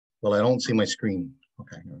Well, I don't see my screen.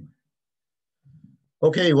 Okay.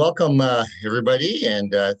 Okay, welcome everybody,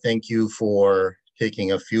 and thank you for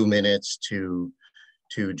taking a few minutes to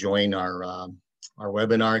join our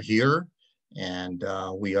webinar here. And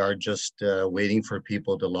we are just waiting for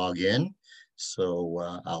people to log in.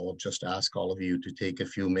 So I'll just ask all of you to take a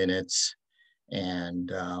few minutes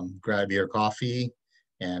and grab your coffee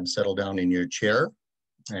and settle down in your chair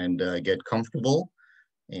and get comfortable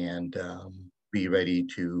and be ready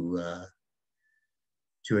to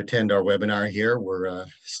attend our webinar here. We're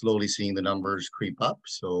slowly seeing the numbers creep up,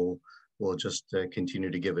 so we'll just continue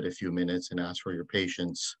to give it a few minutes and ask for your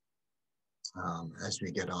patience as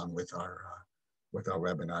we get on with our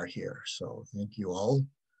webinar here. So thank you all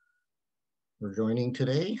for joining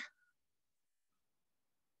today.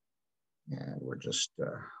 And we're just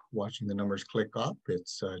watching the numbers click up. It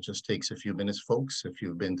just takes a few minutes, folks. If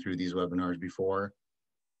you've been through these webinars before,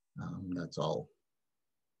 that's all.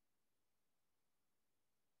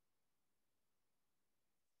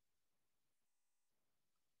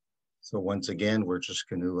 So once again, we're just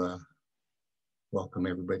going to welcome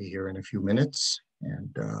everybody here in a few minutes,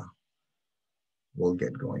 and we'll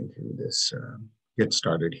get going through this, get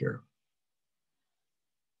started here.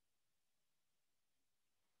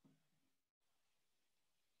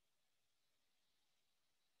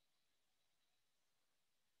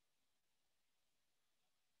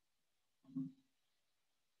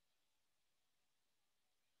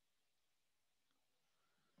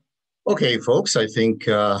 Okay, folks, I think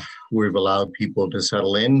we've allowed people to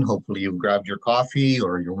settle in. Hopefully you've grabbed your coffee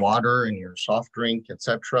or your water and your soft drink,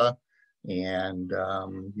 etc. And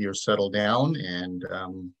you're settled down, and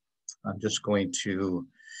I'm just going to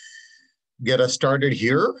get us started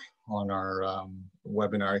here on our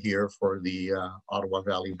webinar here for the Ottawa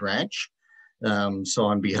Valley branch. So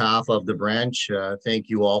on behalf of the branch, thank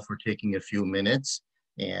you all for taking a few minutes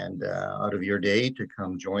and out of your day to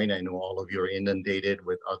come join. I know all of you are inundated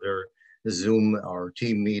with other Zoom or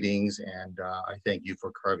team meetings, and I thank you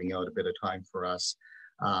for carving out a bit of time for us.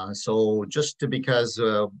 So just because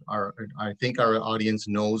I think our audience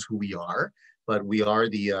knows who we are, but we are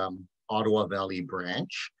the Ottawa Valley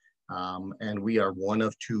branch, and we are one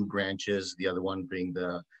of two branches, the other one being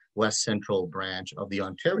the West Central branch of the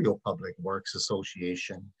Ontario Public Works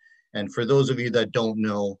Association. And for those of you that don't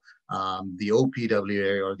know, the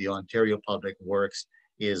OPWA, or the Ontario Public Works,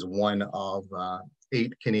 is one of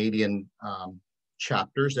 8 Canadian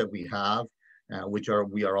chapters that we have,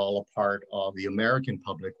 we are all a part of the American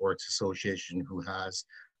Public Works Association, who has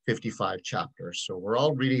 55 chapters. So we're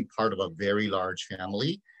all really part of a very large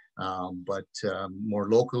family, but more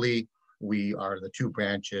locally, we are the two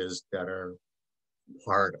branches that are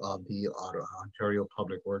part of the Ontario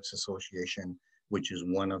Public Works Association, which is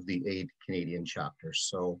one of the 8 Canadian chapters.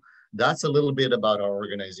 So that's a little bit about our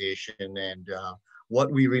organization, and what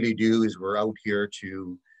we really do is we're out here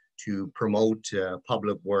to promote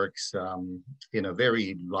public works in a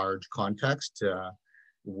very large context.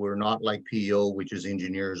 We're not like PEO, which is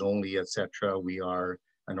engineers only, etc. We are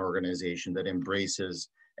an organization that embraces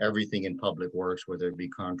everything in public works, whether it be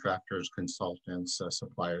contractors, consultants,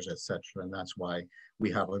 suppliers, etc. And that's why we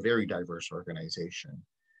have a very diverse organization.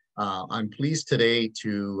 I'm pleased today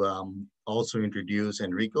to also introduce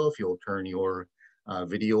Enrico, if you'll turn your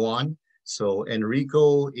video on. So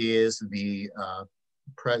Enrico is he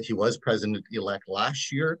was president-elect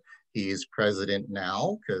last year. He is president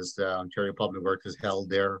now because the Ontario Public Works has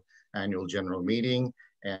held their annual general meeting.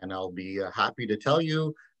 And I'll be happy to tell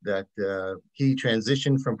you that he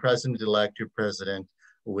transitioned from president-elect to president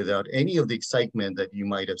without any of the excitement that you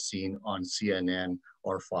might have seen on CNN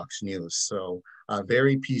or Fox News. So a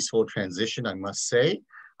very peaceful transition, I must say.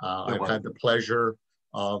 I've had the pleasure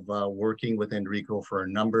of working with Enrico for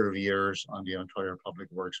a number of years on the Ontario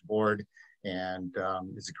Public Works Board. And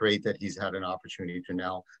it's great that he's had an opportunity to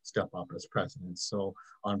now step up as president. So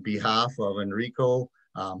on behalf of Enrico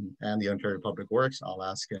and the Ontario Public Works, I'll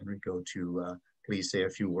ask Enrico to please say a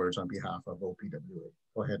few words on behalf of OPWA.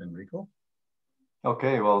 Go ahead, Enrico.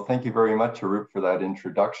 Okay, well, thank you very much, Arup, for that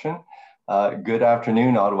introduction. Good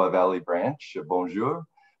afternoon, Ottawa Valley Branch. Bonjour.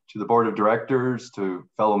 To the board of directors, to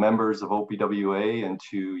fellow members of OPWA, and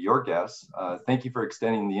to your guests, thank you for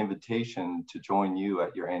extending the invitation to join you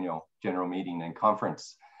at your annual general meeting and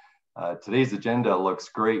conference. Today's agenda looks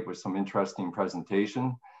great with some interesting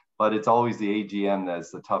presentation, but it's always the AGM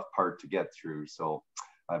that's the tough part to get through. So,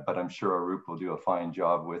 but I'm sure Arup will do a fine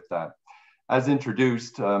job with that. As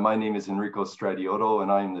introduced, my name is Enrico Stradiotto,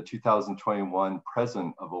 and I am the 2021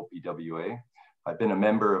 president of OPWA. I've been a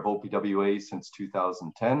member of OPWA since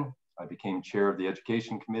 2010. I became chair of the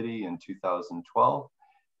Education Committee in 2012,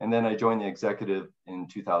 and then I joined the executive in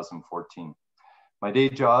 2014. My day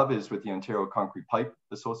job is with the Ontario Concrete Pipe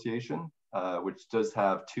Association, which does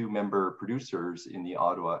have 2 member producers in the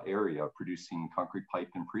Ottawa area producing concrete pipe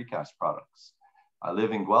and precast products. I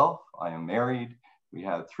live in Guelph, I am married, we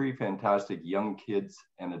have 3 fantastic young kids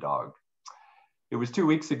and a dog. It was 2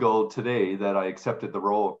 weeks ago today that I accepted the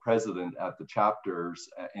role of president at the chapter's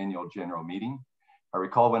annual general meeting. I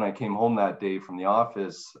recall when I came home that day from the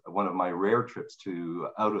office, one of my rare trips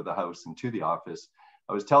out of the house and to the office,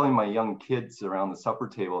 I was telling my young kids around the supper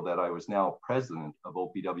table that I was now president of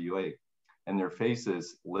OPWA, and their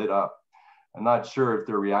faces lit up. I'm not sure if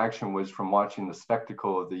their reaction was from watching the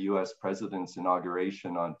spectacle of the US president's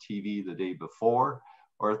inauguration on TV the day before,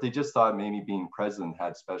 or if they just thought maybe being president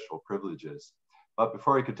had special privileges. But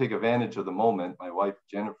before I could take advantage of the moment, my wife,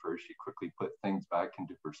 Jennifer, she quickly put things back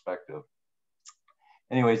into perspective.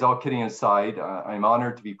 Anyways, all kidding aside, I'm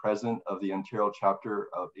honored to be president of the Ontario chapter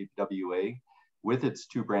of APWA with its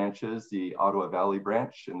 2 branches, the Ottawa Valley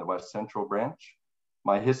branch and the West Central branch.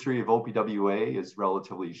 My history of OPWA is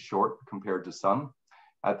relatively short compared to some.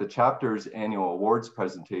 At the chapter's annual awards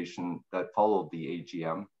presentation that followed the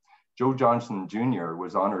AGM, Joe Johnson Jr.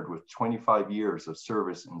 was honored with 25 years of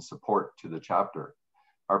service and support to the chapter.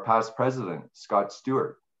 Our past president, Scott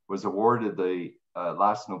Stewart, was awarded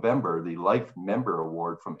last November, the Life Member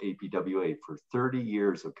Award from APWA for 30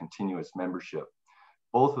 years of continuous membership.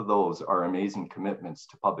 Both of those are amazing commitments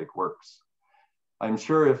to public works. I'm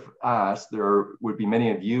sure if asked, there would be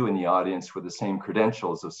many of you in the audience with the same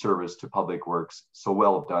credentials of service to public works, so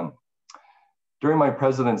well done. During my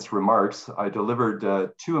president's remarks, I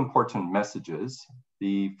delivered 2 important messages.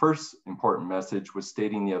 The first important message was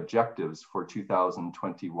stating the objectives for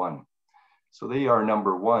 2021. So they are,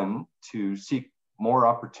 number 1, to seek more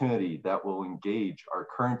opportunity that will engage our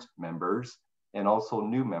current members and also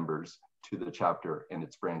new members to the chapter and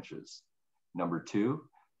its branches. Number 2,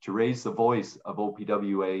 to raise the voice of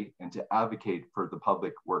OPWA and to advocate for the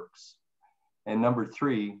public works. And number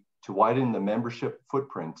 3, to widen the membership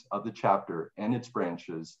footprint of the chapter and its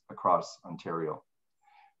branches across Ontario.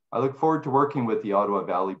 I look forward to working with the Ottawa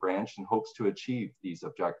Valley branch and hopes to achieve these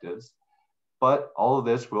objectives, but all of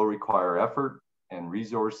this will require effort and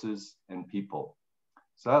resources and people.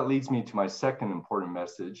 So that leads me to my second important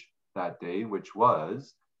message that day, which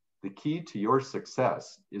was, the key to your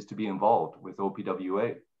success is to be involved with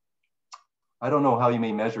OPWA. I don't know how you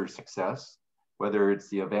may measure success, whether it's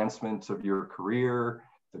the advancement of your career,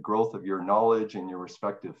 the growth of your knowledge in your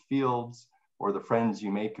respective fields, or the friends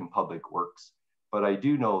you make in public works. But I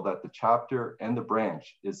do know that the chapter and the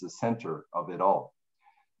branch is the center of it all.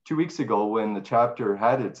 2 weeks ago, when the chapter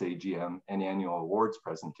had its AGM and annual awards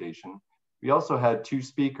presentation, we also had 2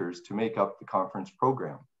 speakers to make up the conference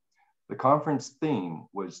program. The conference theme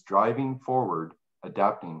was driving forward,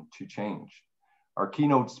 adapting to change. Our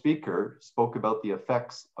keynote speaker spoke about the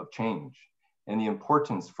effects of change and the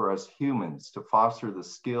importance for us humans to foster the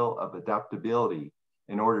skill of adaptability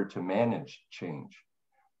in order to manage change.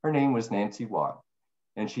 Her name was Nancy Watt,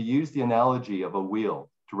 and she used the analogy of a wheel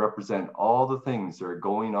to represent all the things that are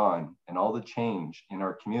going on and all the change in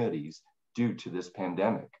our communities due to this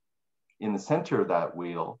pandemic. In the center of that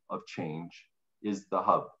wheel of change is the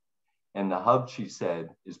hub. And the hub, she said,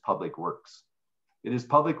 is public works. It is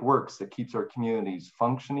public works that keeps our communities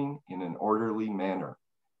functioning in an orderly manner.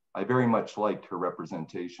 I very much liked her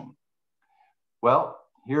representation. Well,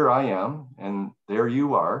 here I am, and there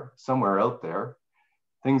you are, somewhere out there.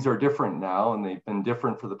 Things are different now, and they've been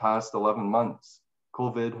different for the past 11 months.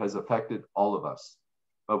 COVID has affected all of us,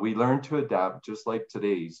 but we learned to adapt just like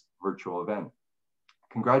today's virtual event.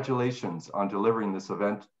 Congratulations on delivering this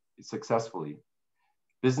event successfully.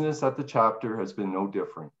 Business at the chapter has been no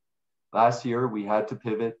different. Last year, we had to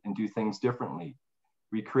pivot and do things differently.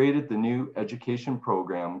 We created the new education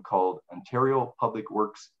program called Ontario Public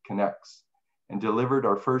Works Connects and delivered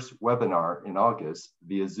our first webinar in August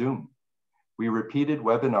via Zoom. We repeated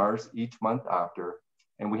webinars each month after,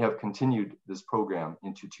 and we have continued this program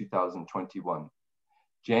into 2021.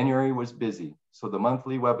 January was busy, so the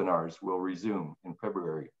monthly webinars will resume in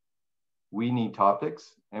February. We need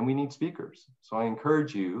topics and we need speakers. So I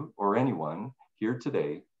encourage you or anyone here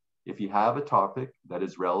today, if you have a topic that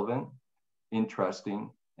is relevant,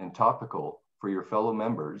 interesting, and topical for your fellow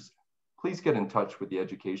members, please get in touch with the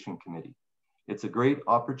Education Committee. It's a great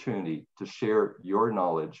opportunity to share your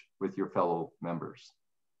knowledge with your fellow members.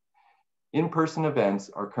 In-person events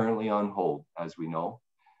are currently on hold, as we know,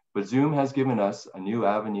 but Zoom has given us a new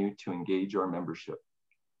avenue to engage our membership.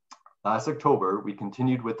 Last October, we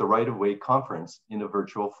continued with the Right of Way Conference in a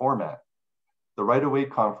virtual format. The Right of Way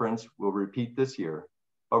Conference will repeat this year,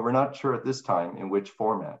 but we're not sure at this time in which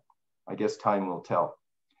format. I guess time will tell.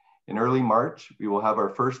 In early March, we will have our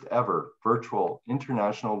first ever virtual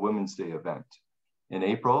International Women's Day event. In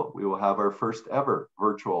April, we will have our first ever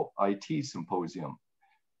virtual IT symposium,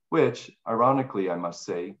 which, ironically, I must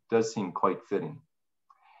say, does seem quite fitting.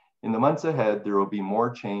 In the months ahead, there will be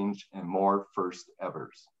more change and more first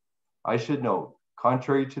evers. I should note,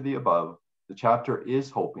 contrary to the above, the chapter is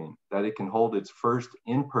hoping that it can hold its first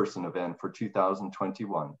in-person event for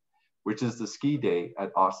 2021, which is the ski day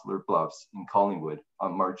at Ostler Bluffs in Collingwood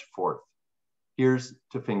on March 4th. Here's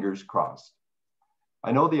to fingers crossed.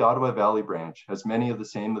 I know the Ottawa Valley branch has many of the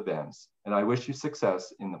same events, and I wish you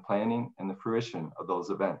success in the planning and the fruition of those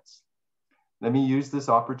events. Let me use this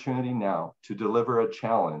opportunity now to deliver a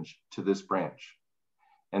challenge to this branch.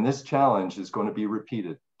 And this challenge is going to be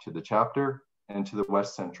repeated to the chapter and to the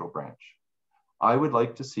West Central branch. I would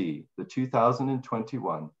like to see the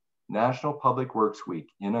 2021 National Public Works Week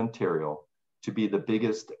in Ontario to be the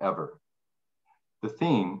biggest ever. The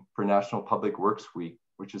theme for National Public Works Week,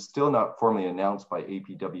 which is still not formally announced by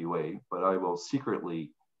APWA, but I will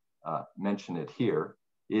secretly mention it here,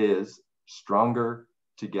 is Stronger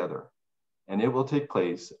Together. And it will take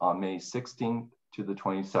place on May 16th to the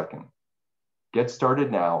 22nd. Get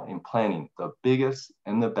started now in planning the biggest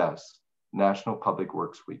and the best National Public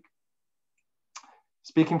Works Week.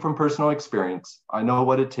 Speaking from personal experience, I know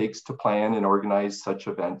what it takes to plan and organize such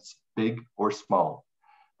events, big or small.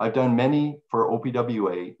 I've done many for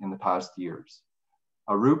OPWA in the past years.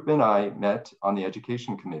 Arup and I met on the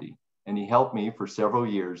education committee, and he helped me for several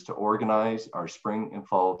years to organize our spring and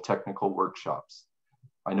fall technical workshops.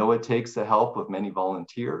 I know it takes the help of many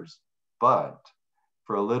volunteers, but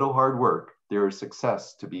for a little hard work, there is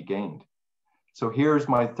success to be gained. So here's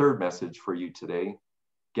my third message for you today.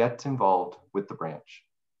 Get involved with the branch.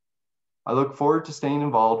 I look forward to staying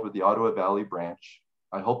involved with the Ottawa Valley branch.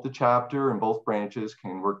 I hope the chapter and both branches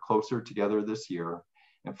can work closer together this year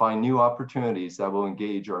and find new opportunities that will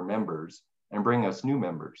engage our members and bring us new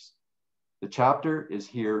members. The chapter is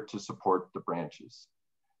here to support the branches.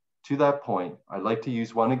 To that point, I'd like to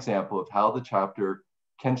use one example of how the chapter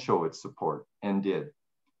can show its support, and did,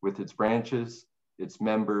 with its branches, its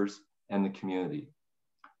members, and the community.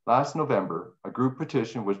 Last November, a group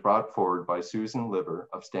petition was brought forward by Susan Liver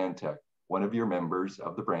of Stantec, one of your members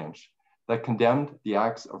of the branch, that condemned the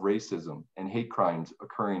acts of racism and hate crimes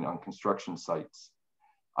occurring on construction sites.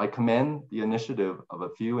 I commend the initiative of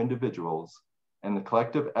a few individuals and the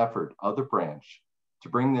collective effort of the branch to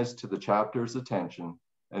bring this to the chapter's attention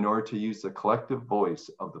in order to use the collective voice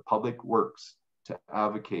of the public works to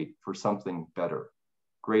advocate for something better.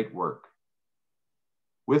 Great work.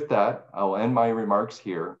 With that, I'll end my remarks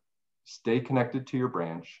here. Stay connected to your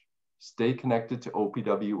branch, stay connected to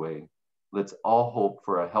OPWA. Let's all hope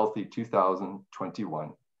for a healthy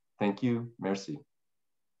 2021. Thank you, merci.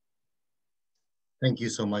 Thank you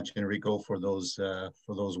so much, Enrico, for those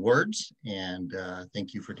words, and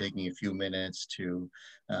thank you for taking a few minutes to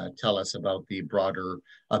tell us about the broader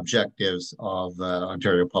objectives of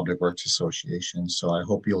Ontario Public Works Association. So I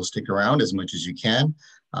hope you'll stick around as much as you can,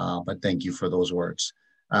 but thank you for those words.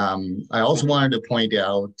 I also wanted to point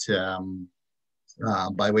out,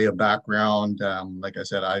 by way of background, like I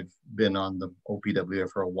said, I've been on the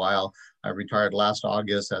OPWA for a while. I retired last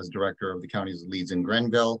August as director of the counties of Leeds and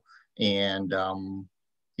Grenville. And,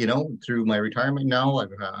 you know, through my retirement now,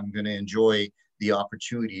 I'm going to enjoy the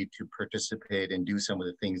opportunity to participate and do some of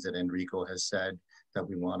the things that Enrico has said that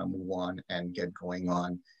we want to move on and get going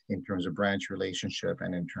on in terms of branch relationship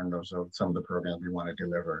and in terms of some of the programs we want to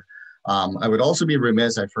deliver. I would also be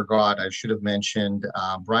remiss, I should have mentioned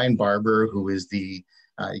Brian Barber, who is the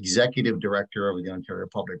Executive Director of the Ontario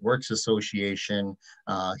Public Works Association.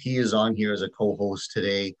 He is on here as a co-host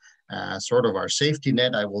today, sort of our safety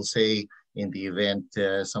net, I will say, in the event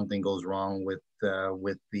something goes wrong with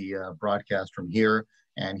the broadcast from here,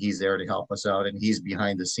 and he's there to help us out, and he's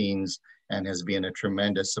behind the scenes and has been a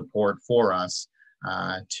tremendous support for us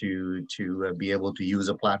to be able to use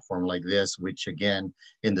a platform like this, which again,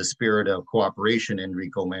 in the spirit of cooperation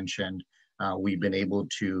Enrico mentioned, we've been able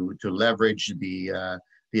to leverage the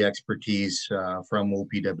expertise from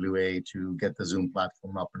OPWA to get the Zoom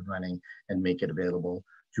platform up and running and make it available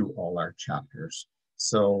to all our chapters.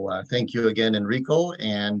 So thank you again, Enrico.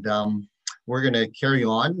 And we're going to carry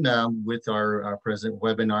on with our present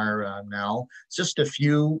webinar now. Just a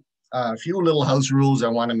few little house rules I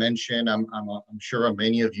want to mention. I'm sure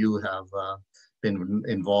many of you have been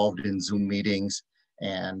involved in Zoom meetings,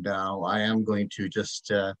 and I am going to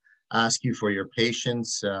just ask you for your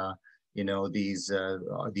patience. You know,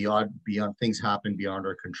 the odd things happen beyond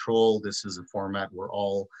our control. This is a format we're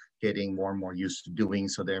all getting more and more used to doing.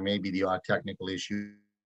 So there may be the odd technical issue.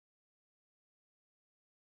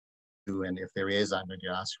 And if there is, I'm going to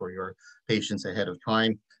ask for your patience ahead of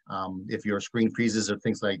time. If your screen freezes or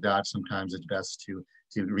things like that, sometimes it's best to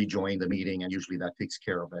rejoin the meeting, and usually that takes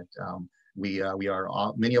care of it.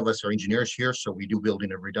 Many of us are engineers here, so we do build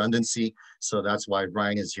in a redundancy. So that's why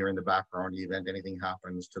Brian is here in the background. In the event anything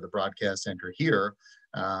happens to the broadcast center here,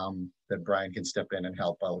 that Brian can step in and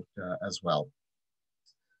help out as well.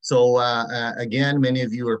 So again, many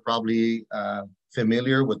of you are probably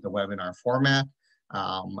familiar with the webinar format.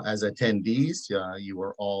 As attendees, you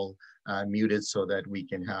are all muted so that we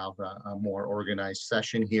can have a more organized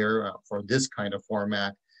session here for this kind of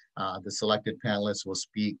format. The selected panelists will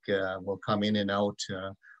speak, will come in and out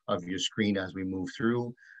of your screen as we move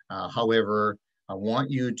through. However, I want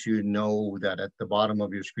you to know that at the bottom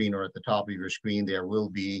of your screen or at the top of your screen, there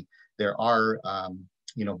are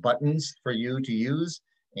buttons for you to use.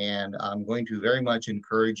 And I'm going to very much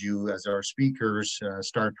encourage you, as our speakers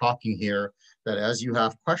start talking here, that as you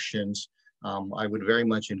have questions, I would very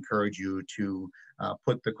much encourage you to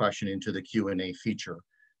put the question into the Q&A feature.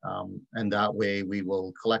 And that way we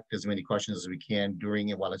will collect as many questions as we can during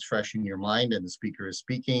it while it's fresh in your mind and the speaker is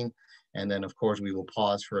speaking. And then of course we will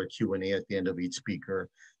pause for a Q&A at the end of each speaker.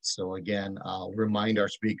 So again, I'll remind our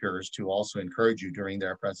speakers to also encourage you during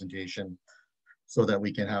their presentation so that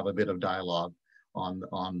we can have a bit of dialogue on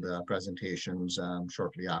the presentations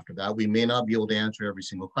shortly after that. We may not be able to answer every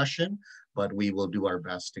single question, but we will do our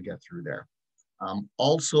best to get through there.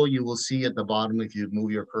 Also, you will see at the bottom, if you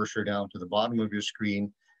move your cursor down to the bottom of your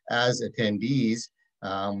screen, as attendees,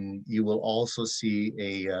 you will also see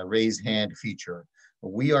a raise hand feature.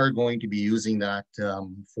 We are going to be using that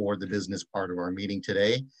for the business part of our meeting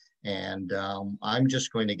today. And I'm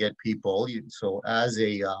just going to get people, so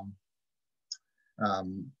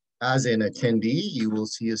as an attendee, you will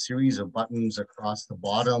see a series of buttons across the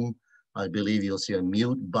bottom. I believe you'll see a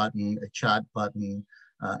mute button, a chat button,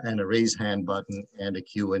 and a raise hand button, and a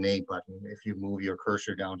Q&A button. If you move your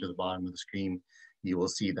cursor down to the bottom of the screen, you will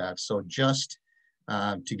see that. So just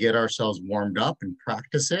to get ourselves warmed up and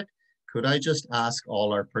practice it, could I just ask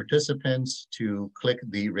all our participants to click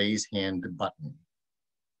the raise hand button?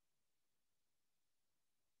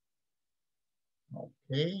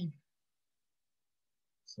 Okay.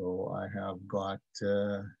 So I have got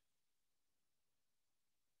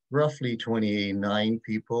roughly 29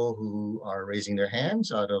 people who are raising their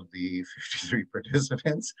hands out of the 53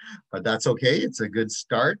 participants, but that's okay. It's a good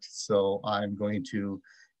start. So I'm going to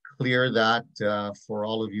clear that for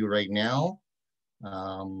all of you right now.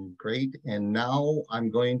 Great. And now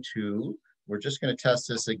we're just going to test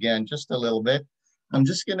this again just a little bit. I'm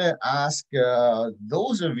just going to ask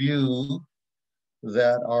those of you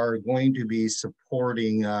that are going to be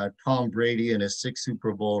supporting Tom Brady and his 6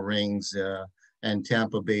 Super Bowl rings and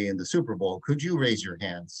Tampa Bay in the Super Bowl. Could you raise your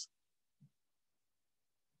hands?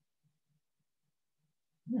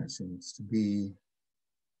 Yeah, seems to be,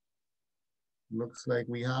 looks like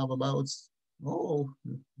we have about,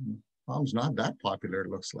 Tom's not that popular, it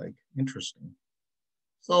looks like. Interesting.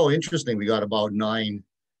 So interesting, we got about nine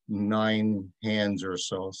hands or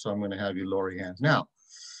so. So I'm going to have you lower your hands. Now,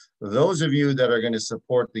 those of you that are going to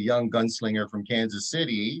support the young gunslinger from Kansas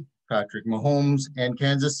City, Patrick Mahomes, and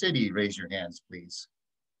Kansas City, raise your hands, please.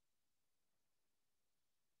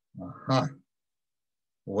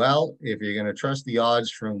 Well, if you're going to trust the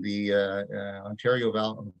odds from the Ontario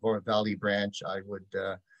Valley branch, I would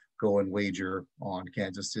go and wager on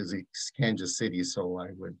Kansas City. So I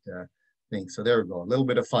would think, so there we go. A little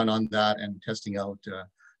bit of fun on that and testing out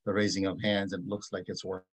the raising of hands. It looks like it's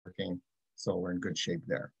working. So we're in good shape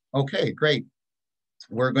there. Okay, great.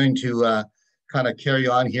 We're going to kind of carry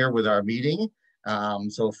on here with our meeting.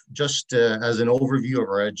 So just as an overview of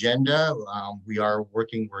our agenda, we're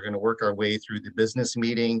going to work our way through the business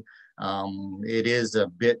meeting. It is a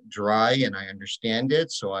bit dry and I understand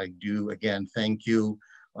it. So I do, again, thank you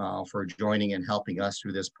for joining and helping us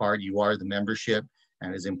through this part. You are the membership,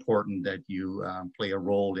 and it's important that you play a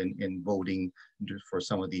role in voting for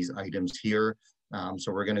some of these items here.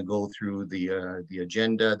 So we're going to go through the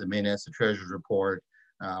agenda, the minutes, the treasurer's report,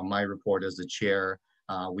 my report as the chair.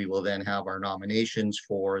 We will then have our nominations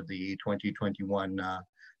for the 2021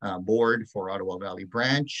 board for Ottawa Valley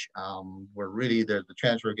branch. We're really, the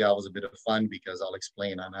transfer gal was a bit of fun because I'll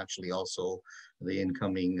explain I'm actually also the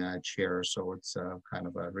incoming chair. So it's kind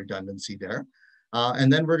of a redundancy there.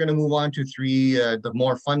 And then we're going to move on to the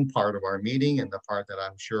more fun part of our meeting, and the part that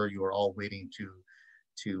I'm sure you are all waiting to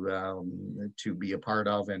be a part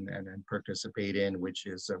of and participate in, which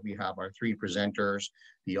is we have our 3 presenters,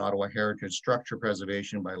 the Ottawa Heritage Structure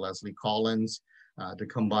Preservation by Leslie Collins, the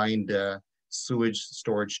combined sewage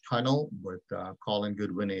storage tunnel with Colin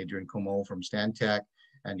Goodwin, Adrian Como from Stantec,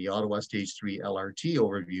 and the Ottawa Stage 3 LRT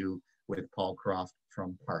overview with Paul Croft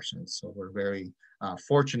from Parsons. So we're very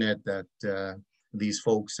fortunate that these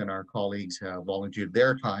folks and our colleagues have volunteered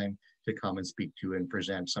their time to come and speak to and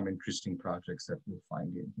present some interesting projects that you'll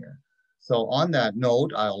find in here. So on that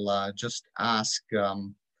note, I'll just ask,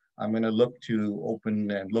 I'm going to look to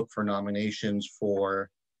open and look for nominations for,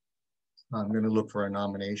 I'm going to look for a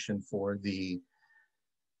nomination for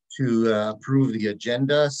to approve the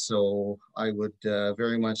agenda. So I would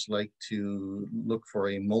very much like to look for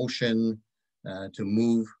a motion to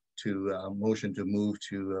move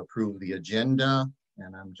to approve the agenda.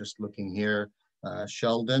 And I'm just looking here.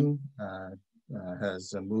 Sheldon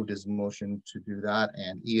has moved his motion to do that,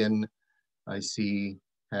 and Ian, I see,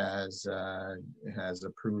 has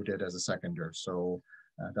approved it as a seconder. So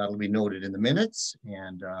that'll be noted in the minutes,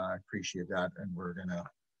 and I appreciate that. And we're gonna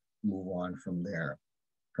move on from there.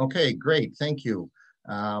 Okay, great, thank you.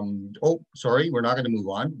 Oh, sorry, we're not gonna move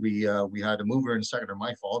on. We had a mover and a seconder,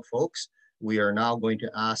 my fault, folks. We are now going to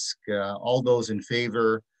ask all those in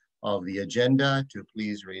favor of the agenda to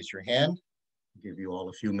please raise your hand. I'll give you all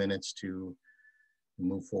a few minutes to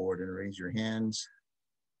move forward and raise your hands.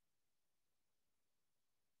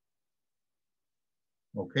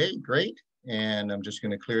 Okay, great. And I'm just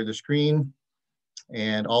going to clear the screen.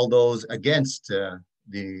 And all those against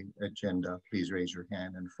the agenda, please raise your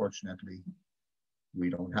hand. Unfortunately, we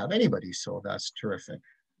don't have anybody, so that's terrific.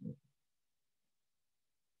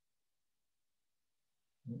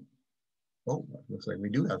 Oh, looks like we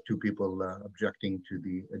do have two people objecting to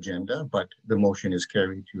the agenda, but the motion is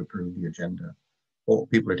carried to approve the agenda. Oh,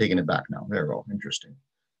 people are taking it back now. There we go. Interesting.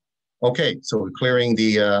 Okay, so we're clearing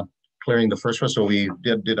the first one. So we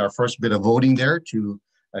did our first bit of voting there to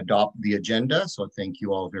adopt the agenda. So thank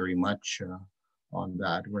you all very much on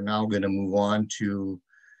that. We're now going to move on to,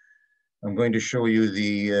 I'm going to show you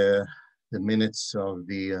the minutes of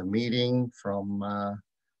the meeting from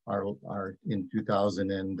our in 2000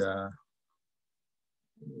 and,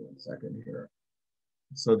 one second here.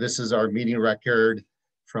 So this is our meeting record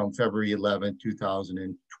from February 11,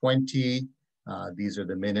 2020. These are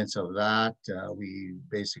the minutes of that. We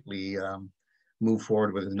basically move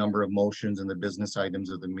forward with a number of motions and the business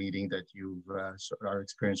items of the meeting that you are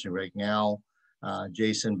experiencing right now.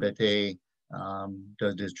 Jason Bette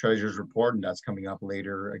does his treasurer's report, and that's coming up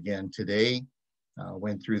later again today.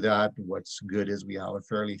 Went through that. What's good is we have a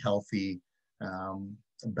fairly healthy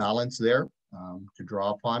balance there to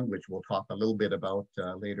draw upon, which we'll talk a little bit about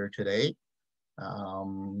later today.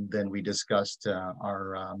 Then we discussed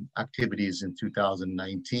our activities in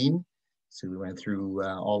 2019. So we went through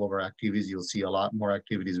all of our activities. You'll see a lot more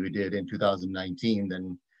activities we did in 2019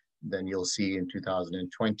 than you'll see in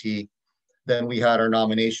 2020. Then we had our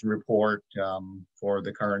nomination report for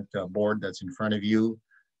the current board that's in front of you,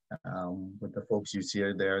 with the folks you see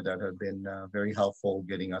there that have been very helpful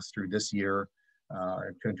getting us through this year,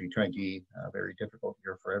 2020, a very difficult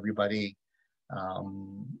year for everybody.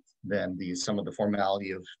 Then some of the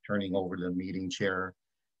formality of turning over the meeting chair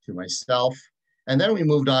to myself. And then we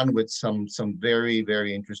moved on with some very,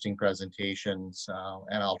 very interesting presentations,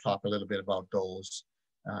 and I'll talk a little bit about those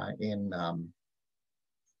in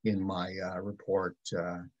my report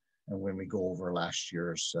and when we go over last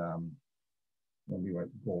year's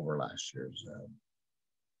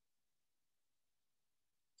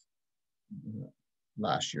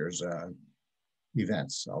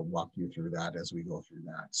events. I'll walk you through that as we go through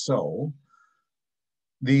that. So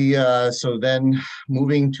so then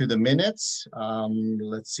moving to the minutes,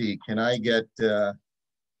 let's see, can I get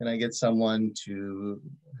someone to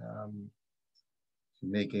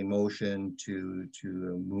make a motion to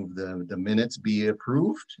move the minutes be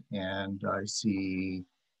approved? And I see,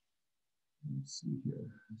 let's see here.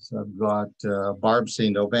 So I've got Barb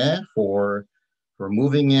St. Aubin for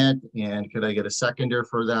moving it, and could I get a seconder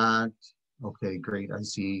for that? Okay, great. I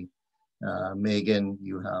see Megan,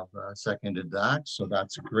 you have seconded that, so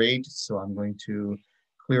that's great. So I'm going to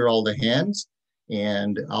clear all the hands,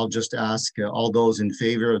 and I'll just ask all those in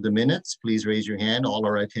favor of the minutes, please raise your hand. All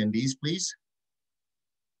our attendees, please.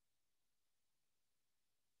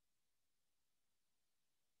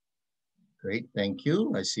 Great, thank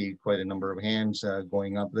you. I see quite a number of hands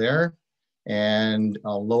going up there, and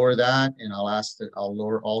I'll lower that, and I'll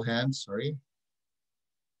lower all hands, sorry.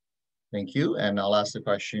 Thank you, and I'll ask the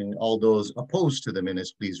question, all those opposed to the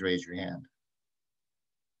minutes, please raise your hand.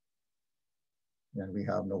 And we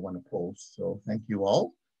have no one opposed, so thank you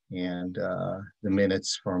all. And the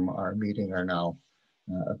minutes from our meeting are now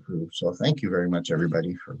approved. So thank you very much,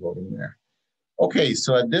 everybody, for voting there. Okay,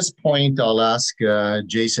 so at this point, I'll ask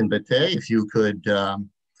Jason Bette if you could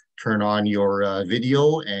turn on your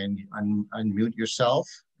video and unmute yourself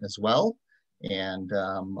as well. And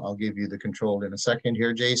I'll give you the control in a second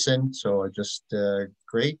here, Jason. So just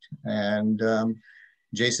great. And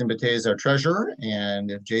Jason Bette is our treasurer. And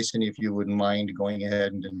if Jason, if you wouldn't mind going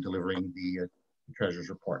ahead and delivering the treasurer's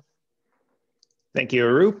report. Thank you,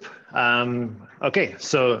 Arup. Okay,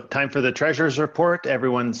 so time for the treasurer's report,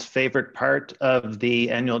 everyone's favorite part of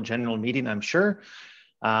the annual general meeting, I'm sure.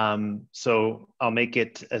 So I'll make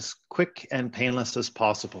it as quick and painless as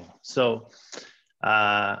possible. So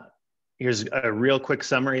here's a real quick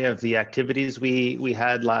summary of the activities we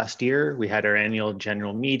had last year. We had our annual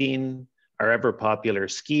general meeting, our ever popular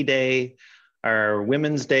ski day, our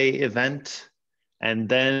Women's Day event, and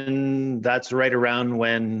then that's right around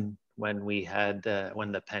when we had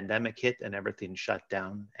when the pandemic hit and everything shut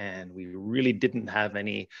down, and we really didn't have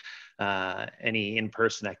any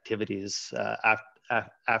in-person activities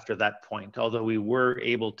after that point. Although we were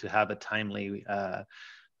able to have a timely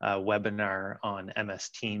webinar on MS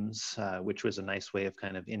Teams, which was a nice way of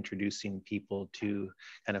kind of introducing people to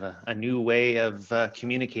kind of a new way of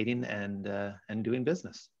communicating and doing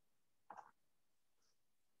business.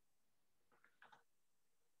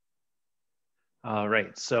 All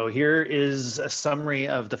right, so here is a summary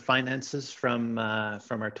of the finances from our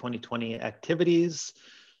 2020 activities.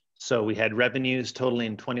 So we had revenues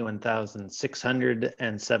totaling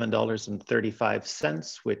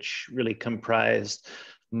 $21,607.35, which really comprised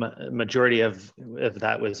majority of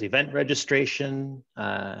that was event registration.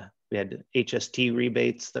 We had HST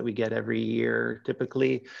rebates that we get every year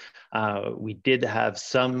typically. We did have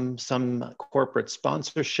some corporate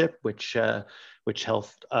sponsorship, which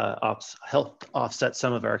helped offset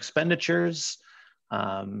some of our expenditures.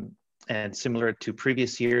 And similar to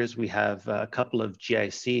previous years, we have a couple of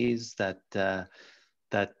GICs that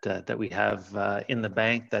we have in the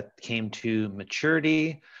bank that came to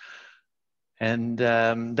maturity. And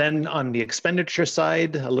then on the expenditure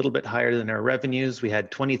side, a little bit higher than our revenues, we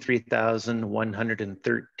had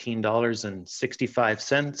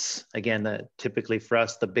 $23,113.65. Again, typically for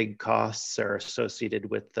us, the big costs are associated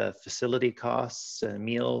with the facility costs,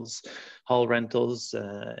 meals, hall rentals,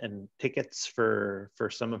 and tickets for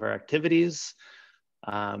some of our activities.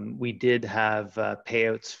 We did have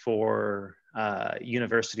payouts for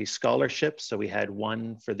university scholarships. So we had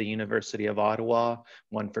one for the University of Ottawa,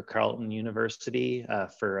 one for Carleton University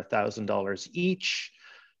for $1,000 each.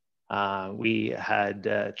 We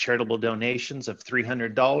had charitable donations of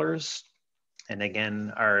 $300. And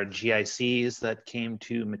again, our GICs that came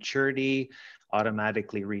to maturity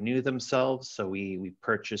automatically renew themselves. So we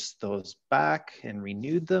purchased those back and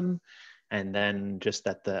renewed them. And then just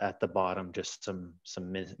at the bottom, just some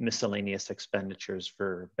miscellaneous expenditures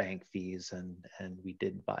for bank fees, and we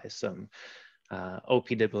did buy some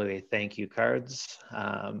OPWA thank you cards.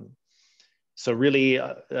 So really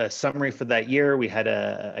a summary for that year, we had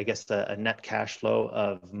I guess a net cash flow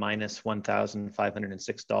of minus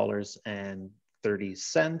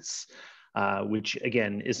 $1,506.30, which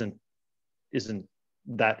again isn't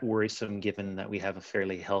that worrisome given that we have a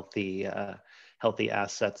fairly healthy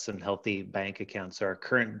assets and healthy bank accounts. So our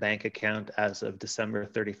current bank account as of December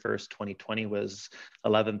 31st, 2020 was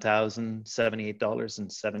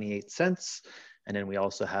 $11,078.78. And then we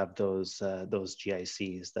also have those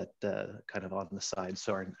GICs that kind of on the side.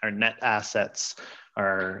 So our net assets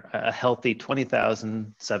are a healthy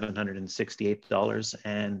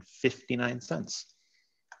 $20,768.59.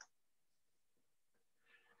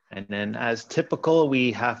 And then as typical,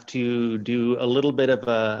 we have to do a little bit of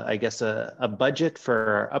a budget for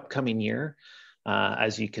our upcoming year,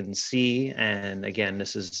 as you can see. And again,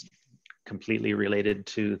 this is completely related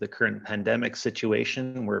to the current pandemic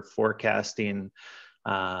situation. We're forecasting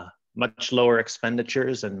much lower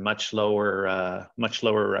expenditures and much lower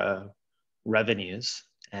revenues.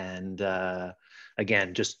 And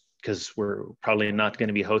again, just because we're probably not going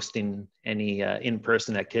to be hosting any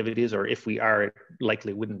in-person activities, or if we are, it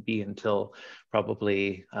likely wouldn't be until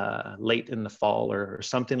probably late in the fall or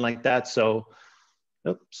something like that. So,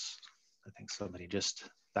 oops, I think somebody just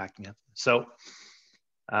backed me up. So,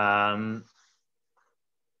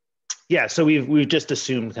 yeah, so we've just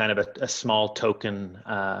assumed kind of a small token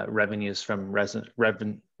revenues from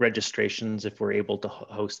registrations if we're able to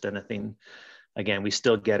host anything. Again, we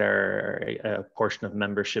still get a portion of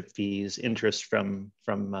membership fees, interest from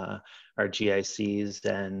our GICs,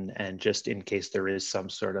 and just in case there is some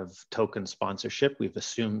sort of token sponsorship, we've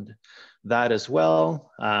assumed that as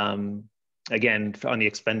well. Again, on the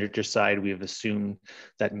expenditure side, we've assumed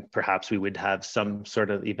that perhaps we would have some sort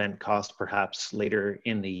of event cost perhaps later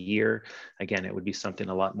in the year. Again, it would be something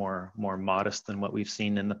a lot more modest than what we've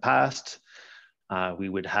seen in the past. We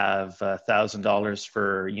would have $1,000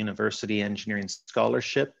 for university engineering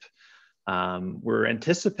scholarship. We're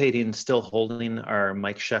anticipating still holding our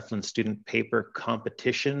Mike Shefflin student paper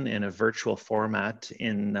competition in a virtual format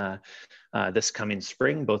in this coming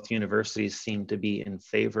spring. Both universities seem to be in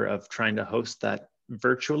favor of trying to host that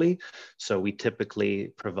virtually. So we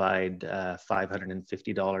typically provide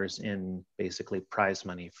 $550 in basically prize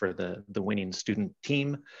money for the winning student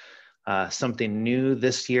team. Something new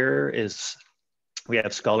this year is we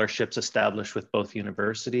have scholarships established with both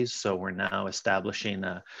universities. So we're now establishing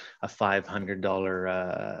a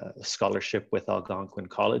 $500 scholarship with Algonquin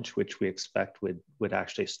College, which we expect would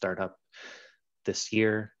actually start up this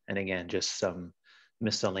year. And again, just some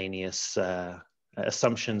miscellaneous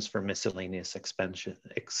assumptions for miscellaneous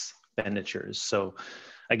expenditures. So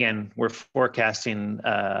again, we're forecasting,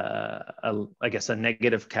 I guess, a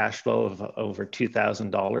negative cash flow of over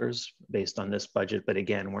 $2,000 based on this budget. But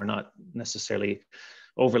again, we're not necessarily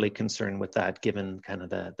overly concerned with that, given kind of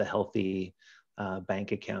the healthy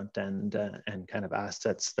bank account and kind of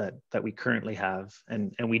assets that we currently have.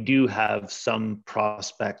 And we do have some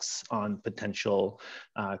prospects on potential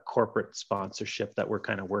corporate sponsorship that we're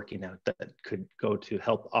kind of working out that could go to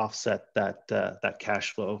help offset that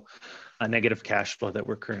cash flow, a negative cash flow that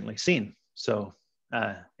we're currently seeing. So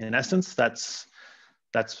in essence, that's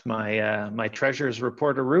my treasurer's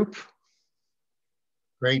report, Arup.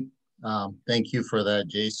 Great. Thank you for that,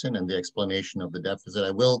 Jason, and the explanation of the deficit. I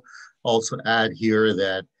will also add here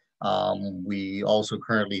that we also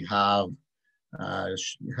currently have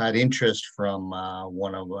had interest from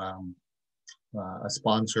one of a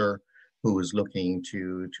sponsor who is looking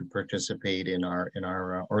to participate in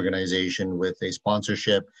our organization with a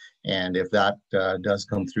sponsorship. And if that does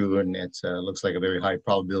come through, and it looks like a very high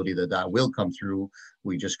probability that will come through,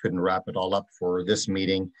 we just couldn't wrap it all up for this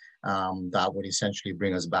meeting. That would essentially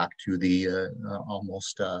bring us back to the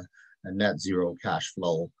almost a net zero cash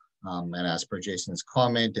flow. And as per Jason's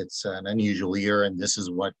comment, it's an unusual year, and this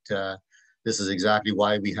is exactly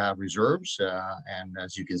why we have reserves. And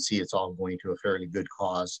as you can see, it's all going to a fairly good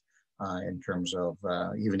cause in terms of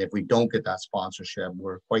even if we don't get that sponsorship,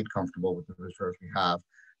 we're quite comfortable with the reserves we have,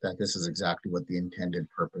 that this is exactly what the intended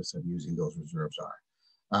purpose of using those reserves are.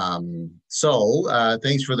 So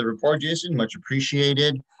thanks for the report, Jason, much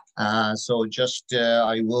appreciated. So just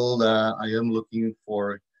I am looking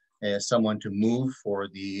for someone to move for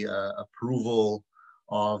the approval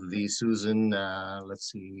of the Susan,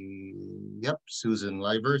 let's see, yep, Susan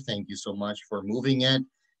Leiber. Thank you so much for moving it.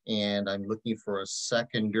 And I'm looking for a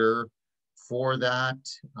seconder for that.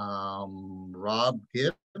 Rob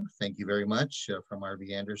Gibb, thank you very much from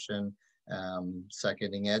RB Anderson,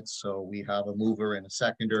 seconding it. So we have a mover and a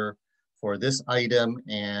seconder for this item,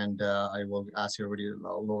 and I will ask everybody to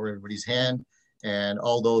lower everybody's hand. And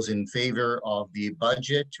all those in favor of the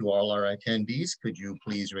budget, to all our attendees, could you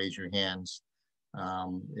please raise your hands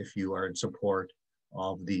if you are in support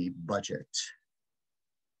of the budget?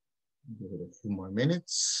 Give it a few more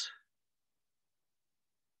minutes.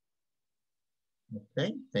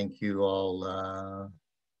 Okay, thank you all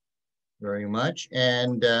very much.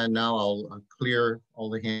 And now I'll clear all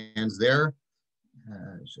the hands there.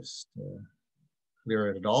 Just clear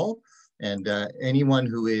it all. And anyone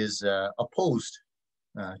who is opposed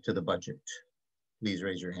to the budget, please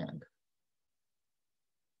raise your hand.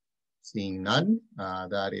 Seeing none,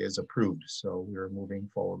 that is approved. So we're moving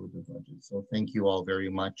forward with the budget. So thank you all very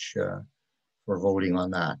much for voting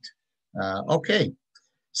on that. Okay,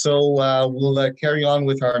 so we'll carry on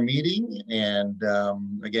with our meeting. And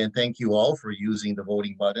again, thank you all for using the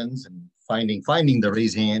voting buttons and finding the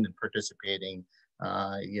raise hand and participating.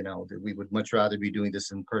 You know, that we would much rather be doing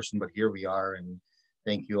this in person, but here we are. And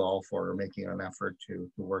thank you all for making an effort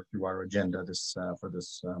to work through our agenda for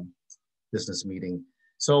this business meeting.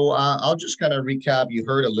 So I'll just kind of recap. You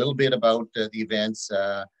heard a little bit about the events.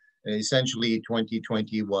 Essentially,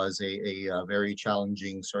 2020 was a very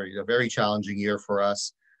challenging year for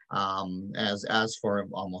us. As for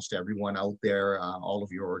almost everyone out there, all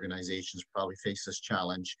of your organizations probably face this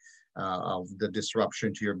challenge of the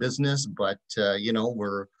disruption to your business. But you know,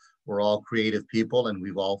 we're all creative people, and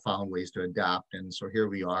we've all found ways to adapt. And so here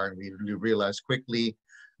we are, and we realized quickly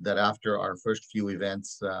that after our first few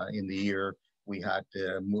events in the year, we had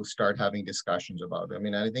to start having discussions about it. I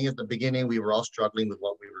mean, I think at the beginning we were all struggling with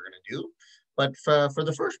what we were going to do, but for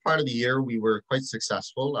the first part of the year, we were quite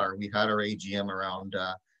successful. We had our AGM around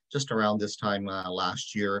just around this time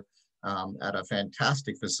last year. at a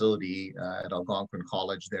fantastic facility at Algonquin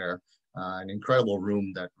College there. An incredible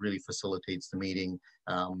room that really facilitates the meeting.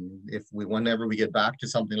 Whenever we get back to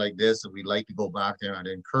something like this, if we'd like to go back there, I'd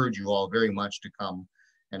encourage you all very much to come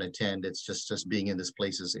and attend. It's just being in this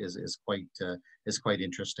place is quite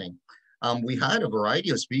interesting. We had a variety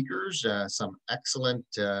of speakers, some excellent,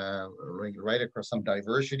 right across, some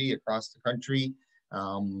diversity across the country,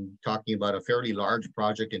 talking about a fairly large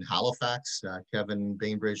project in Halifax. Kevin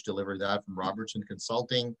Bainbridge delivered that from Robertson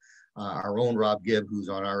Consulting. Our own Rob Gibb, who's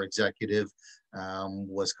on our executive,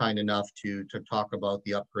 was kind enough to talk about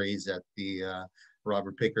the upgrades at the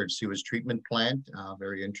Robert Pickard sewage treatment plant.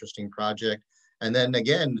 Very interesting project. And then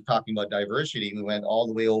again, talking about diversity, we went all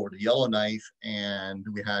the way over to Yellowknife, and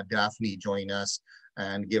we had Daphne join us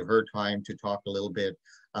and give her time to talk a little bit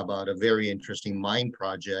about a very interesting mine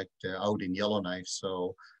project out in Yellowknife.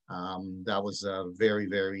 So that was very,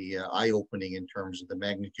 very eye-opening in terms of the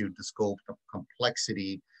magnitude, the scope, the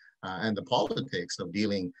complexity, and the politics of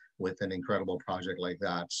dealing with an incredible project like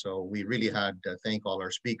that. So we really had to thank all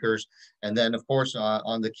our speakers. And then, of course,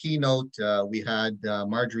 on the keynote, we had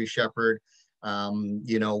Marjorie Shepherd,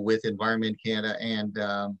 with Environment Canada. And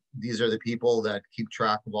these are the people that keep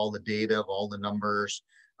track of all the data, of all the numbers,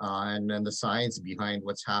 and then the science behind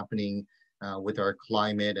what's happening with our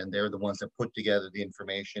climate. And they're the ones that put together the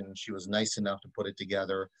information. She was nice enough to put it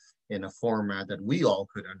together in a format that we all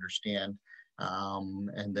could understand,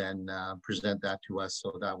 and then present that to us.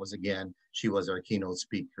 So that was, again, she was our keynote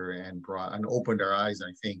speaker and opened our eyes,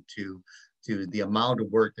 I think, to the amount of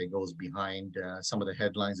work that goes behind some of the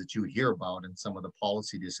headlines that you hear about and some of the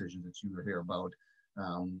policy decisions that you hear about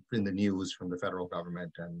in the news from the federal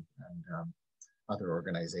government and other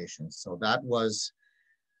organizations. So that was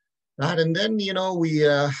that. And then,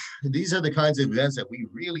 these are the kinds of events that we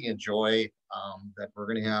really enjoy, that we're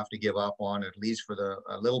going to have to give up on, at least for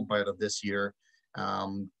a little bit of this year.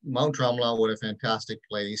 Mount Tremblant, what a fantastic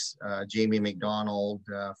place. Jamie McDonald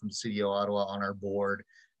from the City of Ottawa on our board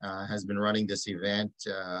has been running this event,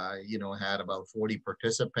 had about 40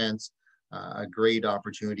 participants, a great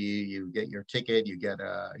opportunity. You get your ticket, you get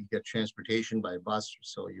transportation by bus,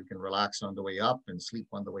 so you can relax on the way up and sleep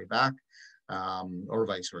on the way back, or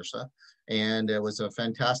vice versa. And it was a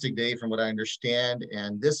fantastic day from what I understand.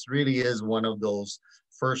 And this really is one of those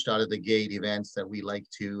first out of the gate events that we like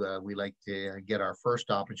to get our first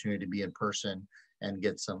opportunity to be in person and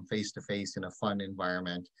get some face-to-face in a fun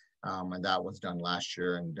environment. And that was done last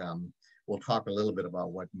year. And we'll talk a little bit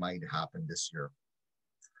about what might happen this year.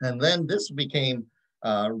 And then this became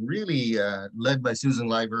really led by Susan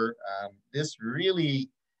Leiber. This really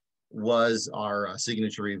was our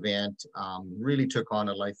signature event, really took on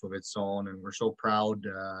a life of its own. And we're so proud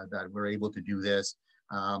that we're able to do this.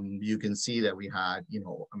 You can see that we had,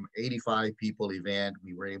 85 people event.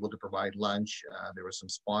 We were able to provide lunch. There was some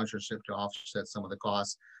sponsorship to offset some of the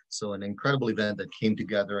costs. So an incredible event that came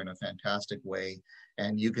together in a fantastic way.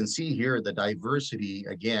 And you can see here the diversity,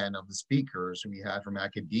 again, of the speakers. We had from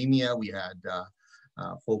academia, we had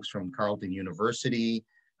folks from Carleton University.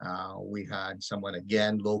 We had someone,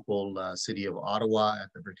 again, local City of Ottawa at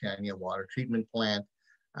the Britannia Water Treatment Plant.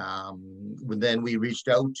 Then we reached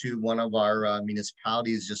out to one of our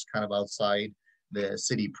municipalities just kind of outside the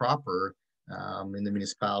city proper, in the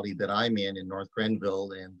municipality that I'm in North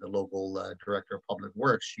Grenville, and the local director of public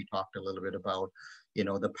works. She talked a little bit about,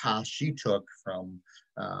 the path she took from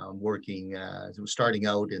starting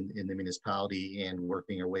out in the municipality and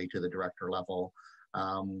working her way to the director level.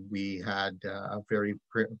 We had a very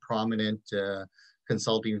prominent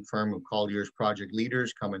consulting firm of Collier's project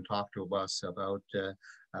leaders come and talk to us about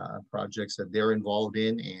projects that they're involved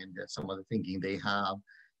in and some of the thinking they have.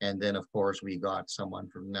 And then, of course, we got someone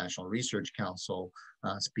from the National Research Council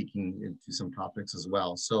speaking into some topics as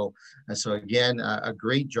well. So again, a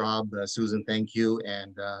great job, Susan. Thank you.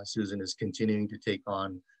 And Susan is continuing to take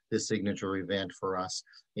on this signature event for us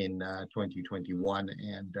in 2021,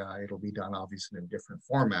 and it'll be done obviously in a different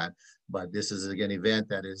format. But this is again an event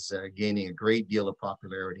that is gaining a great deal of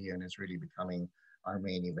popularity and is really becoming our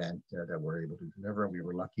main event that we're able to deliver. We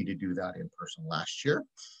were lucky to do that in person last year.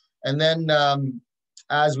 And then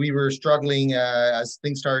as we were struggling, as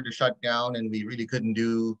things started to shut down and we really couldn't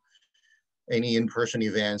do any in-person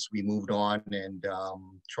events, we moved on and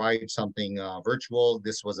tried something virtual.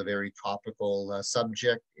 This was a very topical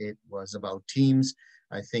subject. It was about Teams.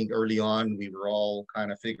 I think early on we were all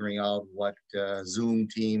kind of figuring out what Zoom,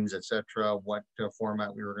 Teams, etc., what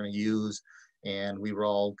format we were going to use. And we were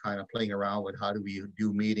all kind of playing around with how do we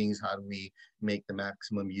do meetings, how do we make the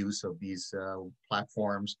maximum use of these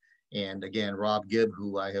platforms. And again, Rob Gibb,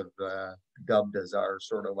 who I have dubbed as our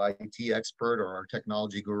sort of IT expert or our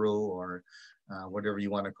technology guru or whatever you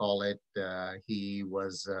want to call it, he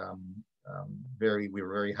was we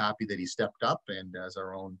were very happy that he stepped up, and as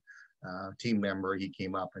our own team member, he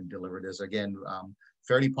came up and delivered this. Again,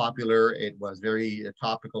 fairly popular. It was very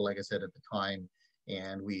topical, like I said, at the time.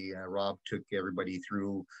 And Rob took everybody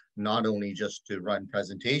through not only just to run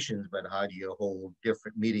presentations, but how do you hold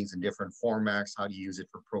different meetings in different formats? How do you use it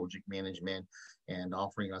for project management, and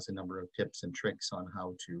offering us a number of tips and tricks on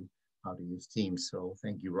how to use Teams. So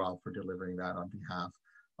thank you, Rob, for delivering that on behalf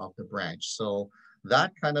of the branch. So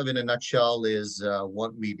that kind of in a nutshell is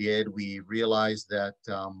what we did. We realized that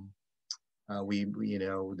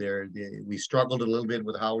we struggled a little bit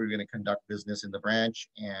with how we were going to conduct business in the branch,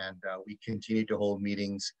 and we continued to hold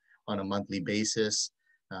meetings on a monthly basis.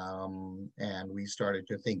 And we started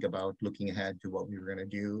to think about looking ahead to what we were going to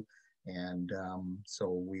do. And so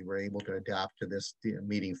we were able to adapt to this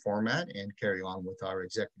meeting format and carry on with our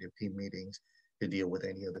executive team meetings to deal with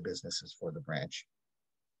any of the businesses for the branch.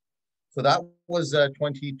 So that was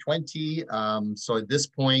 2020. So at this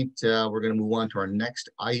point, we're going to move on to our next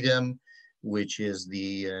item, which is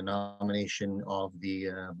the nomination of the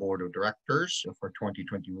board of directors for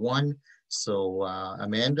 2021. So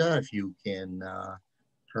Amanda, if you can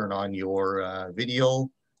turn on your video.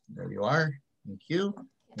 There you are. Thank you.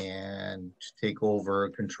 And take over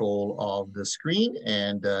control of the screen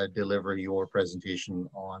and deliver your presentation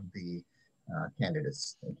on the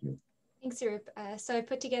candidates. Thank you. Thanks, Arup. So I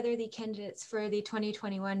put together the candidates for the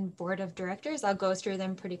 2021 Board of Directors. I'll go through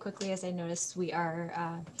them pretty quickly as I notice we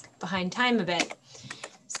are behind time a bit.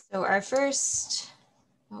 So our first,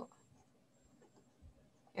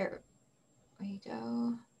 there we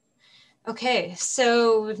go. Okay,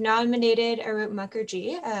 so we've nominated Arup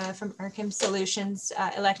Mukherjee from Arkham Solutions,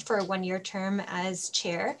 elect for a one-year term as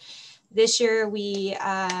chair. This year we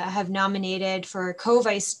have nominated for two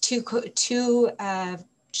vice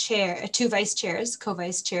chairs,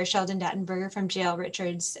 co-vice chair Sheldon Dattenberger from JL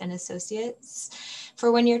Richards and Associates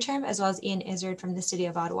for one-year term, as well as Ian Izzard from the City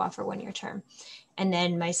of Ottawa for one-year term. And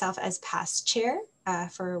then myself as past chair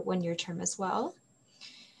for one-year term as well.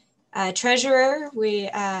 Treasurer,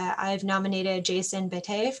 I've nominated Jason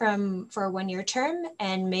Bete for a one-year term,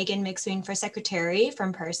 and Megan McSween for secretary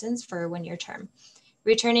from Parsons for a one-year term.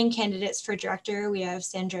 Returning candidates for director, we have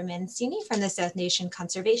Sandra Mancini from the South Nation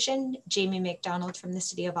Conservation, Jamie McDonald from the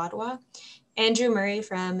City of Ottawa, Andrew Murray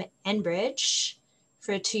from Enbridge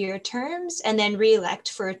for 2-year terms, and then re-elect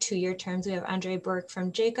for 2-year terms. We have Andre Bork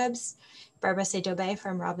from Jacobs, Barbara Sedobe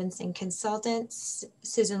from Robinson Consultants,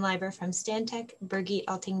 Susan Leiber from Stantec, Birgit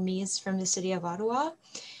Alting-Mies from the City of Ottawa,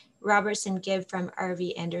 Robertson Gibb from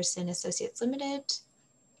RV Anderson Associates Limited.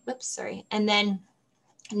 Whoops, sorry. And then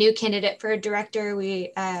new candidate for director,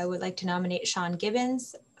 we would like to nominate Sean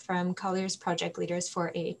Gibbons from Colliers Project Leaders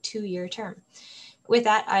for a 2-year term. With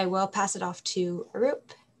that, I will pass it off to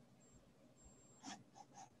Arup.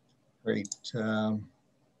 Great.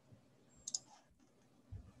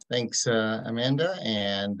 Thanks, Amanda.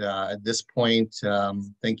 And at this point,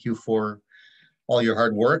 thank you for all your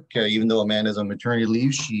hard work. Even though Amanda's on maternity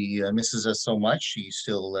leave, she misses us so much. She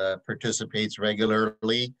still participates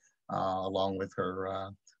regularly along with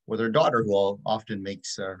her daughter, who often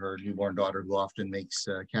makes her newborn daughter, who often makes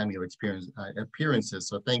cameo appearances.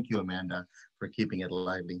 So thank you, Amanda, for keeping it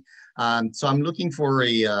lively. So I'm looking for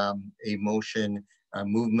a motion, a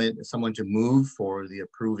movement, someone to move for the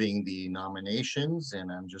approving the nominations, and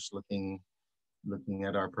I'm just looking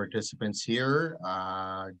at our participants here.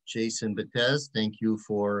 Jason Betez, thank you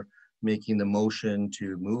for making the motion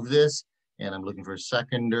to move this, and I'm looking for a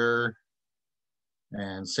seconder.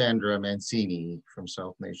 And Sandra Mancini from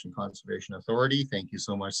South Nation Conservation Authority. Thank you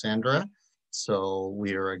so much, Sandra. So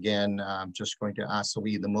we are again just going to ask,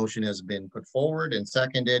 the motion has been put forward and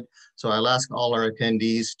seconded. So I'll ask all our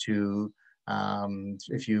attendees to,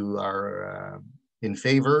 if you are in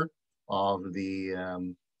favor of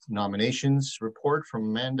the nominations report from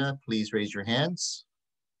Amanda, please raise your hands.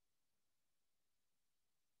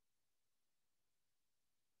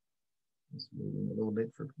 Just waiting a little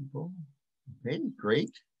bit for people. Okay,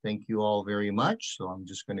 great. Thank you all very much. So I'm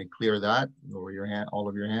just going to clear that, lower your hand, all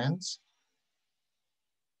of your hands.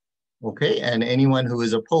 Okay, and anyone who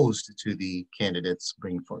is opposed to the candidates,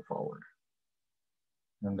 bring forward.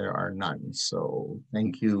 And there are none. So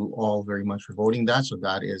thank you all very much for voting that. So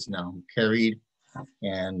that is now carried.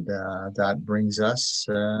 And that brings us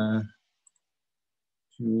to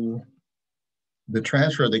the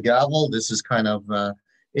transfer of the gavel. This is kind of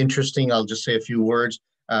interesting. I'll just say a few words.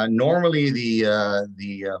 Normally,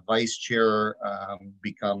 the vice chair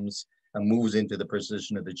becomes moves into the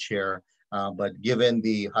position of the chair. But given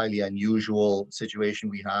the highly unusual situation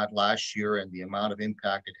we had last year and the amount of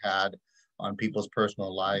impact it had on people's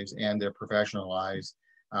personal lives and their professional lives,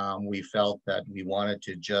 we felt that we wanted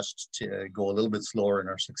to just go a little bit slower in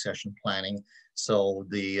our succession planning. So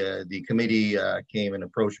the committee came and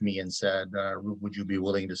approached me and said, would you be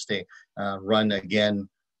willing to run again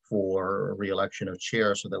for re-election of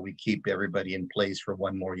chair so that we keep everybody in place for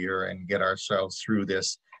one more year and get ourselves through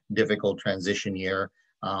this difficult transition year.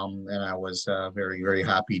 And I was very, very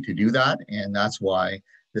happy to do that. And that's why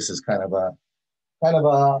this is kind of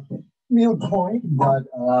a mute point, but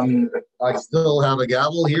I still have a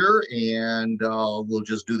gavel here, and we'll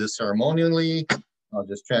just do this ceremonially. I'll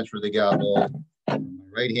just transfer the gavel from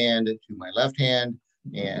my right hand to my left hand,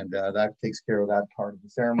 and that takes care of that part of the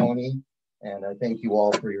ceremony. And I thank you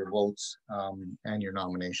all for your votes and your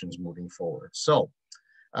nominations moving forward. So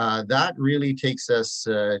that really takes us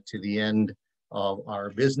to the end of our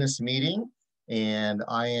business meeting. And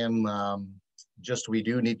I am we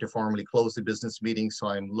do need to formally close the business meeting. So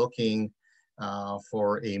I'm looking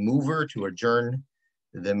for a mover to adjourn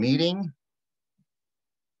the meeting.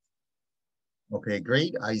 Okay,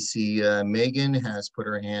 great. I see Megan has put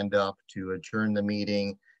her hand up to adjourn the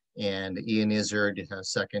meeting, and Ian Izzard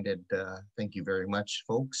has seconded. Thank you very much,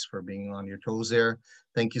 folks, for being on your toes there.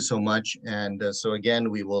 Thank you so much. And so again,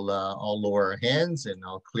 we will all lower our hands, and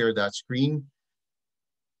I'll clear that screen.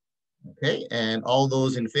 Okay, and all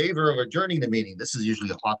those in favor of adjourning the meeting, this is usually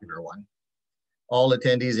a popular one. All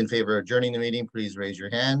attendees in favor of adjourning the meeting, please raise your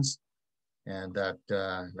hands. And that,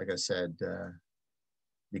 like I said,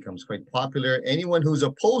 becomes quite popular. Anyone who's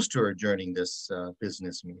opposed to adjourning this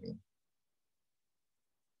business meeting?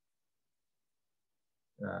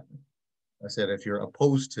 I said if you're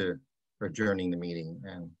opposed to adjourning the meeting.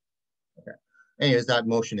 And okay. Anyways, that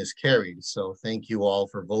motion is carried. So thank you all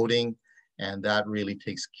for voting. And that really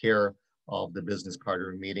takes care of the business part of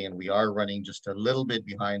the meeting. And we are running just a little bit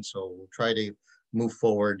behind, so we'll try to move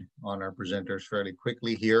forward on our presenters fairly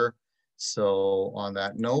quickly here. So on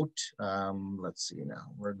that note, let's see now.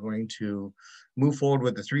 We're going to move forward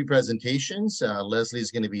with the three presentations. Leslie's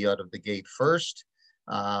going to be out of the gate first.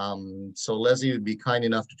 So Leslie would be kind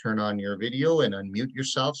enough to turn on your video and unmute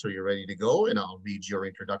yourself so you're ready to go, and I'll read your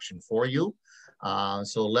introduction for you.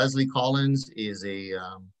 So Leslie Collins is a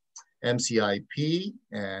MCIP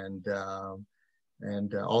and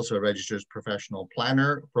also a registered professional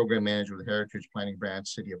planner, program manager with the Heritage Planning Branch,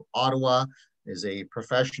 City of Ottawa, is a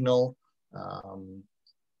professional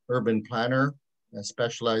urban planner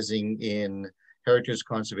specializing in heritage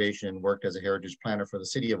conservation, worked as a heritage planner for the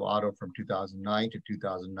City of Ottawa from 2009 to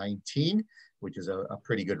 2019, which is a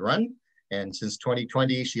pretty good run. And since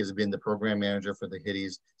 2020, she has been the program manager for the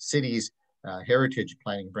city's Heritage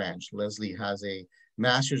Planning Branch. Leslie has a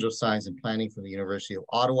Master's of Science in Planning from the University of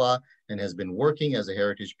Ottawa and has been working as a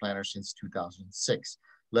heritage planner since 2006.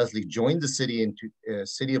 Leslie joined the City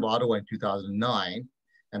of Ottawa in 2009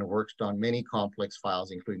 and worked on many complex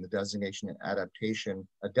files, including the designation and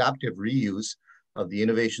adaptive reuse of the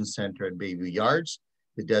Innovation Center at Bayview Yards,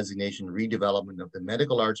 the designation redevelopment of the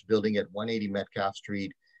Medical Arts Building at 180 Metcalfe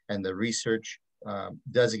Street, and the research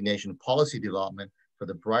designation policy development for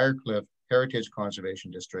the Briarcliff Heritage Conservation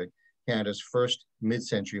District, Canada's first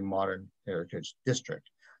mid-century modern heritage district.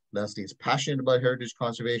 Leslie is passionate about heritage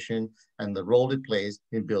conservation and the role it plays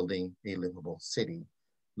in building a livable city.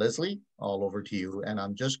 Leslie, all over to you. And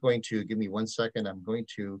I'm just going to, give me 1 second, I'm going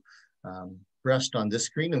to rest on this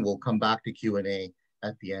screen and we'll come back to Q&A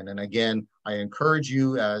at the end. And again, I encourage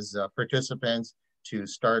you as participants to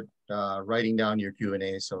start writing down your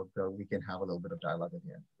Q&A so that we can have a little bit of dialogue at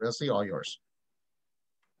the end. Leslie, all yours.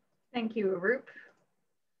 Thank you, Arup.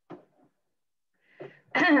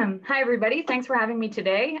 Hi, everybody. Thanks for having me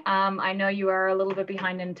today. I know you are a little bit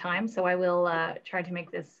behind in time, so I will try to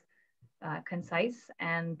make this concise.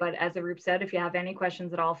 But as Arup said, if you have any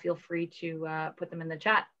questions at all, feel free to put them in the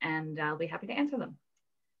chat and I'll be happy to answer them.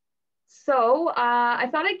 So I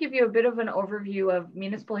thought I'd give you a bit of an overview of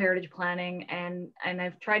municipal heritage planning, and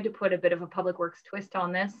I've tried to put a bit of a public works twist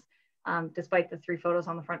on this, despite the 3 photos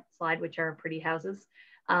on the front slide, which are pretty houses.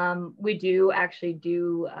 We do actually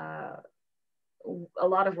do a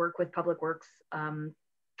lot of work with public works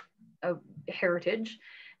heritage.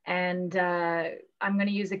 And I'm going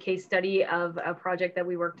to use a case study of a project that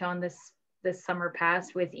we worked on this summer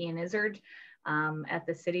past with Ian Izzard at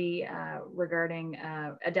the city regarding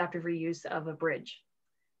adaptive reuse of a bridge.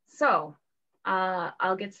 So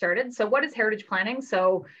I'll get started. So what is heritage planning?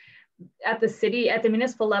 So at the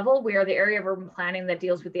municipal level, we are the area of urban planning that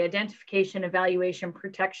deals with the identification, evaluation,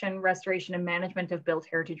 protection, restoration, and management of built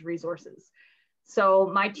heritage resources. So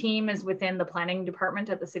my team is within the planning department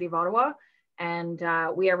at the City of Ottawa, and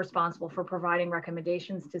we are responsible for providing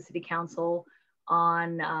recommendations to City Council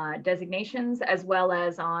on designations, as well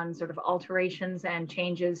as on sort of alterations and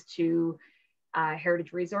changes to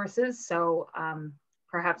heritage resources. So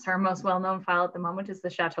perhaps our most well-known file at the moment is the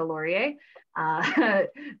Chateau Laurier.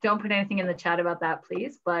 Don't put anything in the chat about that,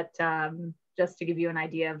 please, but just to give you an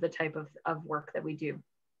idea of the type of work that we do.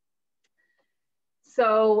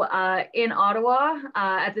 So in Ottawa,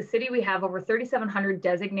 at the city, we have over 3,700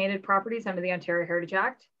 designated properties under the Ontario Heritage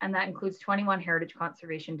Act, and that includes 21 heritage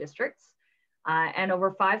conservation districts and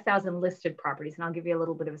over 5,000 listed properties. And I'll give you a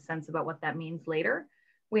little bit of a sense about what that means later.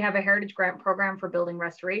 We have a heritage grant program for building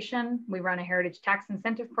restoration. We run a heritage tax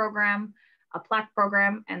incentive program, a plaque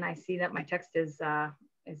program, and I see that my text is a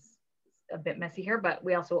bit messy here, but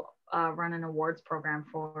we also run an awards program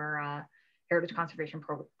for heritage conservation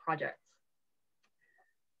projects.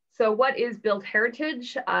 So what is built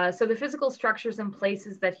heritage? So the physical structures and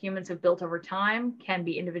places that humans have built over time can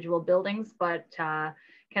be individual buildings, but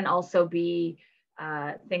can also be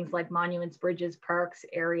things like monuments, bridges, parks,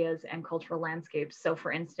 areas, and cultural landscapes. So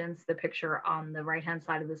for instance, the picture on the right-hand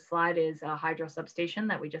side of the slide is a hydro substation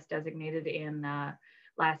that we just designated in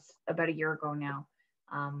about a year ago now.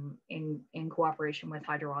 In cooperation with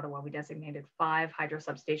Hydro Ottawa, we designated 5 hydro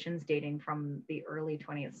substations dating from the early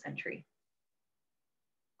 20th century.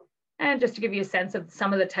 And just to give you a sense of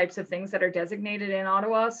some of the types of things that are designated in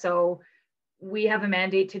Ottawa. So we have a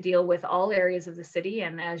mandate to deal with all areas of the city.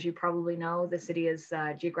 And as you probably know, the city is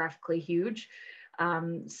geographically huge.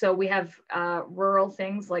 So we have rural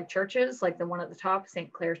things like churches, like the one at the top,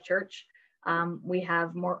 St. Clair's Church. We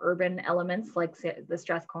have more urban elements like the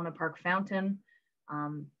Strathcona Park Fountain,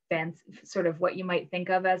 sort of what you might think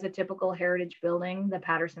of as a typical heritage building, the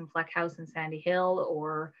Patterson Fleck House in Sandy Hill,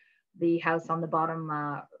 or the house on the bottom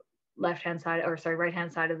right-hand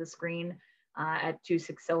side of the screen at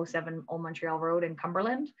 2607 Old Montreal Road in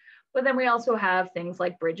Cumberland. But then we also have things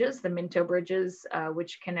like bridges, the Minto bridges,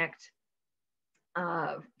 which connect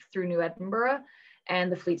through New Edinburgh,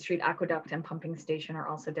 and the Fleet Street Aqueduct and Pumping Station are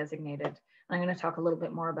also designated. And I'm going to talk a little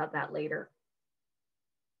bit more about that later.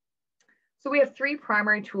 So we have 3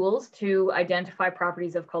 primary tools to identify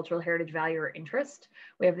properties of cultural heritage value or interest.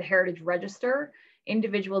 We have the Heritage Register,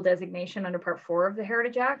 individual designation under Part 4 of the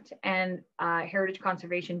Heritage Act, and Heritage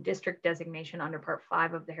Conservation District designation under Part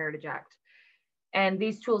 5 of the Heritage Act. And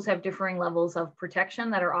these tools have differing levels of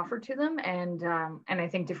protection that are offered to them, and I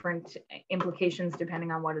think different implications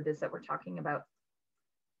depending on what it is that we're talking about.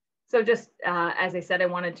 So just as I said, I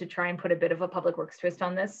wanted to try and put a bit of a public works twist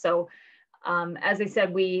on this. So as I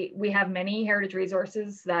said, we have many heritage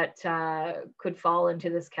resources that could fall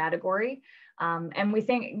into this category. And we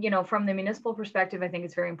think, from the municipal perspective, I think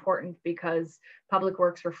it's very important because public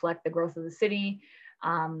works reflect the growth of the city,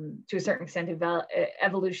 to a certain extent,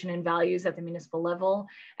 evolution in values at the municipal level,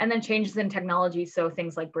 and then changes in technology. So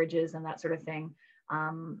things like bridges and that sort of thing.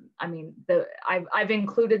 I mean, I've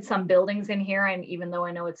included some buildings in here, and even though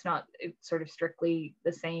I know it's not sort of strictly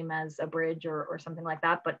the same as a bridge or something like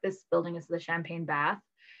that, but this building is the Champagne Bath,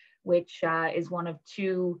 which is one of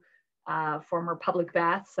 2 former public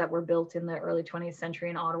baths that were built in the early 20th century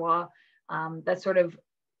in Ottawa that sort of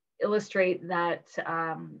illustrate that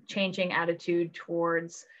changing attitude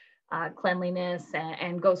towards cleanliness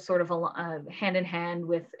and goes sort of hand in hand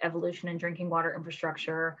with evolution in drinking water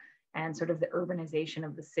infrastructure and sort of the urbanization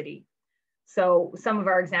of the city. So some of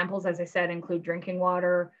our examples, as I said, include drinking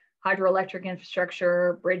water, hydroelectric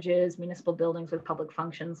infrastructure, bridges, municipal buildings with public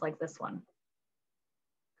functions like this one.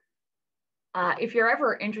 If you're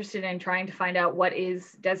ever interested in trying to find out what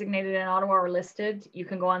is designated in Ottawa or listed, you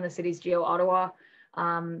can go on the city's Geo Ottawa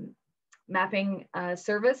mapping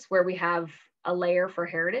service, where we have a layer for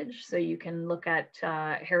heritage. So you can look at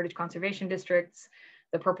heritage conservation districts.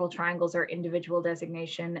 The purple triangles are individual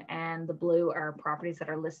designation, and the blue are properties that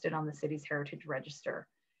are listed on the city's heritage register.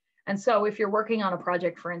 And so if you're working on a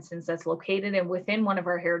project, for instance, that's located within one of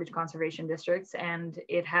our heritage conservation districts, and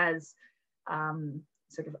it has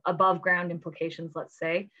sort of above ground implications, let's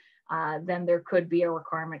say, then there could be a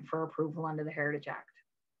requirement for approval under the Heritage Act.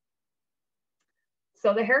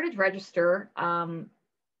 So the Heritage Register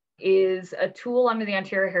is a tool under the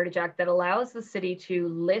Ontario Heritage Act that allows the city to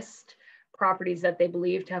list properties that they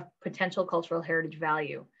believe to have potential cultural heritage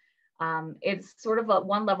value. It's sort of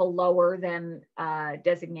one level lower than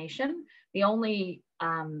designation. The only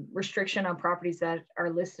restriction on properties that are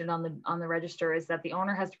listed on the register is that the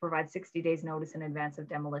owner has to provide 60 days notice in advance of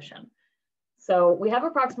demolition. So we have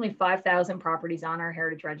approximately 5,000 properties on our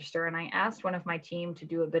heritage register, and I asked one of my team to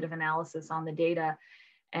do a bit of analysis on the data,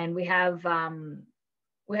 and we have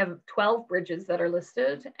We have 12 bridges that are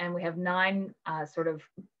listed, and we have 9 sort of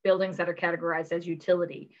buildings that are categorized as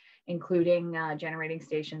utility, including generating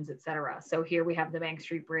stations, et cetera. So here we have the Bank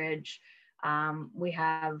Street Bridge. We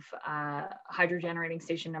have hydro generating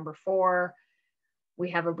station number 4. We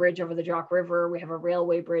have a bridge over the Jock River. We have a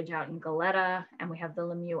railway bridge out in Goleta, and we have the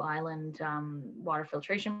Lemieux Island water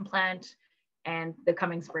filtration plant and the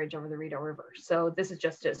Cummings Bridge over the Rideau River. So this is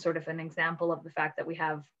just a sort of an example of the fact that we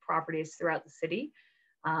have properties throughout the city.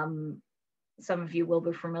 Some of you will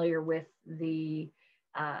be familiar with the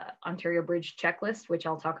Ontario Bridge checklist, which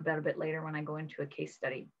I'll talk about a bit later when I go into a case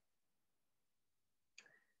study.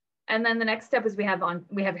 And then the next step is we have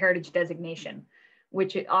heritage designation,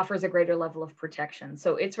 which it offers a greater level of protection.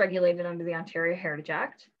 So it's regulated under the Ontario Heritage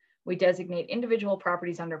Act. We designate individual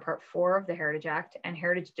properties under Part 4 of the Heritage Act and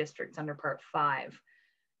heritage districts under Part 5.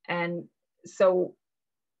 And so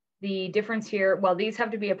the difference here, well, these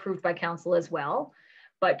have to be approved by council as well,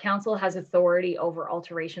 but council has authority over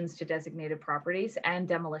alterations to designated properties and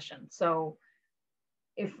demolition. So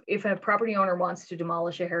if a property owner wants to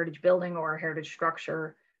demolish a heritage building or a heritage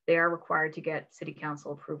structure, they are required to get city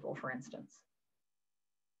council approval, for instance.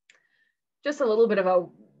 Just a little bit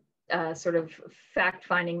of a sort of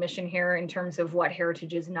fact-finding mission here in terms of what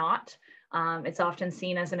heritage is not. It's often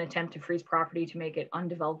seen as an attempt to freeze property to make it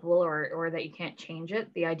undevelopable or that you can't change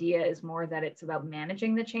it. The idea is more that it's about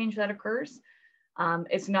managing the change that occurs.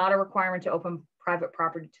 It's not a requirement to open private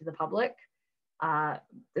property to the public.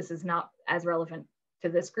 This is not as relevant to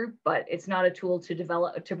this group, but it's not a tool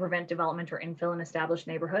to prevent development or infill in established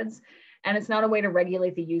neighborhoods. And it's not a way to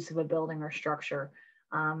regulate the use of a building or structure.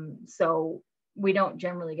 So we don't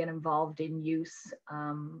generally get involved in use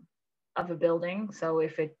of a building. So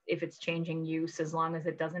if it's changing use, as long as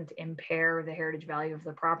it doesn't impair the heritage value of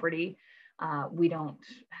the property, we don't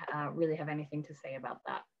really have anything to say about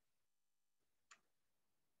that.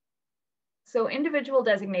 So individual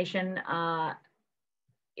designation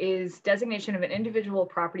is designation of an individual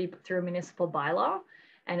property through a municipal bylaw,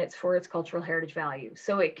 and it's for its cultural heritage value.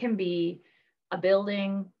 So it can be a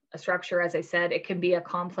building, a structure, as I said, it can be a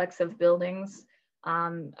complex of buildings.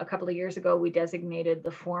 A couple of years ago, we designated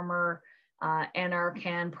the former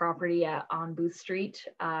NRCan property on Booth Street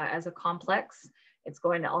as a complex. It's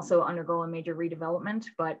going to also undergo a major redevelopment,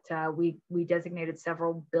 but we designated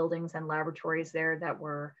several buildings and laboratories there that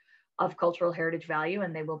were of cultural heritage value,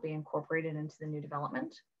 and they will be incorporated into the new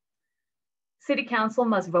development. City Council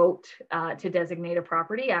must vote to designate a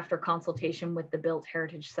property after consultation with the Built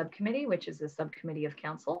Heritage Subcommittee, which is a subcommittee of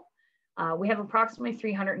council. We have approximately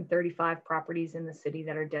 335 properties in the city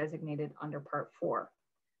that are designated under Part 4.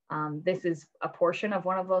 This is a portion of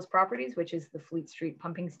one of those properties, which is the Fleet Street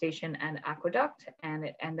Pumping Station and Aqueduct,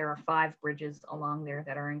 and there are 5 bridges along there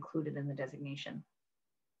that are included in the designation.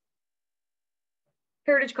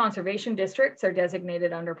 Heritage conservation districts are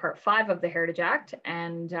designated under Part 5 of the Heritage Act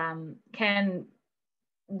and can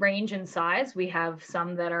range in size. We have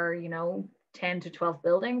some that are, 10 to 12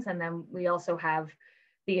 buildings, and then we also have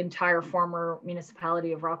the entire former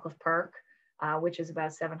municipality of Rockcliffe Park, which is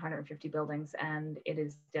about 750 buildings, and it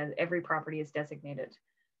is every property is designated.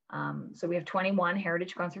 So we have 21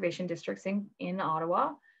 heritage conservation districts in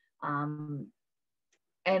Ottawa. And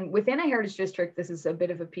within a heritage district, this is a bit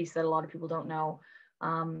of a piece that a lot of people don't know.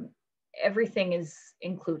 Everything is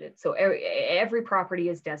included. So every property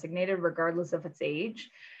is designated regardless of its age.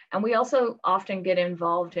 And we also often get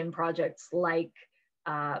involved in projects like,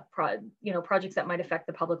 projects that might affect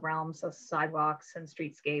the public realm, so sidewalks and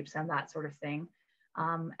streetscapes and that sort of thing,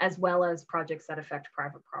 as well as projects that affect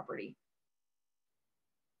private property.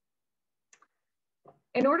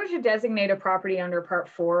 In order to designate a property under Part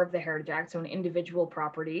 4 of the Heritage Act, so an individual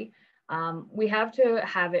property, we have to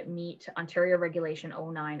have it meet Ontario Regulation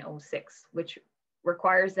 0906, which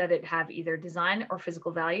requires that it have either design or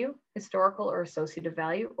physical value, historical or associative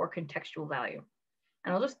value, or contextual value.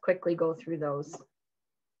 And I'll just quickly go through those.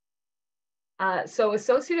 So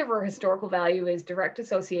associative or historical value is direct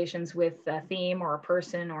associations with a theme or a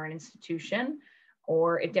person or an institution,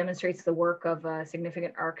 or it demonstrates the work of a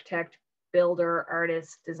significant architect, builder,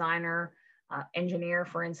 artist, designer, engineer,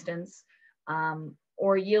 for instance,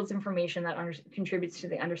 or yields information that contributes to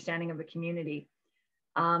the understanding of a community.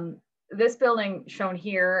 This building shown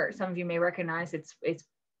here, some of you may recognize, it's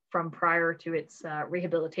from prior to its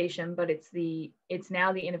rehabilitation, but it's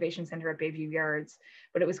now the Innovation Center at Bayview Yards,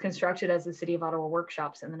 but it was constructed as the City of Ottawa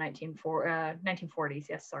Workshops in the 1940s,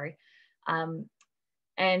 yes, sorry.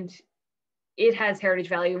 And it has heritage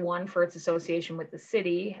value, one, for its association with the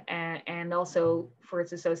city, and also for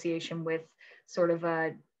its association with sort of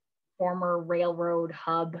a former railroad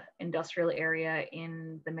hub industrial area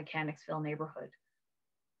in the Mechanicsville neighborhood.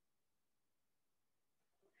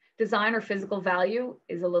 Design or physical value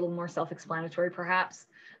is a little more self-explanatory, perhaps.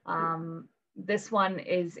 This one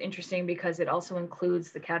is interesting because it also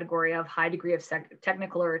includes the category of high degree of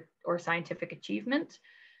technical or scientific achievement.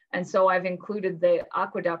 And so I've included the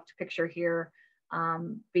aqueduct picture here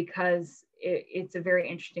because it's a very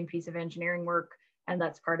interesting piece of engineering work, and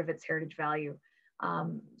that's part of its heritage value.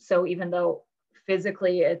 So even though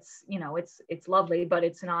physically it's, you know, it's lovely, but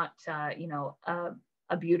it's not, you know,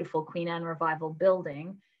 a beautiful Queen Anne Revival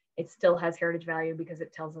building, it still has heritage value because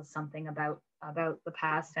it tells us something about the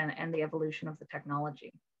past and the evolution of the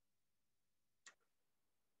technology.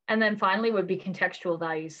 And then finally would be contextual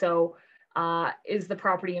value. So is the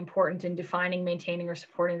property important in defining, maintaining, or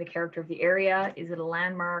supporting the character of the area? Is it a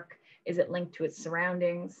landmark? Is it linked to its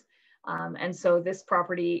surroundings? And so this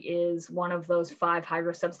property is one of those 5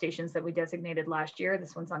 hydro substations that we designated last year.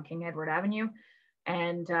 This one's on King Edward Avenue.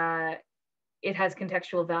 And it has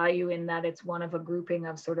contextual value in that it's one of a grouping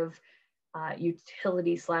of sort of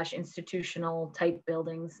utility / institutional type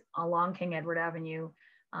buildings along King Edward Avenue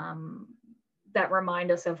that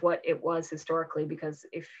remind us of what it was historically, because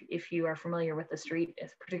if you are familiar with the street,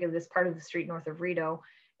 particularly this part of the street north of Rideau,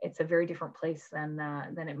 it's a very different place than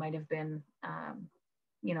it might have been,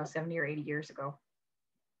 you know, 70 or 80 years ago.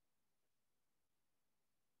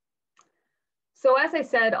 So as I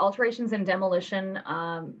said, alterations and demolition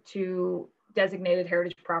to designated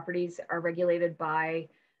heritage properties are regulated by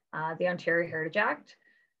the Ontario Heritage Act.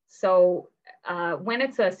 So when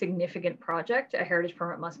it's a significant project, a heritage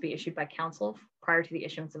permit must be issued by council prior to the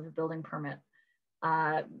issuance of a building permit.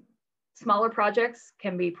 Smaller projects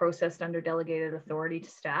can be processed under delegated authority to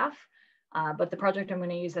staff, but the project I'm going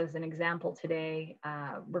to use as an example today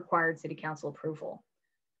required City Council approval.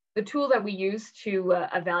 The tool that we use to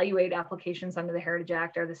evaluate applications under the Heritage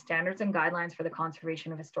Act are the Standards and Guidelines for the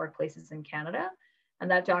Conservation of Historic Places in Canada.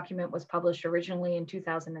 And that document was published originally in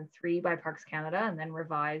 2003 by Parks Canada and then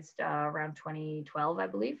revised around 2012, I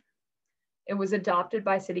believe. It was adopted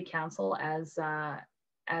by City Council as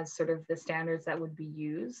sort of the standards that would be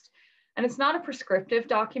used. And it's not a prescriptive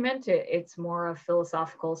document, it's more a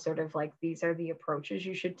philosophical sort of like, these are the approaches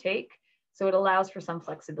you should take. So it allows for some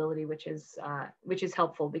flexibility, which is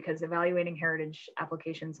helpful, because evaluating heritage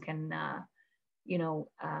applications can, you know,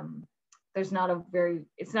 it's not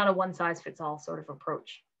a one size fits all sort of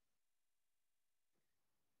approach.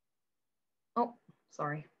 Oh,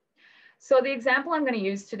 sorry. So the example I'm going to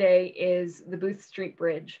use today is the Booth Street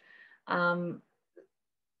Bridge.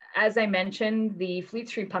 As I mentioned, the Fleet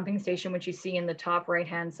Street Pumping Station, which you see in the top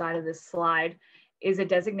right-hand side of this slide, is a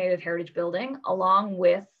designated heritage building, along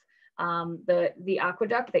with the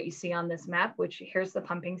aqueduct that you see on this map, which here's the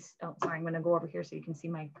pumping, oh, sorry, I'm going to go over here so you can see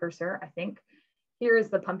my cursor, I think. Here is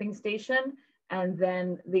the pumping station, and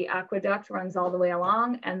then the aqueduct runs all the way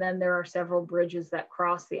along, and then there are several bridges that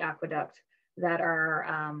cross the aqueduct that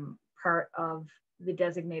are part of the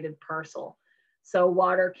designated parcel. So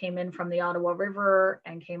water came in from the Ottawa River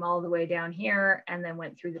and came all the way down here and then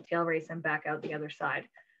went through the tail race and back out the other side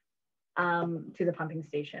to the pumping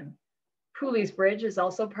station. Pooley's Bridge is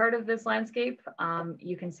also part of this landscape.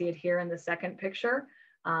 You can see it here in the second picture.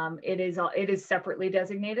 It is separately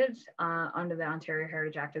designated under the Ontario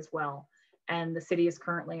Heritage Act as well. And the city is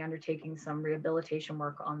currently undertaking some rehabilitation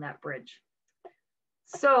work on that bridge.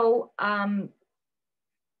 So some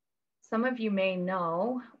of you may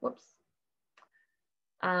know, whoops.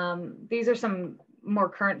 These are some more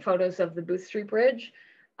current photos of the Booth Street Bridge.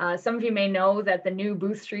 Some of you may know that the new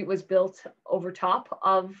Booth Street was built over top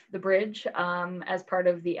of the bridge as part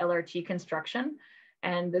of the LRT construction.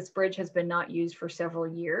 And this bridge has been not used for several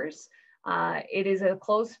years. It is a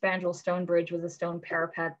closed spandrel stone bridge with a stone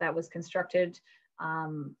parapet that was constructed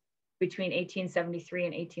between 1873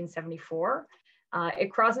 and 1874.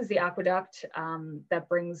 It crosses the aqueduct that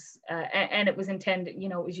brings, and it was intended, you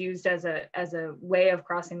know, it was used as a way of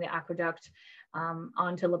crossing the aqueduct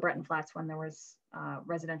onto Le Breton Flats when there was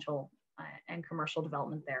residential and commercial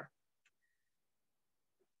development there.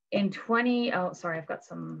 Oh, sorry, I've got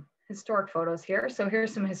some historic photos here. So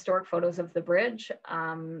here's some historic photos of the bridge.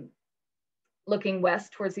 Looking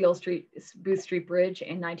west towards the old Booth Street Bridge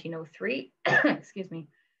in 1903, excuse me.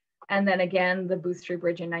 And then again, the Booth Street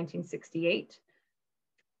Bridge in 1968.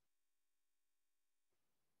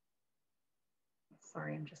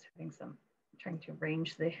 Sorry, I'm just having trying to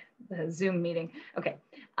arrange the Zoom meeting. Okay,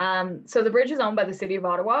 so the bridge is owned by the City of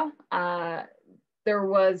Ottawa. There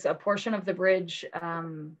was a portion of the bridge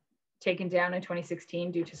taken down in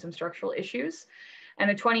 2016 due to some structural issues. And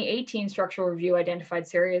a 2018 structural review identified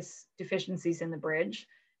serious deficiencies in the bridge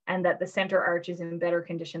and that the center arch is in better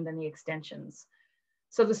condition than the extensions.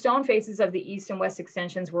 So the stone faces of the east and west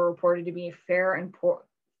extensions were reported to be fair and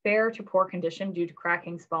fair to poor condition due to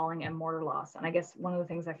cracking, spalling, and mortar loss. And I guess one of the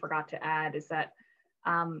things I forgot to add is that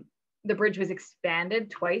the bridge was expanded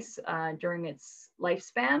twice during its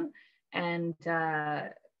lifespan, and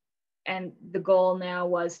the goal now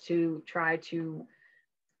was to try to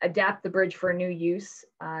adapt the bridge for a new use,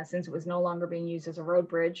 since it was no longer being used as a road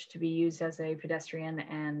bridge, to be used as a pedestrian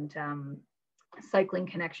and cycling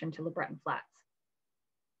connection to LeBreton Flats.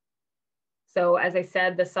 So as I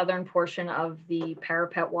said, the southern portion of the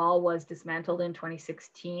parapet wall was dismantled in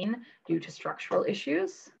 2016 due to structural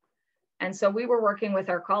issues. And so we were working with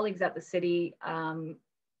our colleagues at the city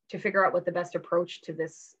to figure out what the best approach to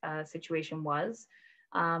this situation was.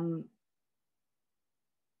 Some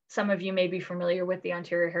of you may be familiar with the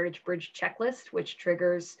Ontario Heritage Bridge Checklist, which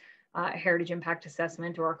triggers a heritage impact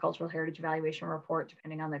assessment or a cultural heritage evaluation report,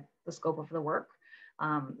 depending on the scope of the work.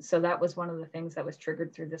 So that was one of the things that was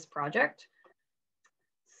triggered through this project.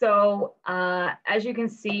 So as you can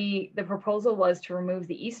see, the proposal was to remove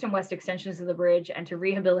the east and west extensions of the bridge and to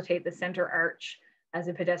rehabilitate the center arch as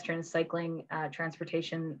a pedestrian cycling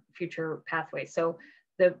transportation future pathway. So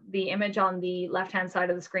the image on the left-hand side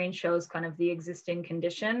of the screen shows kind of the existing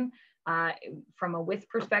condition from a width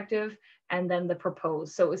perspective, and then the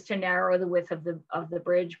proposed. So it was to narrow the width of the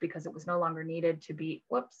bridge because it was no longer needed to be,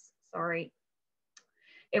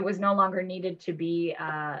 it was no longer needed to be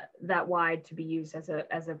that wide to be used as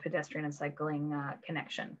a pedestrian and cycling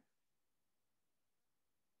connection.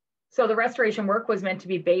 So the restoration work was meant to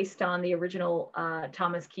be based on the original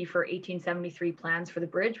Thomas Kiefer 1873 plans for the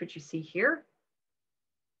bridge, which you see here.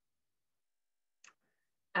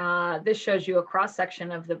 This shows you a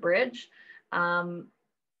cross-section of the bridge. Oh,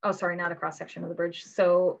 sorry, not a cross-section of the bridge.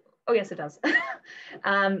 So, oh yes, it does.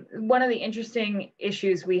 One of the interesting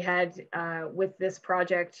issues we had with this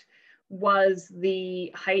project was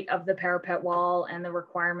the height of the parapet wall and the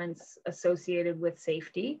requirements associated with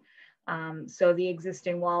safety. So the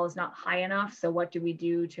existing wall is not high enough. So what do we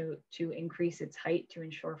do to increase its height to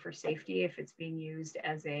ensure for safety if it's being used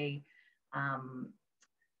as a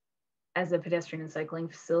pedestrian and cycling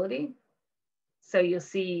facility? So you'll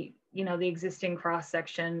see, you know, the existing cross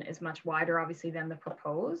section is much wider, obviously, than the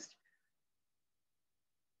proposed.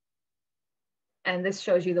 And this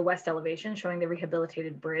shows you the west elevation showing the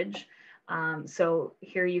rehabilitated bridge. So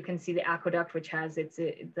here you can see the aqueduct, which has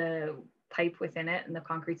the pipe within it and the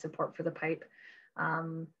concrete support for the pipe.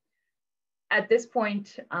 At this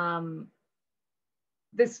point,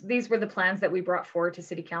 these were the plans that we brought forward to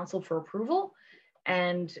City Council for approval.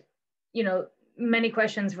 And, you know, many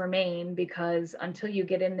questions remain because until you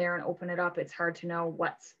get in there and open it up, it's hard to know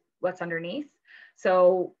what's underneath.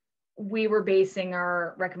 So we were basing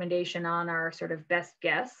our recommendation on our sort of best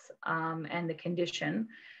guess and the condition.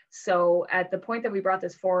 So at the point that we brought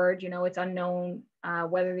this forward, you know, it's unknown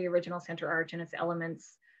whether the original center arch and its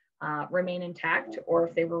elements remain intact or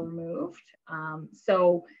if they were removed.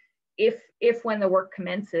 So if when the work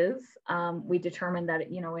commences, we determine that,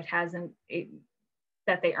 you know,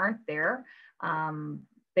 that they aren't there,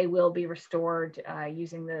 they will be restored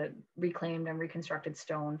using the reclaimed and reconstructed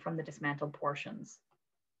stone from the dismantled portions.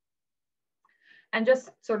 And just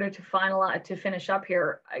sort of to finish up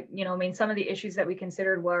here, you know, I mean, some of the issues that we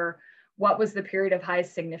considered were, what was the period of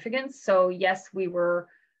highest significance? So yes, we were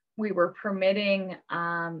permitting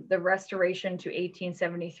the restoration to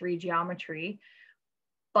 1873 geometry,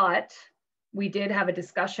 but we did have a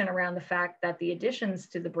discussion around the fact that the additions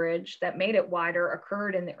to the bridge that made it wider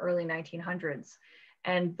occurred in the early 1900s.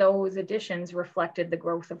 And those additions reflected the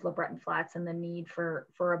growth of LeBreton Flats and the need for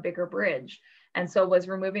a bigger bridge. And so was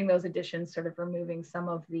removing those additions sort of removing some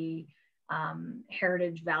of the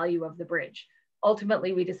heritage value of the bridge.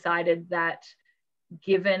 Ultimately, we decided that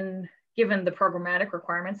given the programmatic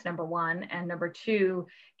requirements, number one, and number two,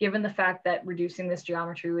 given the fact that reducing this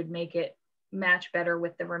geometry would make it match better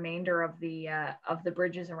with the remainder of the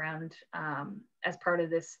bridges around as part of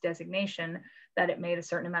this designation, that it made a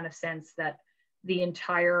certain amount of sense that the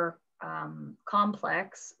entire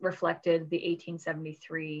complex reflected the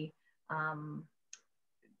 1873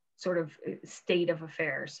 sort of state of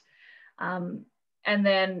affairs. And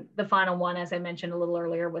then the final one, as I mentioned a little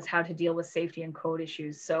earlier, was how to deal with safety and code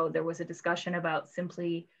issues. So there was a discussion about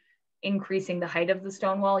simply increasing the height of the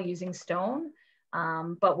stone wall using stone.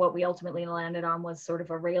 But what we ultimately landed on was sort of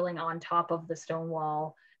a railing on top of the stone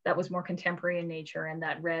wall that was more contemporary in nature and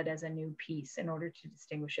that read as a new piece in order to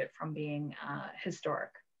distinguish it from being historic.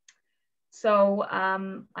 So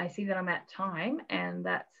I see that I'm at time, and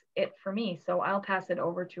that's it for me. So I'll pass it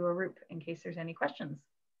over to Arup in case there's any questions.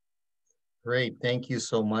 Great, thank you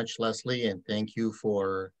so much, Leslie, and thank you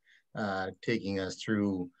for taking us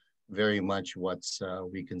through very much what's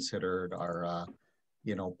we considered our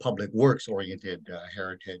public works oriented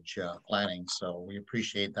heritage planning. So we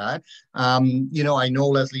appreciate that. I know,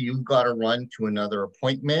 Leslie, you've got to run to another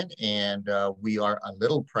appointment, and we are a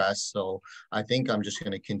little pressed. So I think I'm just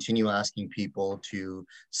going to continue asking people to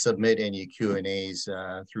submit any Q&As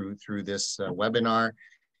through this webinar.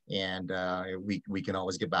 And we can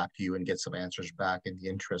always get back to you and get some answers back in the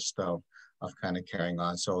interest of kind of carrying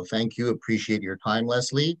on. So thank you. Appreciate your time,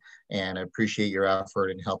 Leslie, and I appreciate your effort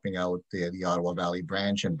in helping out the Ottawa Valley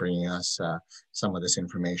branch and bringing us some of this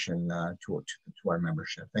information to our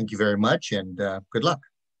membership. Thank you very much, and good luck.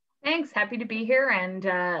 Thanks. Happy to be here. And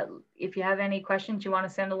if you have any questions you want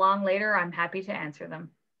to send along later, I'm happy to answer them.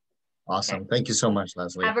 Awesome. Okay. Thank you so much,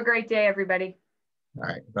 Leslie. Have a great day, everybody. All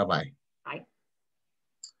right. Bye-bye. Bye.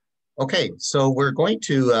 Okay, so we're going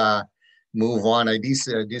to move on. I do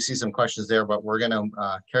see some questions there, but we're going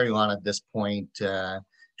to carry on at this point to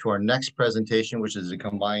our next presentation, which is a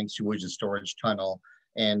combined sewage and storage tunnel.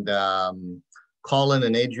 And Colin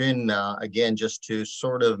and Adrian, again, just to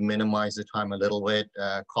sort of minimize the time a little bit,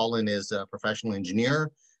 Colin is a professional engineer,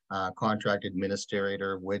 contract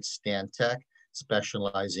administrator with Stantec,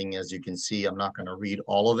 specializing, as you can see, I'm not going to read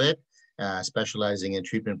all of it, specializing in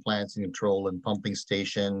treatment plants and control and pumping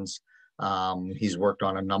stations. He's worked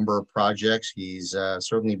on a number of projects. He's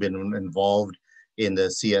certainly been involved in the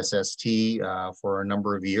CSST for a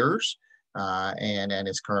number of years, and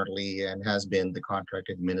is currently and has been the contract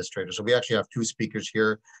administrator. So we actually have two speakers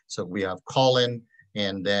here. So we have Colin,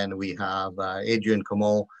 and then we have Adrian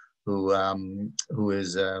Comeau, who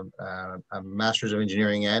is a Master's of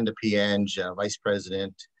Engineering and a PEng, Vice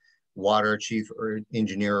President, Water, Chief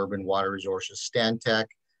Engineer, Urban Water Resources, Stantec.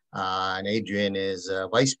 And Adrian is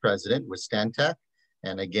Vice President with Stantec.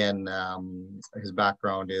 And again, his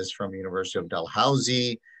background is from University of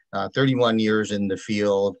Dalhousie, 31 years in the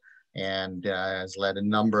field, and has led a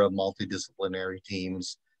number of multidisciplinary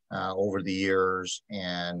teams over the years,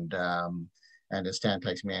 and is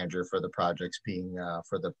Stantec's manager for the project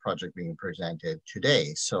being presented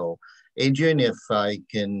today. So Adrian, if I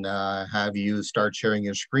can have you start sharing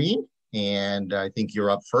your screen, and I think you're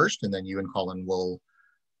up first, and then you and Colin will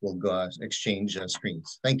go exchange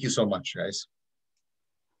screens. Thank you so much, guys.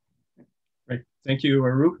 Great. Thank you,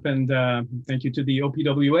 Arup, and thank you to the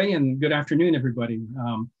OPWA, and good afternoon, everybody.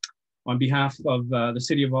 On behalf of the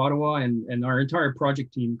City of Ottawa and our entire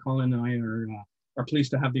project team, Colin and I are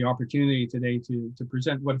pleased to have the opportunity today to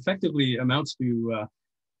present what effectively amounts to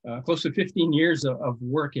close to 15 years of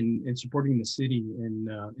work in supporting the city in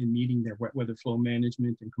meeting their wet weather flow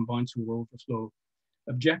management and combined sewer overflow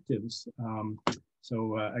objectives.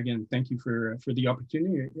 So again, thank you for the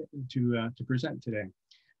opportunity to present today.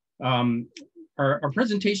 Our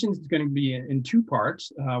presentation is going to be in two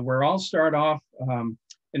parts, where I'll start off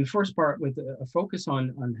in the first part with a focus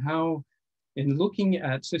on how, in looking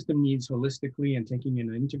at system needs holistically and taking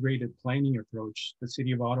an integrated planning approach, the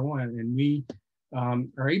City of Ottawa and we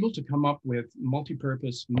are able to come up with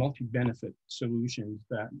multi-purpose, multi-benefit solutions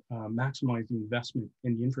that maximize the investment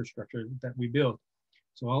in the infrastructure that we build.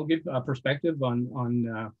 So I'll give a perspective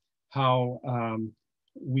on how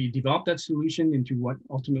we developed that solution into what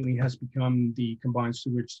ultimately has become the combined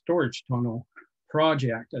sewage storage tunnel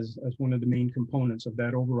project as one of the main components of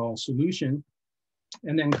that overall solution.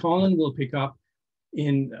 And then Colin will pick up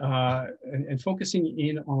in and focusing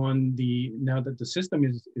in on now that the system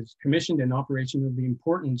is commissioned and operational, the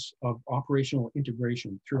importance of operational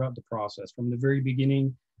integration throughout the process, from the very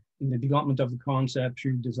beginning in the development of the concept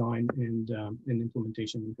through design and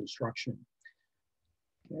implementation and construction.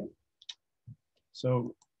 Okay.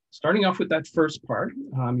 So starting off with that first part,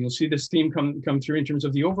 you'll see this theme come through in terms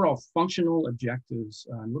of the overall functional objectives.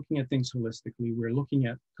 Looking at things holistically, we're looking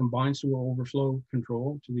at combined sewer overflow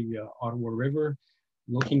control to the Ottawa River,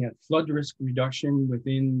 looking at flood risk reduction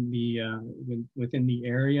within the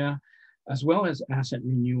area, as well as asset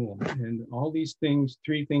renewal. And all these things,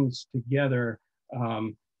 three things together,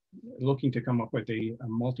 looking to come up with a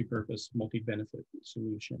multi-purpose, multi-benefit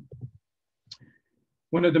solution.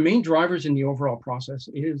 One of the main drivers in the overall process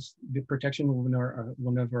is the protection of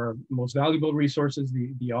one of our most valuable resources,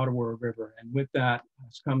 the Ottawa River. And with that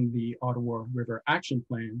has come the Ottawa River Action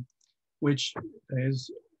Plan, which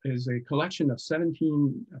is a collection of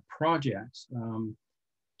 17 projects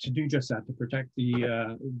to do just that, to protect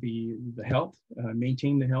the health,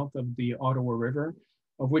 maintain the health of the Ottawa River,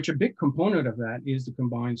 of which a big component of that is the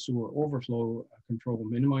combined sewer overflow control,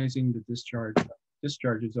 minimizing the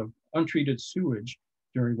discharges of untreated sewage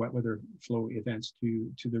during wet weather flow events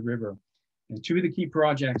to the river. And two of the key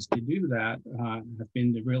projects to do that have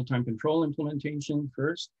been the real-time control implementation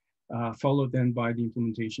first, followed then by the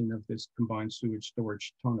implementation of this combined sewage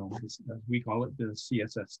storage tunnel, as we call it, the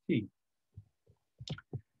CSST.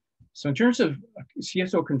 So in terms of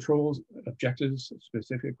CSO control objectives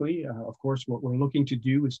specifically, of course, what we're looking to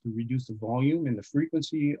do is to reduce the volume and the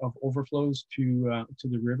frequency of overflows to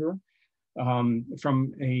the river.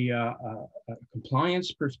 From a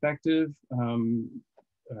compliance perspective,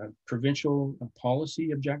 provincial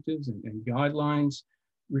policy objectives and guidelines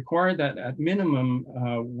require that at minimum,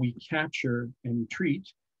 we capture and treat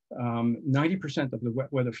 90% of the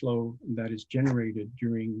wet weather flow that is generated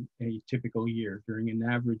during a typical year, during an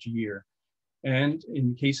average year. And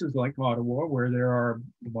in cases like Ottawa, where there are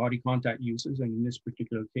body contact uses, and in this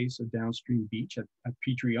particular case, a downstream beach at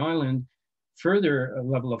Petrie Island, further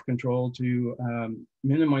level of control to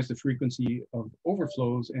minimize the frequency of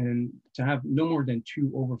overflows and to have no more than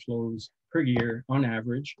 2 overflows per year on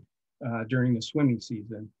average during the swimming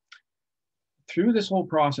season. Through this whole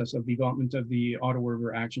process of development of the Ottawa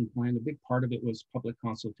River Action Plan, a big part of it was public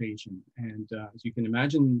consultation. And as you can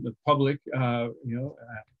imagine, the public has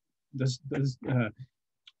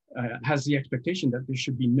the expectation that there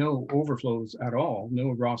should be no overflows at all,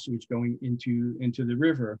 no raw sewage going into the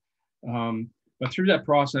river. But through that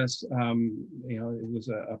process, it was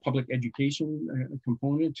a public education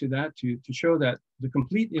component to that to show that the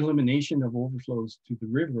complete elimination of overflows to the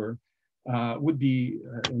river would be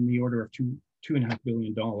in the order of $2.5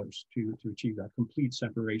 billion to achieve that complete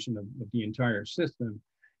separation of the entire system.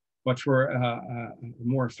 But for a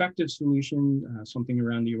more effective solution, something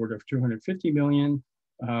around the order of 250 million,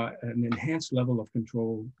 an enhanced level of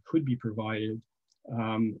control could be provided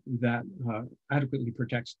that adequately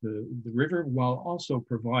protects the river while also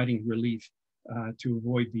providing relief to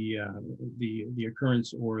avoid the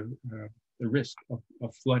occurrence or the risk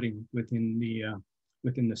of flooding within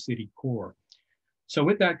the city core. So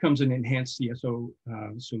with that comes an enhanced CSO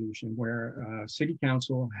solution where City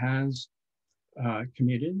Council has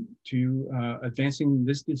committed to advancing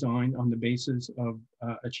this design on the basis of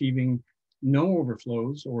achieving no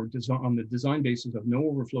overflows, or on the design basis of no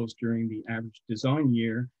overflows during the average design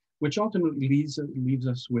year, which ultimately leaves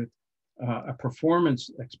us with a performance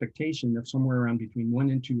expectation of somewhere around between 1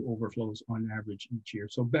 and 2 overflows on average each year.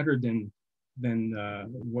 So better than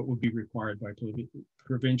what would be required by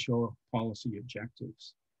provincial policy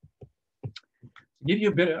objectives. To give you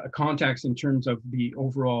a bit of context in terms of the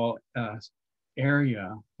overall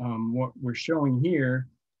area, what we're showing here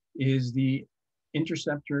is the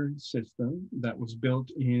interceptor system that was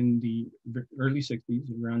built in the early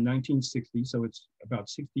 60s, around 1960, so it's about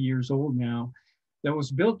 60 years old now, that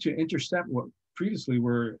was built to intercept what previously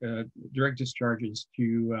were direct discharges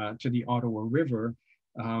to the Ottawa River,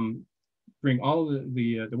 bring all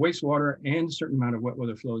the wastewater and a certain amount of wet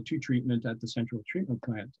weather flow to treatment at the central treatment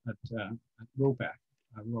plant at ROPAC,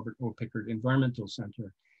 Robert O. Pickard Environmental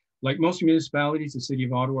Center. Like most municipalities, the city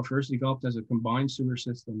of Ottawa first developed as a combined sewer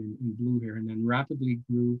system in blue here, and then rapidly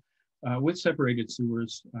grew with separated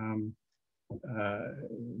sewers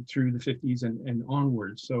through the 50s and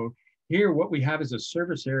onwards. So here, what we have is a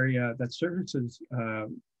service area that services a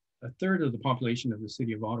third of the population of the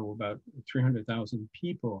city of Ottawa, about 300,000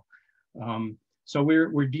 people. So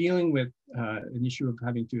we're dealing with an issue of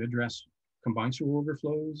having to address combined sewer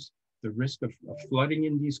overflows, the risk of flooding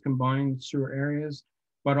in these combined sewer areas,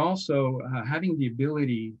 but also having the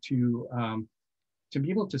ability to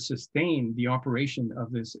be able to sustain the operation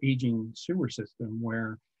of this aging sewer system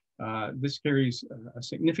where this carries a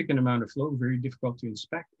significant amount of flow, very difficult to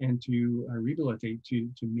inspect and to rehabilitate to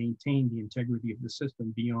maintain the integrity of the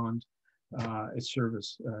system beyond its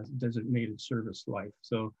service, designated service life.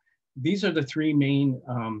 So these are the 3 main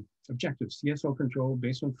objectives: CSO control,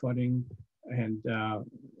 basement flooding, and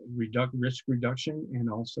risk reduction, and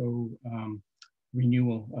also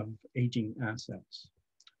renewal of aging assets.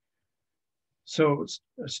 So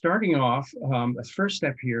starting off, the first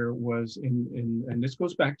step here was and this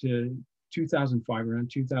goes back to 2005, around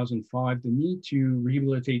 2005, the need to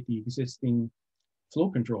rehabilitate the existing flow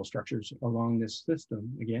control structures along this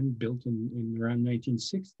system, again, built in around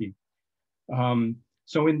 1960.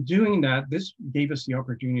 So in doing that, this gave us the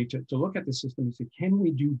opportunity to look at the system and say, can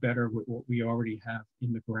we do better with what we already have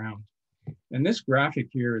in the ground? And this graphic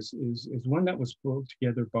here is one that was pulled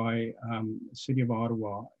together by the City of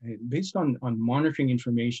Ottawa based on monitoring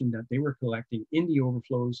information that they were collecting in the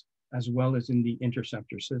overflows as well as in the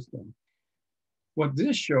interceptor system. What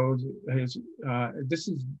this shows is, this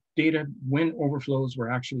is data when overflows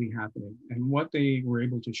were actually happening. And what they were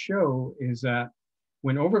able to show is that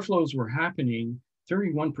when overflows were happening,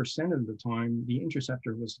 31% of the time, the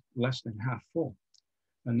interceptor was less than half full.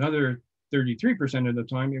 Another 33% of the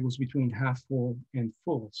time, it was between half full and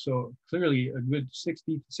full. So clearly a good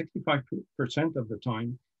 60 to 65% of the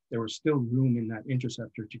time, there was still room in that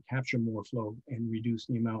interceptor to capture more flow and reduce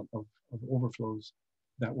the amount of overflows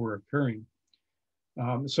that were occurring.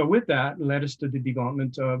 So with that led us to the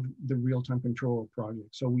development of the real-time control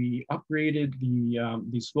project. So we upgraded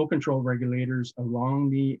these flow control regulators along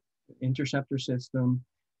the interceptor system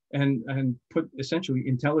and put essentially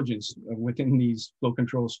intelligence within these flow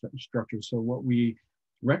control structures. So what we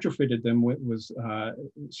retrofitted them with was a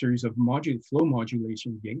series of flow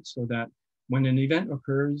modulation gates, so that when an event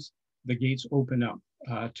occurs, the gates open up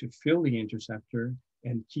to fill the interceptor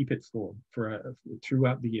and keep it full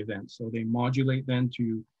throughout the event. So they modulate then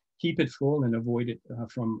to keep it full and avoid it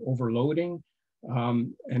from overloading.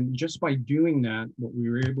 And just by doing that, what we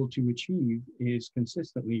were able to achieve is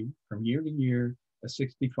consistently from year to year, a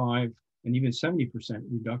 65 and even 70%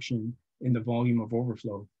 reduction in the volume of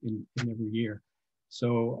overflow in every year.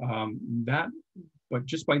 So but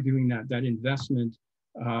just by doing that, that investment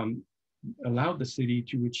allowed the city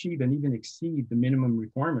to achieve and even exceed the minimum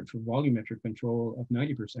requirement for volumetric control of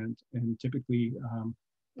 90%. And typically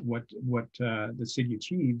what the city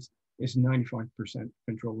achieves is 95%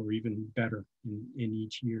 control or even better in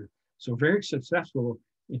each year. So very successful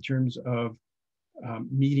in terms of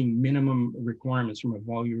meeting minimum requirements from a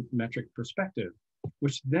volumetric perspective,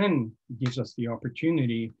 which then gives us the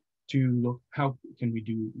opportunity to look how can we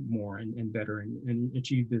do more and better and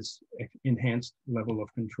achieve this enhanced level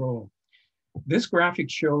of control. This graphic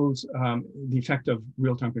shows the effect of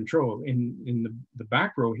real-time control. In the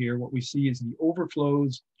back row here, what we see is the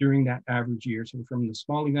overflows during that average year. So from the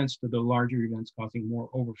small events to the larger events causing more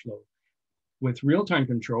overflow. With real-time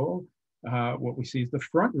control, what we see is the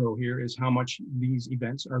front row here is how much these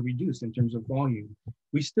events are reduced in terms of volume.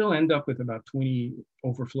 We still end up with about 20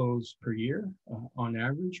 overflows per year on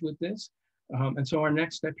average with this. And so our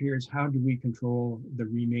next step here is how do we control the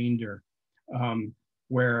remainder,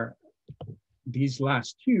 where these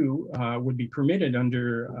last two would be permitted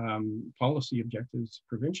under policy objectives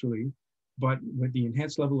provincially, but with the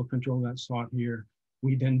enhanced level of control that's sought here,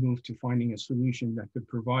 we then move to finding a solution that could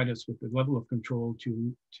provide us with the level of control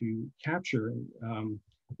to capture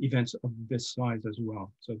events of this size as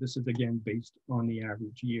well. So this is again based on the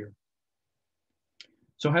average year.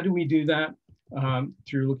 So how do we do that?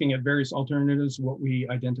 Through looking at various alternatives, what we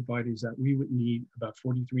identified is that we would need about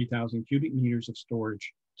 43,000 cubic meters of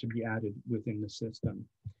storage to be added within the system.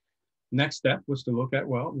 Next step was to look at,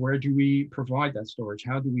 well, where do we provide that storage?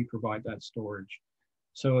 How do we provide that storage?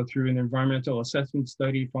 So through an environmental assessment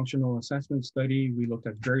study, functional assessment study, we looked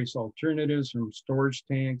at various alternatives from storage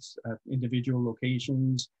tanks at individual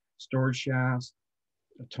locations, storage shafts,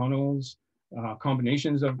 tunnels,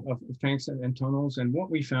 combinations of tanks and tunnels. And what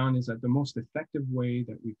we found is that the most effective way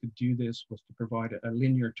that we could do this was to provide a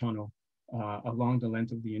linear tunnel along the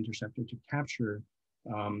length of the interceptor to capture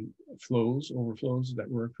overflows that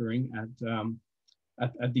were occurring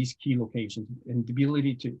at these key locations. And the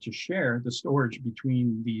ability to share the storage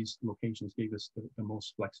between these locations gave us the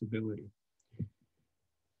most flexibility.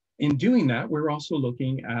 In doing that, we're also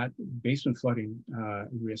looking at basement flooding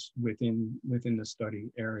risk within the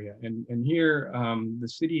study area. And here, the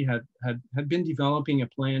city had been developing a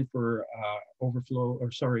plan for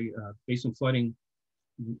basement flooding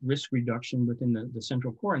risk reduction within the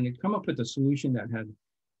central core. And they'd come up with a solution that had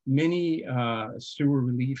many sewer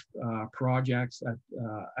relief projects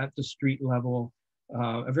at the street level,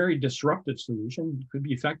 a very disruptive solution, could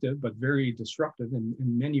be effective, but very disruptive in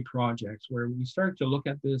many projects, where we started to look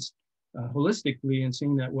at this holistically and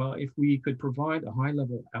seeing that, well, if we could provide a high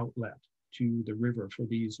level outlet to the river for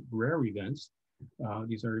these rare events,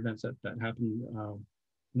 these are events that happen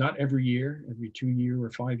not every year, every 2 year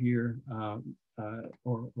or 5 year,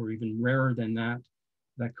 or even rarer than that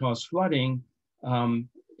cause flooding.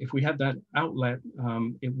 If we had that outlet,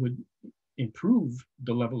 it would improve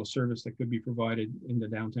the level of service that could be provided in the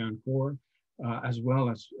downtown core, as well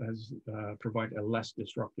as provide a less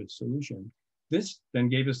disruptive solution. This then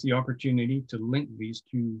gave us the opportunity to link these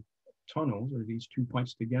two tunnels or these two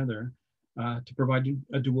pipes together to provide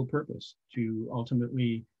a dual purpose, to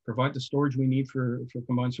ultimately provide the storage we need for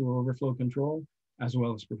combined sewer overflow control, as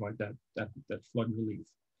well as provide that flood relief.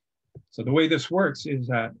 So the way this works is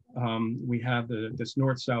that we have this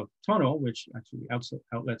north-south tunnel, which actually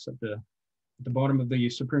outlets at the bottom of the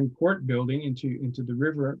Supreme Court building into the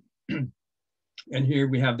river. And here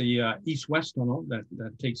we have the east-west tunnel that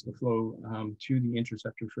takes the flow to the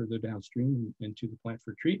interceptor further downstream and to the plant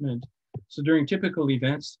for treatment. So during typical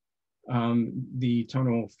events, the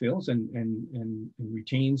tunnel fills and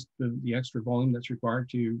retains the extra volume that's required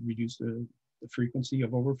to reduce the the frequency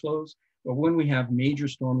of overflows. But when we have major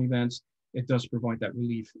storm events, it does provide that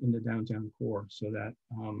relief in the downtown core so that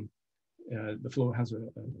the flow has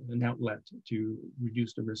an outlet to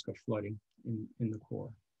reduce the risk of flooding in the core.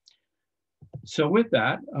 So with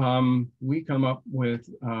that, we come up with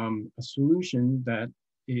a solution that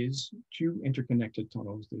is 2 interconnected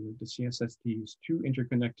tunnels. The CSST is 2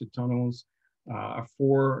 interconnected tunnels, a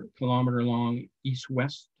 4-kilometer long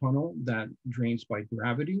east-west tunnel that drains by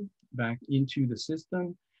gravity back into the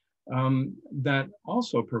system, that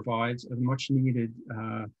also provides a much needed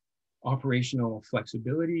operational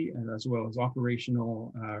flexibility and as well as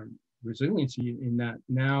operational resiliency, in that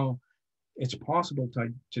now it's possible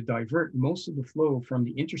to divert most of the flow from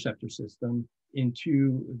the interceptor system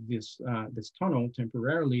into this tunnel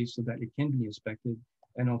temporarily so that it can be inspected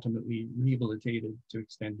and ultimately rehabilitated to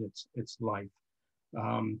extend its life.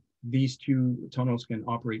 These 2 tunnels can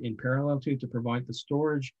operate in parallel to provide the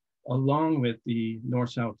storage, along with the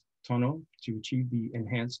north-south tunnel to achieve the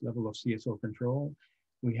enhanced level of CSO control.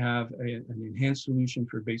 We have an enhanced solution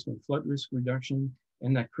for basement flood risk reduction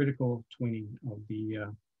and that critical twinning of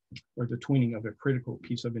the twinning of a critical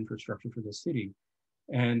piece of infrastructure for the city.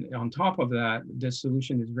 And on top of that, this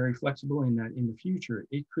solution is very flexible in that in the future,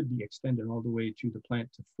 it could be extended all the way to the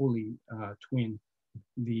plant to fully twin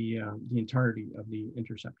the entirety of the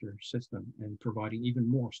interceptor system and providing even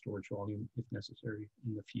more storage volume if necessary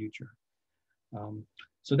in the future.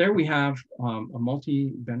 So there we have a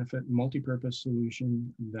multi-benefit, multi-purpose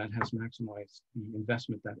solution that has maximized the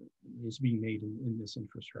investment that is being made in this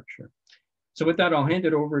infrastructure. So with that, I'll hand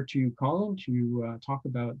it over to Colin to talk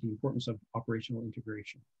about the importance of operational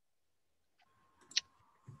integration.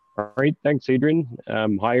 All right, thanks, Adrian.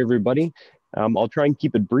 Hi, everybody. I'll try and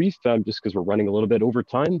keep it brief just because we're running a little bit over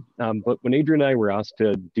time. But when Adrian and I were asked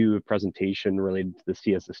to do a presentation related to the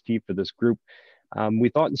CSST for this group, we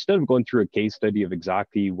thought instead of going through a case study of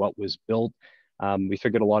exactly what was built, we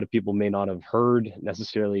figured a lot of people may not have heard about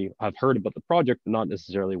the project, but not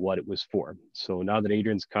necessarily what it was for. So now that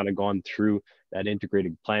Adrian's kind of gone through that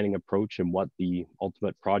integrated planning approach and what the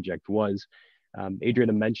ultimate project was, Adrian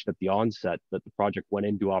had mentioned at the onset that the project went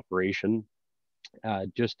into operation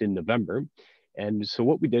just in November. And so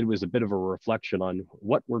what we did was a bit of a reflection on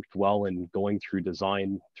what worked well in going through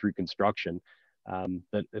design, through construction,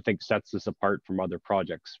 that I think sets this apart from other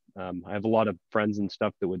projects. I have a lot of friends and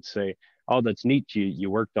stuff that would say, oh, that's neat, you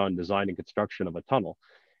worked on design and construction of a tunnel.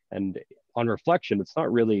 And on reflection, it's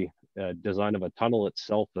not really design of a tunnel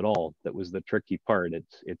itself at all that was the tricky part.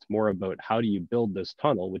 It's more about how do you build this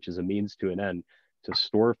tunnel, which is a means to an end, to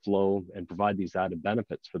store flow and provide these added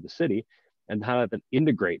benefits for the city, and have it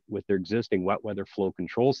integrate with their existing wet weather flow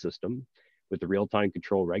control system, with the real-time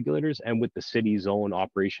control regulators, and with the city's own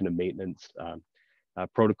operation and maintenance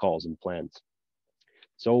protocols and plans.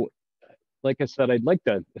 So, like I said, I'd like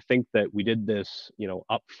to think that we did this,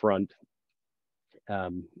 up front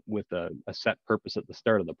with a set purpose at the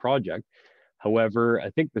start of the project. However, I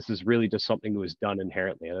think this is really just something that was done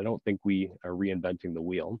inherently, and I don't think we are reinventing the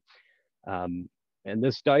wheel. And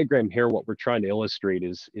this diagram here, what we're trying to illustrate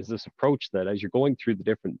is this approach that as you're going through the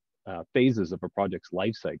different phases of a project's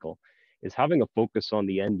life cycle, is having a focus on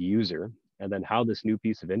the end user, and then how this new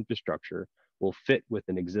piece of infrastructure will fit with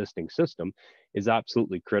an existing system is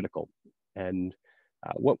absolutely critical. And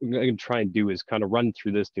what we're going to try and do is kind of run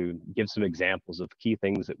through this to give some examples of key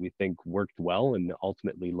things that we think worked well and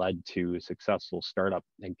ultimately led to a successful startup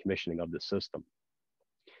and commissioning of the system.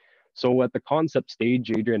 So at the concept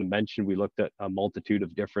stage, Adrian mentioned we looked at a multitude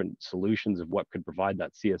of different solutions of what could provide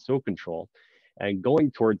that CSO control, and going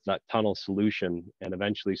towards that tunnel solution and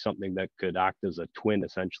eventually something that could act as a twin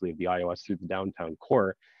essentially of the IOS through the downtown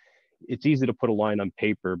core. It's easy to put a line on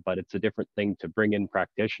paper, but it's a different thing to bring in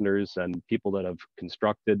practitioners and people that have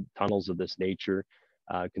constructed tunnels of this nature,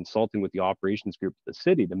 consulting with the operations group of the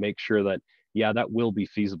city to make sure that, yeah, that will be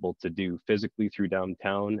feasible to do physically through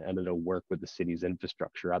downtown, and it'll work with the city's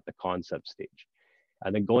infrastructure at the concept stage.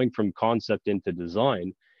 And then going from concept into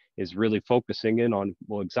design is really focusing in on,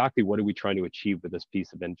 well, exactly what are we trying to achieve with this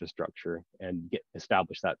piece of infrastructure and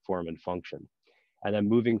establish that form and function. And then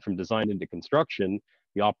moving from design into construction,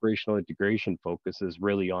 the operational integration focus is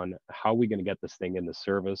really on how are we going to get this thing into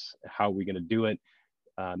service, how are we going to do it,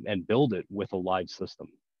 and build it with a live system.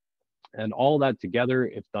 And all that together,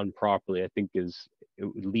 if done properly, I think it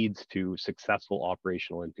leads to successful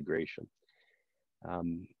operational integration.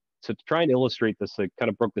 So to try and illustrate this, I kind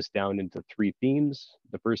of broke this down into 3 themes.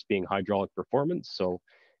 The first being hydraulic performance. So,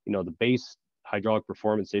 the base hydraulic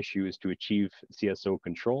performance issue is to achieve CSO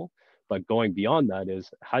control. But going beyond that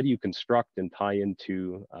is how do you construct and tie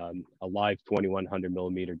into a live 2100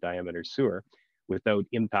 millimeter diameter sewer without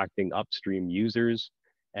impacting upstream users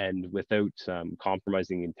and without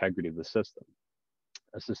compromising the integrity of the system.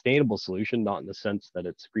 A sustainable solution, not in the sense that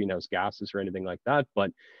it's greenhouse gases or anything like that,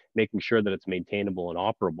 but making sure that it's maintainable and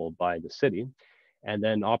operable by the city. And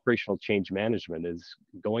then operational change management is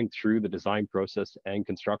going through the design process and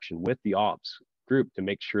construction with the ops group to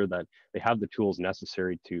make sure that they have the tools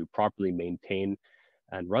necessary to properly maintain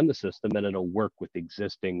and run the system, and it'll work with the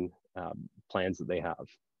existing plans that they have.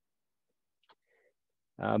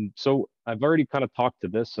 So I've already kind of talked to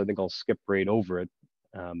this, so I think I'll skip right over it.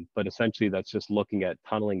 But essentially that's just looking at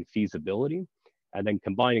tunneling feasibility and then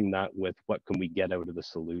combining that with what can we get out of the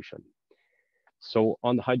solution. So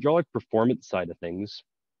on the hydraulic performance side of things,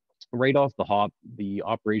 right off the hop, the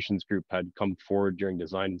operations group had come forward during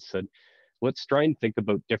design and said, let's try and think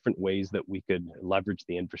about different ways that we could leverage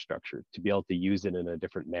the infrastructure to be able to use it in a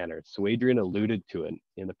different manner. So Adrian alluded to it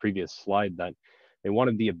in the previous slide that they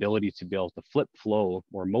wanted the ability to be able to flip flow,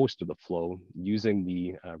 or most of the flow, using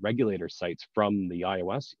the regulator sites from the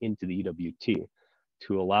iOS into the EWT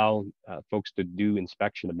to allow folks to do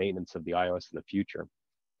inspection and maintenance of the iOS in the future.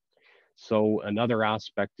 So another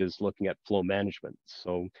aspect is looking at flow management.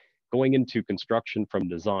 So going into construction from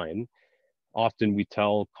design, often we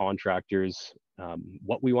tell contractors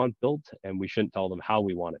what we want built, and we shouldn't tell them how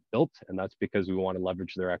we want it built, and that's because we want to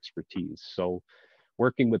leverage their expertise. So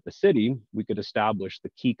working with the city, we could establish the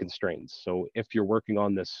key constraints. So if you're working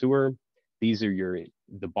on this sewer, these are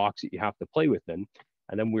the box that you have to play within.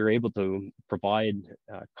 And then we were able to provide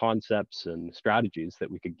concepts and strategies that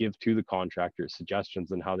we could give to the contractors,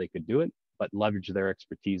 suggestions on how they could do it, but leverage their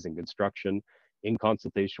expertise in construction in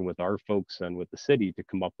consultation with our folks and with the city to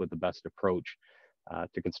come up with the best approach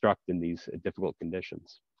to construct in these difficult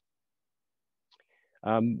conditions.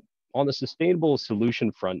 On the sustainable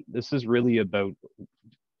solution front, this is really about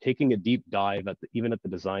taking a deep dive even at the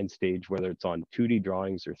design stage, whether it's on 2D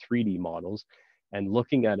drawings or 3D models, and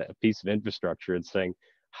looking at a piece of infrastructure and saying,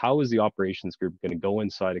 how is the operations group going to go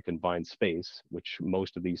inside a confined space, which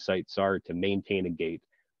most of these sites are, to maintain a gate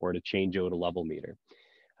or to change out a level meter?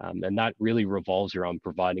 And that really revolves around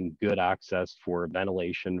providing good access for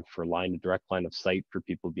ventilation, for direct line of sight for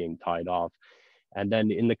people being tied off. And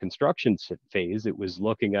then in the construction phase, it was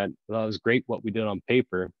looking at, well, it was great what we did on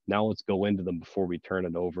paper. Now let's go into them before we turn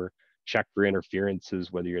it over. Check for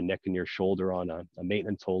interferences, whether you're nicking your shoulder on a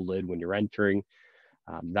maintenance hole lid when you're entering,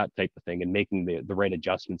 that type of thing, and making the right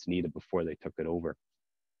adjustments needed before they took it over.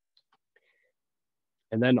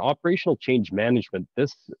 And then operational change management,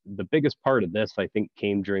 the biggest part of this, I think,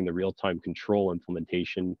 came during the real-time control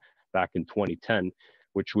implementation back in 2010,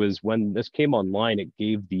 which was when this came online, it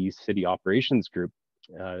gave the city operations group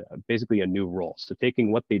basically a new role. So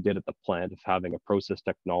taking what they did at the plant of having a process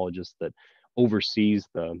technologist that oversees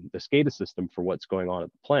the SCADA system for what's going on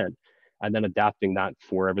at the plant, and then adapting that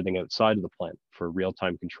for everything outside of the plant for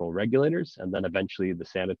real-time control regulators, and then eventually the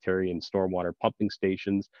sanitary and stormwater pumping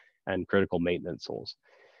stations and critical maintenance holes.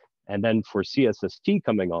 And then for CSST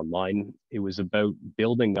coming online, it was about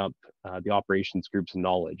building up the operations group's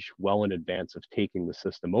knowledge well in advance of taking the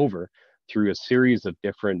system over through a series of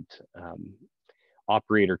different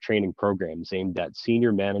operator training programs aimed at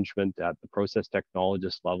senior management at the process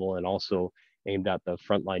technologist level, and also aimed at the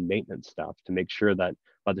frontline maintenance staff, to make sure that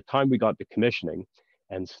by the time we got to commissioning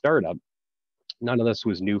and startup, none of this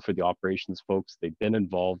was new for the operations folks. They'd been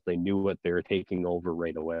involved, they knew what they were taking over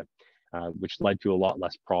right away, which led to a lot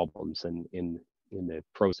less problems in the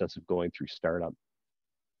process of going through startup.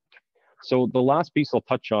 So the last piece I'll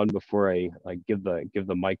touch on before I give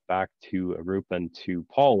the mic back to Arup and to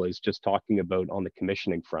Paul is just talking about on the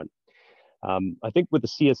commissioning front. I think with the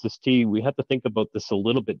CSST, we had to think about this a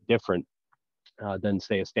little bit different than,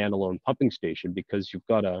 say, a standalone pumping station, because you've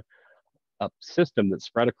got a system that's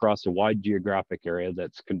spread across a wide geographic area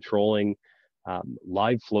that's controlling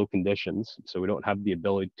live flow conditions. So we don't have the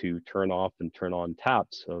ability to turn off and turn on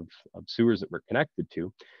taps of sewers that we're connected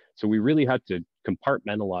to. So we really had to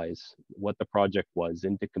compartmentalize what the project was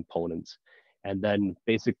into components, and then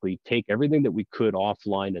basically take everything that we could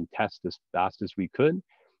offline and test as fast as we could,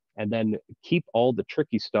 and then keep all the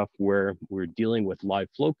tricky stuff where we're dealing with live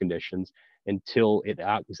flow conditions until it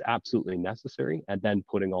was absolutely necessary, and then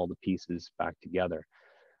putting all the pieces back together.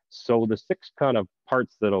 So the 6 kind of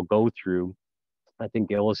parts that I'll go through, I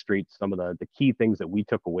think, illustrate some of the key things that we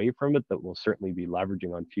took away from it that we'll certainly be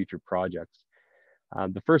leveraging on future projects.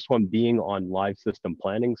 The first one being on live system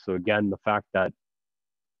planning. So again, the fact that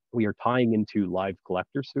we are tying into live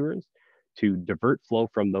collector sewers to divert flow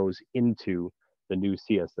from those into the new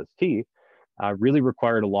CSST really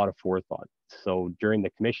required a lot of forethought. So during the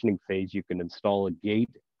commissioning phase, you can install a gate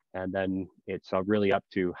And then it's really up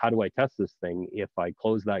to how do I test this thing? If I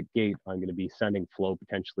close that gate, I'm going to be sending flow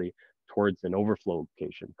potentially towards an overflow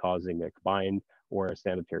location, causing a combined or a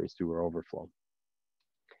sanitary sewer overflow.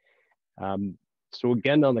 So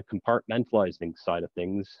again, on the compartmentalizing side of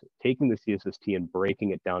things, taking the CSST and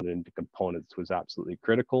breaking it down into components was absolutely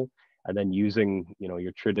critical. And then using,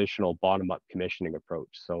 your traditional bottom-up commissioning approach.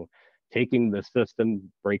 So taking the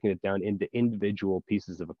system, breaking it down into individual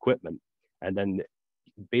pieces of equipment, and then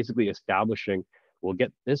basically establishing, we'll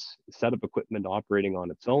get this set of equipment operating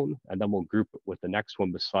on its own, and then we'll group it with the next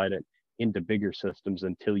one beside it into bigger systems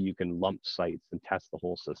until you can lump sites and test the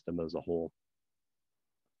whole system as a whole.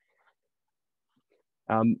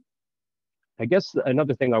 I guess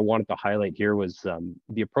another thing I wanted to highlight here was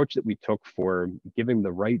the approach that we took for giving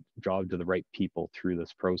the right job to the right people through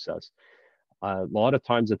this process. A lot of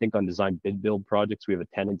times, I think on design bid build projects, we have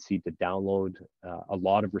a tendency to download a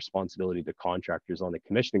lot of responsibility to contractors on the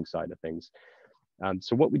commissioning side of things.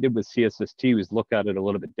 So what we did with CSST was look at it a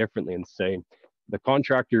little bit differently and say, the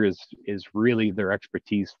contractor is really, their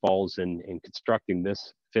expertise falls in constructing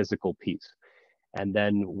this physical piece. And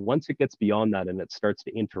then once it gets beyond that and it starts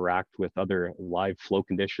to interact with other live flow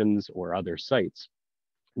conditions or other sites,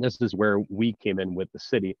 this is where we came in with the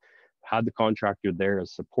city, had the contractor there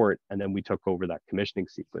as support, and then we took over that commissioning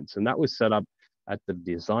sequence. And that was set up at the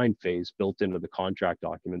design phase, built into the contract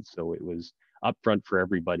documents. So it was upfront for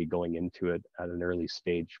everybody going into it at an early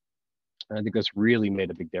stage. And I think this really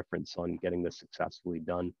made a big difference on getting this successfully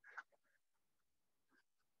done.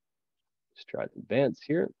 Just try to advance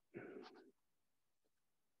here.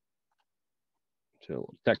 So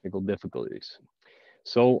technical difficulties.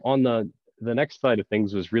 So on the next side of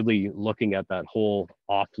things was really looking at that whole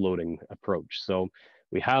offloading approach. So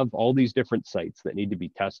we have all these different sites that need to be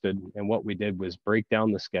tested. And what we did was break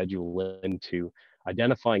down the schedule into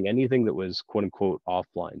identifying anything that was quote unquote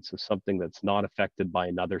offline. So something that's not affected by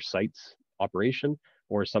another site's operation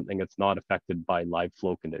or something that's not affected by live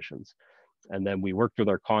flow conditions. And then we worked with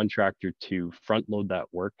our contractor to front load that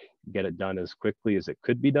work, get it done as quickly as it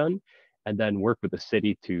could be done, and then work with the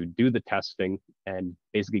city to do the testing and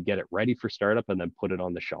basically get it ready for startup and then put it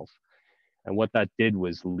on the shelf. And what that did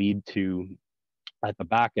was lead to, at the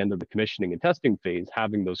back end of the commissioning and testing phase,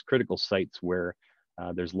 having those critical sites where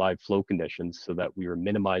there's live flow conditions so that we were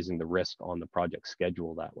minimizing the risk on the project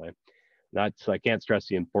schedule that way. I can't stress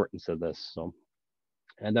the importance of this. So,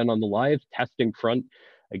 and then on the live testing front,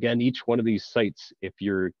 again, each one of these sites, if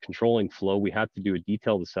you're controlling flow, we have to do a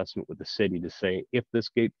detailed assessment with the city to say, if this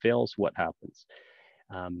gate fails, what happens?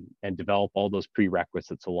 And develop all those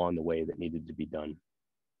prerequisites along the way that needed to be done.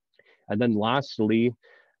 And then lastly,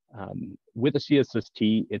 with a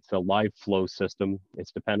CSST, it's a live flow system.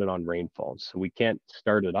 It's dependent on rainfall. So we can't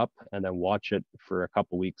start it up and then watch it for a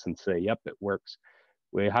couple of weeks and say, yep, it works.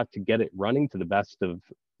 We have to get it running to the best of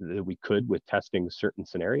that we could with testing certain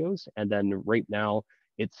scenarios. And then right now,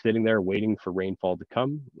 it's sitting there waiting for rainfall to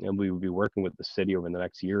come, and we will be working with the city over the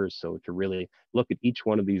next year or so to really look at each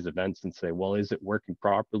one of these events and say, well, is it working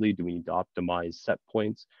properly? Do we need to optimize set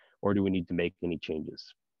points, or do we need to make any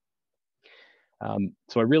changes?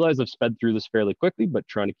 So I realize I've sped through this fairly quickly, but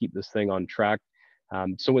trying to keep this thing on track.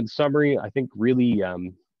 So in summary, I think really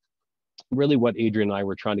what Adrian and I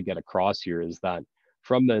were trying to get across here is that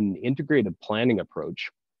from an integrated planning approach,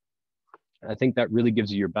 I think that really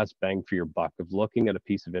gives you your best bang for your buck of looking at a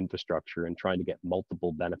piece of infrastructure and trying to get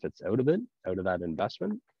multiple benefits out of it, out of that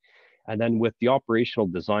investment. And then with the operational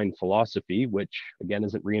design philosophy, which again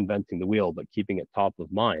isn't reinventing the wheel, but keeping it top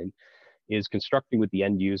of mind, is constructing with the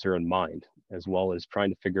end user in mind, as well as trying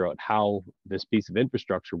to figure out how this piece of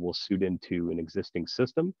infrastructure will suit into an existing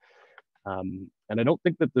system. And I don't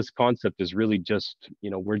think that this concept is really just,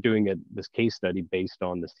 we're doing this case study based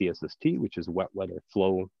on the CSST, which is a wet weather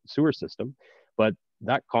flow sewer system, but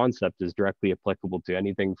that concept is directly applicable to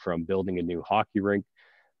anything from building a new hockey rink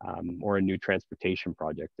or a new transportation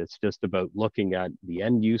project. It's just about looking at the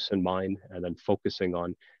end use in mind and then focusing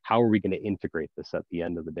on how are we going to integrate this at the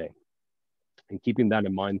end of the day. And keeping that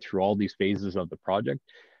in mind through all these phases of the project.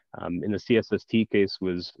 In the CSST case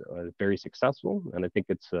was very successful, and I think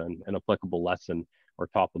it's an applicable lesson or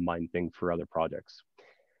top of mind thing for other projects.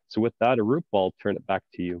 So with that, Arup, I'll turn it back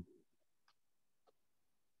to you.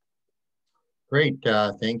 Great,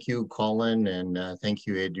 thank you, Colin, and thank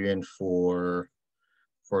you, Adrian, for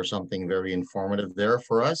something very informative there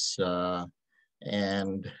for us.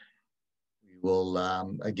 And we will,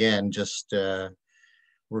 again, just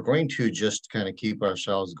we're going to just kind of keep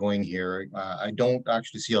ourselves going here. I don't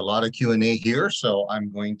actually see a lot of Q&A here, so I'm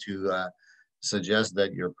going to suggest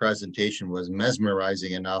that your presentation was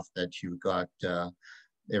mesmerizing enough that you've got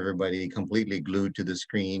everybody completely glued to the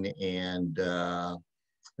screen, and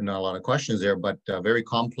not a lot of questions there, but very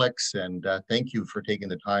complex. And thank you for taking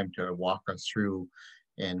the time to walk us through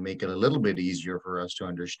and make it a little bit easier for us to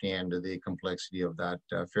understand the complexity of that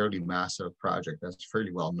fairly massive project that's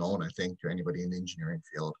fairly well known, I think, to anybody in the engineering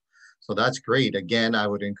field. So that's great. Again, I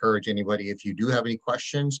would encourage anybody, if you do have any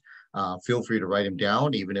questions, feel free to write them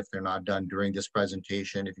down, even if they're not done during this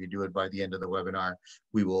presentation. If you do it by the end of the webinar,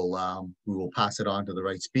 we will pass it on to the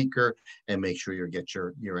right speaker and make sure you get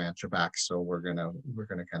your answer back. So we're gonna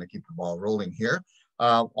kind of keep the ball rolling here.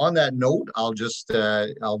 On that note, I'll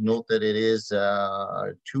note that it is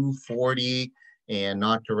 2:40. And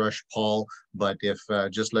not to rush Paul, but if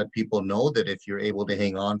just let people know that if you're able to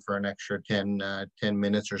hang on for an extra 10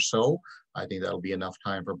 minutes or so, I think that'll be enough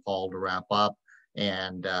time for Paul to wrap up.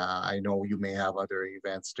 And I know you may have other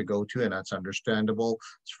events to go to, and that's understandable.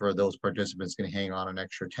 So for those participants going to hang on an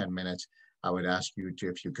extra 10 minutes, I would ask you to,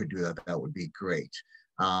 if you could do that, that would be great.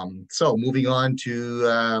 So moving on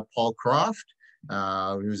to Paul Croft.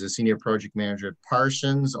 Who's a senior project manager at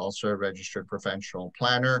Parsons, also a registered professional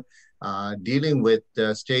planner, dealing with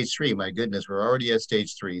stage 3. My goodness, we're already at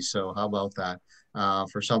stage 3. So how about that?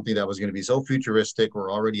 For something that was going to be so futuristic,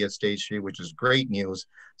 we're already at stage 3, which is great news.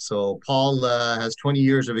 So Paul has 20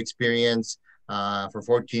 years of experience. For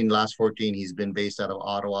last 14, he's been based out of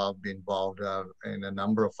Ottawa, been involved in a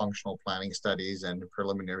number of functional planning studies and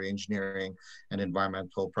preliminary engineering and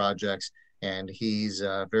environmental projects. And he's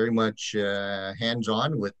very much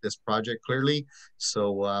hands-on with this project, clearly.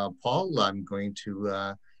 So Paul, I'm going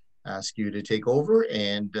to ask you to take over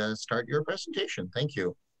and start your presentation. Thank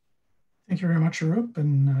you. Thank you very much, Arup,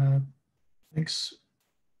 and thanks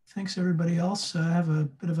everybody else. I have a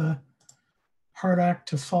bit of a hard act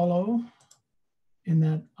to follow in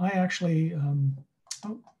that I actually,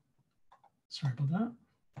 oh, sorry about that.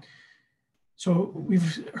 So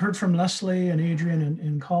we've heard from Leslie and Adrian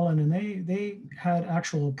and Colin, and they had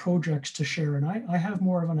actual projects to share. And I have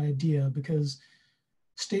more of an idea, because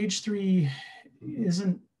stage 3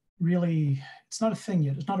 isn't really, it's not a thing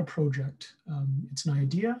yet. It's not a project. It's an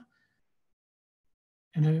idea.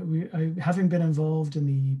 And having been involved in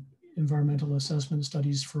the environmental assessment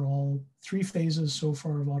studies for all 3 phases so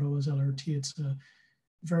far of Ottawa's LRT, it's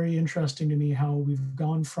very interesting to me how we've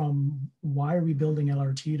gone from why are we building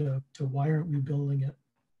LRT to why aren't we building it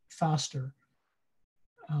faster.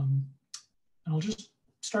 And I'll just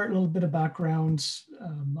start a little bit of background.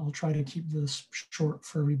 I'll try to keep this short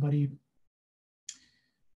for everybody.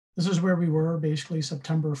 This is where we were basically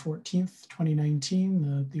September 14th,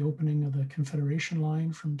 2019, the opening of the Confederation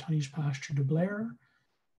line from Tunney's Pasture to Blair,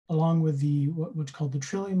 along with what's called the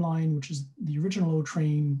Trillium line, which is the original O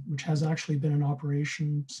train, which has actually been in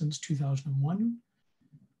operation since 2001,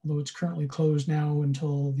 although it's currently closed now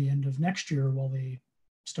until the end of next year while they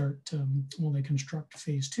construct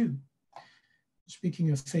phase 2.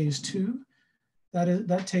 Speaking of phase 2,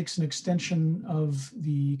 that takes an extension of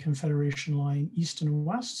the Confederation line east and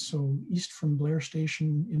west, so east from Blair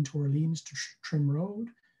Station into Orleans to Trim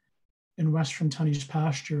Road, and west from Tunney's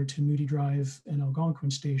Pasture to Moody Drive and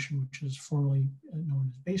Algonquin Station, which is formerly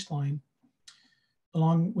known as Baseline,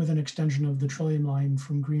 along with an extension of the Trillium line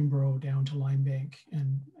from Greenboro down to Limebank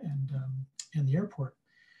and the airport.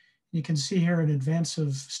 You can see here in advance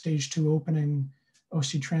of stage 2 opening,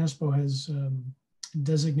 OC Transpo has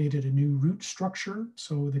designated a new route structure.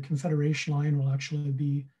 So the Confederation line will actually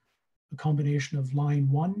be a combination of line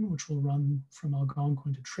 1, which will run from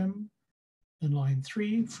Algonquin to Trim, and line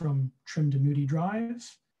 3 from Trim to Moody Drive,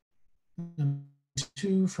 and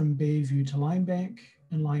 2 from Bayview to Limebank,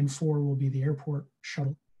 and line 4 will be the airport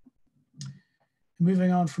shuttle. And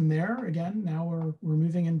moving on from there, again, now we're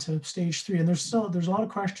moving into stage 3, and there's a lot of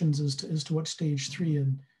questions as to what stage 3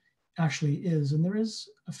 actually is, and there is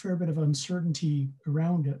a fair bit of uncertainty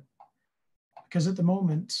around it, because at the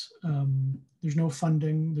moment there's no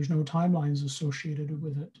funding, there's no timelines associated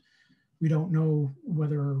with it. We don't know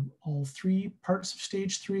whether all 3 parts of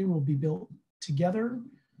stage 3 will be built together,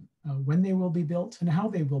 when they will be built, and how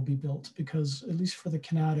they will be built, because at least for the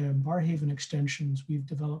Canada and Barhaven extensions, we've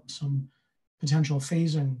developed some potential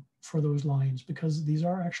phasing for those lines, because these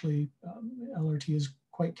are actually, LRT is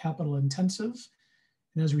quite capital intensive.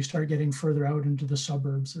 And as we start getting further out into the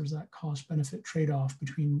suburbs, there's that cost benefit trade-off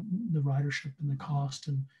between the ridership and the cost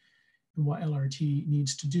and what LRT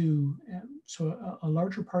needs to do. So a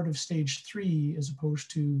larger part of stage 3, as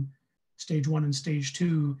opposed to stage 1 and stage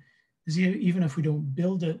 2, is even if we don't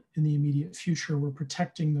build it in the immediate future, we're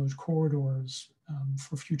protecting those corridors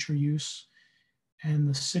for future use. And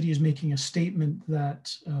the city is making a statement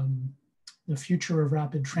that the future of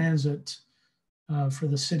rapid transit for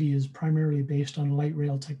the city is primarily based on light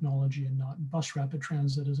rail technology and not bus rapid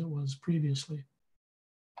transit as it was previously.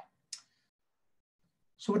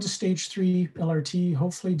 So what does stage 3 LRT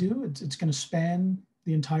hopefully do? It's going to span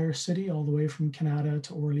the entire city all the way from Canada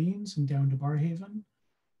to Orleans and down to Barrhaven.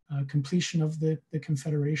 Completion of the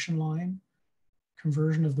Confederation line,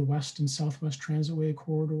 conversion of the West and Southwest Transitway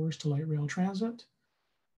corridors to light rail transit.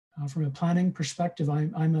 From a planning perspective,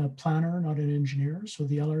 I'm a planner, not an engineer. So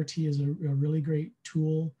the LRT is a really great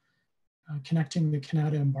tool connecting the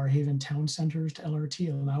Canada and Barrhaven town centers to LRT,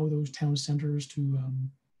 allow those town centers to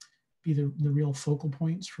be the real focal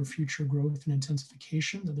points for future growth and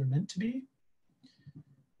intensification that they're meant to be.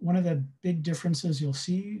 One of the big differences you'll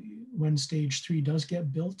see when stage 3 does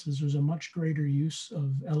get built is there's a much greater use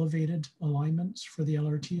of elevated alignments for the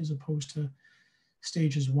LRT as opposed to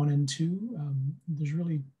stages 1 and 2. There's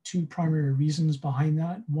really 2 primary reasons behind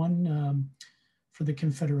that. One, for the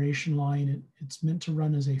Confederation line, it's meant to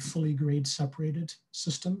run as a fully grade separated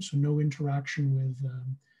system, so no interaction with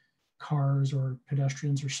cars or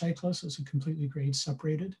pedestrians or cyclists. It's a completely grade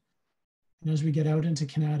separated. And as we get out into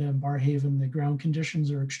Canada and Barrhaven, the ground conditions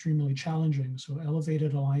are extremely challenging. So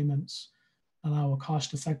elevated alignments allow a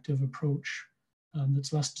cost-effective approach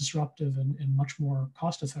that's less disruptive and much more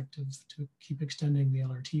cost-effective to keep extending the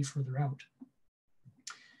LRT further out.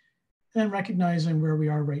 And recognizing where we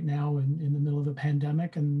are right now in the middle of a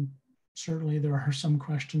pandemic, and certainly there are some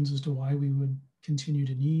questions as to why we would continue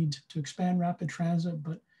to need to expand rapid transit,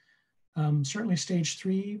 but certainly stage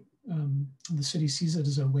 3, the city sees it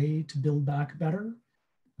as a way to build back better,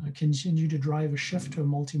 continue to drive a shift to a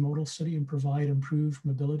multimodal city and provide improved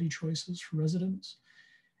mobility choices for residents,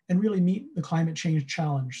 and really meet the climate change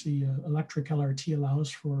challenge. The electric LRT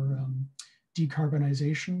allows for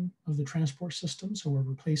decarbonization of the transport system. So we're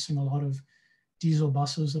replacing a lot of diesel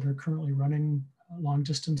buses that are currently running long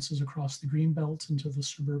distances across the Greenbelt into the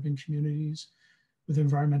suburban communities with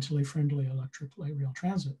environmentally friendly electric light rail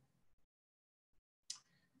transit.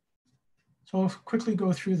 So I'll quickly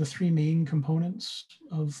go through the 3 main components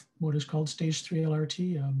of what is called stage 3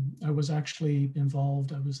 LRT. I was actually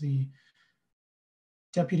involved. I was the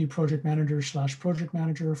deputy project manager / project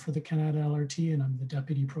manager for the Canada LRT, and I'm the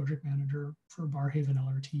deputy project manager for Barrhaven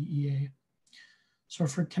LRT EA. So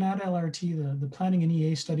for Canada LRT, the planning and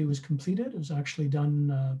EA study was completed. It was actually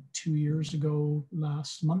done 2 years ago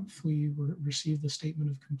last month. We received the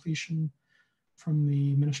statement of completion from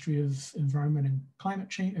the Ministry of Environment and Climate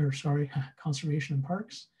Change, Conservation and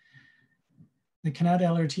Parks. The Canada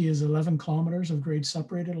LRT is 11 kilometers of grade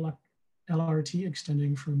separated LRT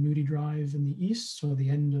extending from Moody Drive in the east, so the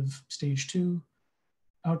end of stage 2,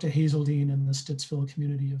 out to Hazeldean in the Stittsville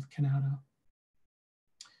community of Canada.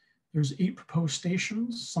 There's 8 proposed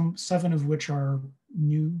stations, 7 of which are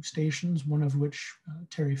new stations, one of which,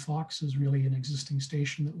 Terry Fox, is really an existing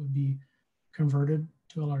station that would be converted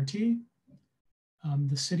to LRT.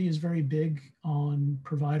 The city is very big on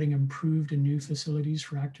providing improved and new facilities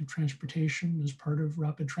for active transportation as part of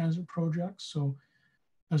rapid transit projects. So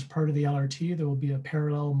as part of the LRT, there will be a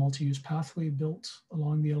parallel multi-use pathway built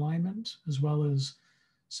along the alignment, as well as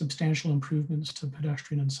substantial improvements to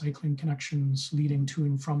pedestrian and cycling connections leading to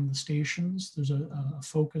and from the stations. There's a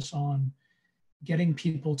focus on getting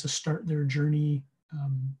people to start their journey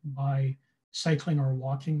by cycling or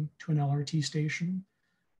walking to an LRT station.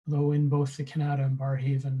 Though in both the Canada and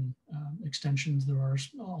Barrhaven extensions, there are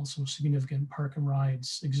also significant park and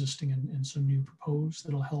rides existing and some new proposed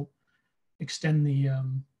that'll help extend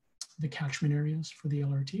the catchment areas for the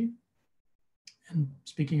LRT. And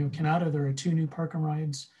speaking of Canada, there are 2 new park and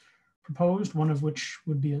rides proposed, one of which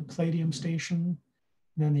would be at Palladium Station,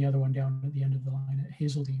 and then the other one down at the end of the line at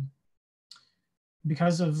Hazeldean.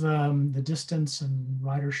 Because of the distance and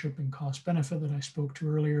ridership and cost benefit that I spoke to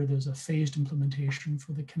earlier, there's a phased implementation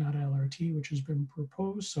for the Canada LRT, which has been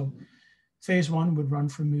proposed. So phase 1 would run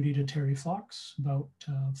from Moody to Terry Fox, about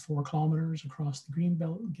 4 kilometers across the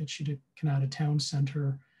Greenbelt, gets you to Canada Town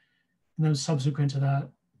Centre, and then subsequent to that,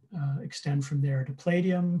 extend from there to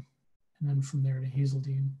Palladium, and then from there to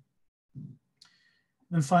Hazeldean. And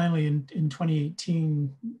then finally, in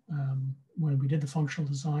 2018, when we did the functional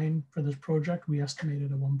design for this project, we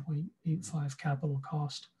estimated a 1.85 capital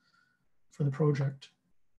cost for the project.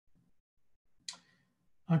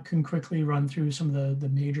 I can quickly run through some of the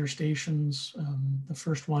major stations. The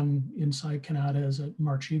first one inside Canada is at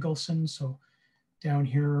March Eagleson. So down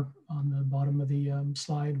here on the bottom of the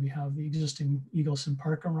slide, we have the existing Eagleson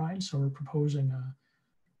Park and Ride. So we're proposing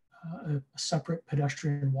a separate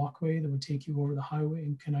pedestrian walkway that would take you over the highway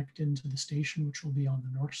and connect into the station, which will be on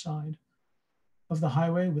the north side of the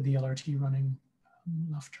highway with the LRT running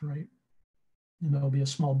left to right. And there'll be a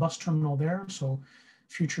small bus terminal there. So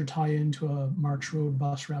future tie-in to a March Road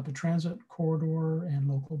bus rapid transit corridor, and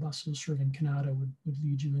local buses serving Canada would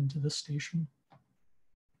lead you into this station.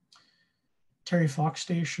 Terry Fox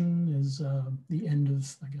Station is the end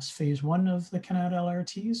of, I guess, phase 1 of the Canada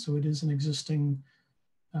LRT. So it is an existing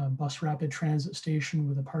bus rapid transit station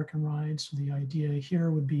with a park and ride. So the idea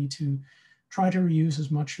here would be to try to reuse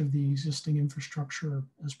as much of the existing infrastructure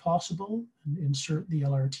as possible and insert the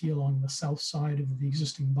LRT along the south side of the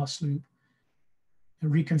existing bus loop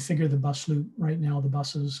and reconfigure the bus loop. Right now, the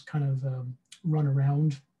buses kind of run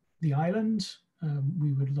around the island.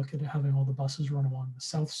 We would look at having all the buses run along the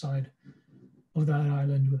south side of that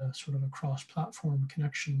island with a sort of a cross-platform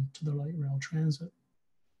connection to the light rail transit.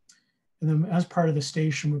 And then as part of the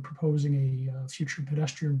station, we're proposing a future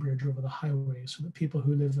pedestrian bridge over the highway so that people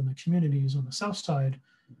who live in the communities on the south side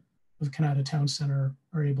of Canada Town Centre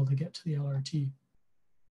are able to get to the LRT.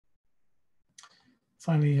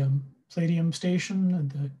 Finally, Palladium Station at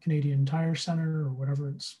the Canadian Tire Centre, or whatever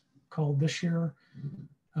it's called this year.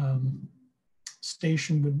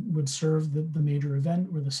 Station would serve the major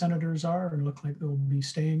event where the senators are and look like they'll be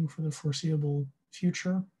staying for the foreseeable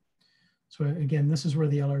future. So again, this is where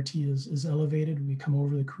the LRT is elevated. We come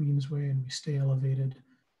over the Queensway and we stay elevated.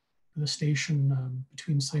 The station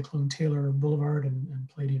between Cyclone Taylor Boulevard and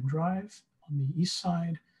Palladium Drive on the east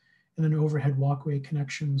side, and then overhead walkway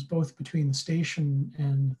connections both between the station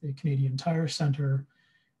and the Canadian Tire Centre,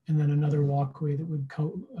 and then another walkway that would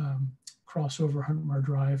cross over Huntmar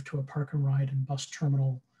Drive to a park and ride and bus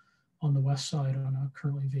terminal on the west side on a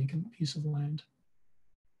currently vacant piece of land.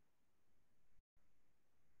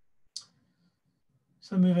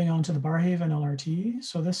 So moving on to the Barrhaven LRT.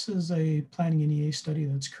 So this is a planning and EA study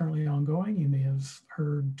that's currently ongoing. You may have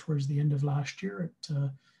heard towards the end of last year,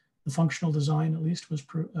 the functional design at least was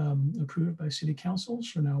approved by City Council.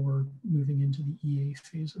 So now we're moving into the EA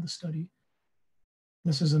phase of the study.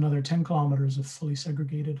 This is another 10 kilometers of fully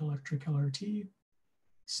segregated electric LRT,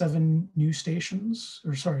 7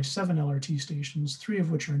 LRT stations, 3 of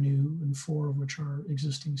which are new and 4 of which are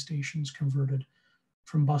existing stations converted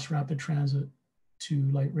from bus rapid transit to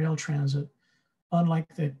light rail transit.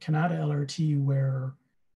 Unlike the Canada LRT, where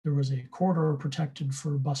there was a corridor protected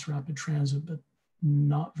for bus rapid transit, but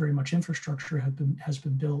not very much infrastructure has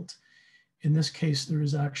been built. In this case, there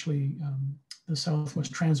is actually, the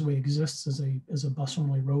Southwest Transway exists as a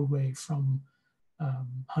bus-only roadway from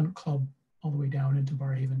Hunt Club all the way down into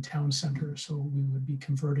Barrhaven Town Centre. So we would be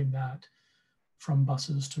converting that from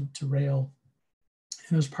buses to rail.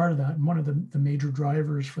 And as part of that, and one of the major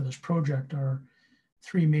drivers for this project are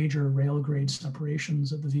 3 major rail grade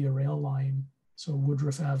separations at the Via Rail line. So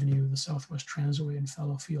Woodruff Avenue, the Southwest Transway, and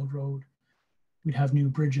Fellowfield Road. We'd have new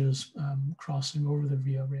bridges crossing over the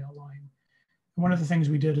Via Rail line. And one of the things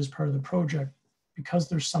we did as part of the project, because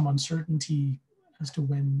there's some uncertainty as to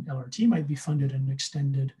when LRT might be funded and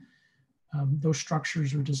extended, those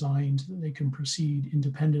structures are designed that they can proceed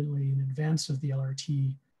independently in advance of the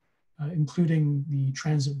LRT, including the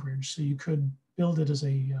transit bridge. So you could build it as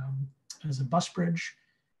a bus bridge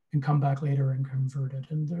and come back later and convert it.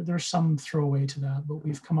 And there's some throwaway to that, but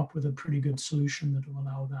we've come up with a pretty good solution that will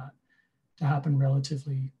allow that to happen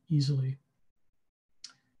relatively easily.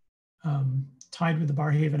 Tied with the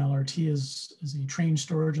Barrhaven LRT is a train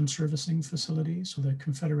storage and servicing facility. So the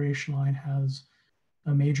Confederation line has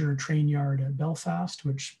a major train yard at Belfast,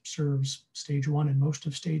 which serves stage 1 and most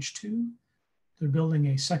of stage 2. They're building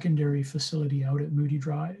a secondary facility out at Moody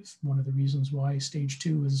Drive. One of the reasons why stage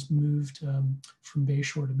 2 was moved from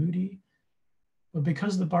Bayshore to Moody. But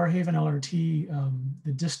because the Barrhaven LRT,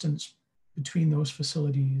 the distance between those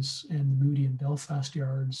facilities and the Moody and Belfast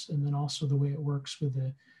yards, and then also the way it works with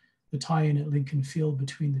the tie-in at Lincoln Field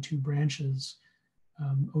between the 2 branches,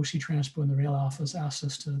 OC Transpo and the rail office asked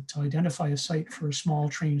us to identify a site for a small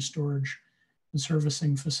train storage and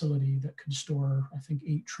servicing facility that could store, I think,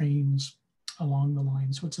 8 trains along the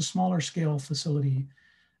line. So it's a smaller scale facility,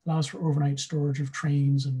 allows for overnight storage of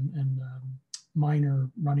trains and minor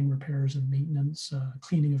running repairs and maintenance,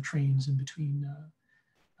 cleaning of trains in between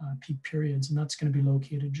peak periods. And that's going to be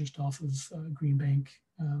located just off of Greenbank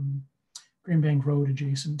Road,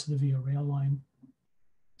 adjacent to the Via Rail line.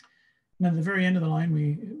 And at the very end of the line,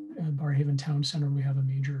 at Barrhaven Town Centre, we have a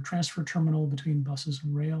major transfer terminal between buses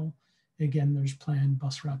and rail. Again, there's planned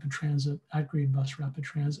bus rapid transit, at-grade bus rapid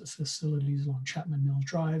transit facilities along Chapman Mills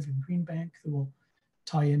Drive in Greenbank that will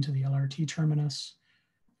tie into the LRT terminus.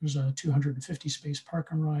 There's a 250 space park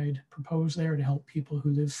and ride proposed there to help people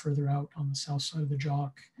who live further out on the south side of the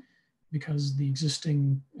Jock, because the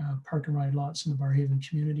existing park and ride lots in the Barrhaven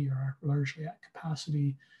community are largely at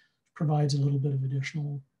capacity, provides a little bit of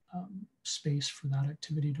additional space for that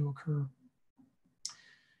activity to occur.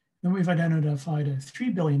 Then we've identified a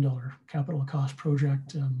 $3 billion capital cost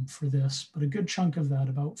project for this, but a good chunk of that,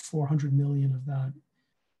 about 400 million of that,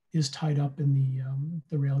 is tied up in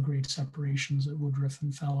the rail grade separations at Woodruff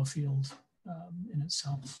and Fallowfield in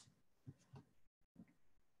itself.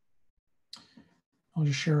 I'll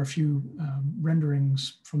just share a few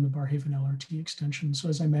renderings from the Barrhaven LRT extension. So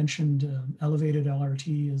as I mentioned, elevated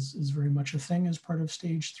LRT is very much a thing as part of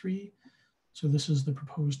stage 3. So this is the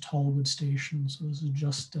proposed Tallwood station. So this is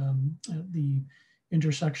just at the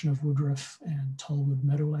intersection of Woodruff and Tallwood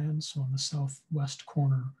Meadowlands. So on the southwest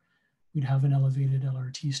corner, we'd have an elevated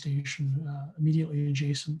LRT station immediately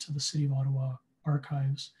adjacent to the City of Ottawa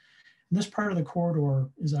archives. And this part of the corridor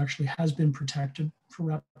has been protected for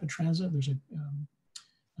rapid transit. There's a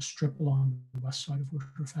strip along the west side of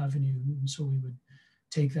Woodruff Avenue. And so we would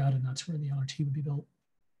take that, and that's where the LRT would be built.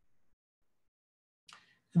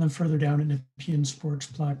 And then further down at Nepean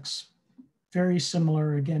Sportsplex, very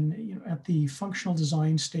similar, again, at the functional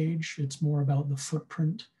design stage, it's more about the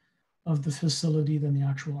footprint of the facility than the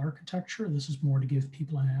actual architecture. This is more to give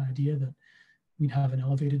people an idea that we'd have an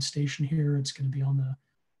elevated station here. It's going to be on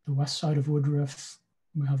the west side of Woodruff.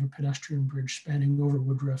 We have a pedestrian bridge spanning over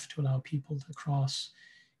Woodruff to allow people to cross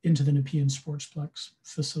into the Nepean Sportsplex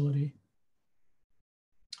facility.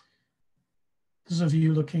 This is a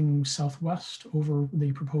view looking southwest over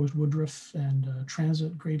the proposed Woodruff and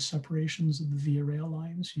transit grade separations of the Via Rail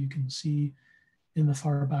line. So you can see in the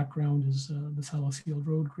far background is the Fallowfield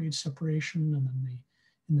Road grade separation, and then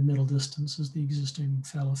in the middle distance is the existing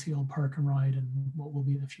Fallowfield Park and Ride and what will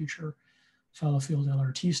be the future Fallowfield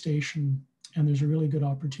LRT station. And there's a really good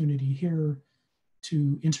opportunity here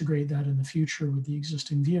to integrate that in the future with the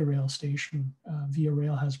existing Via Rail station. Via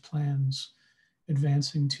Rail has plans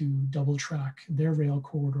advancing to double track their rail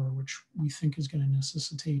corridor, which we think is going to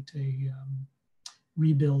necessitate a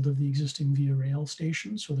rebuild of the existing Via Rail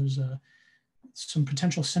station. So there's some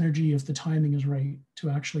potential synergy if the timing is right to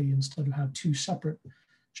actually, instead of have two separate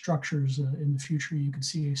structures in the future, you could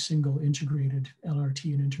see a single integrated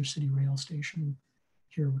LRT and intercity rail station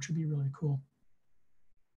here, which would be really cool.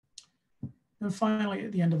 And finally,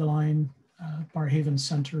 at the end of the line, Barrhaven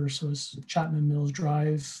Center, so it's Chapman Mills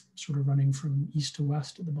Drive, sort of running from east to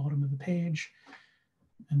west at the bottom of the page.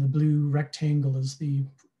 And the blue rectangle is the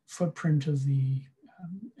footprint of the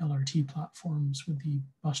LRT platforms with the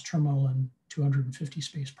bus terminal and 250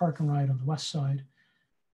 space park and ride on the west side.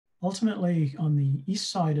 Ultimately, on the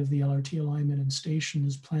east side of the LRT alignment and station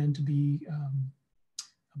is planned to be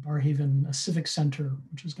a civic center,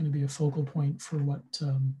 which is going to be a focal point for what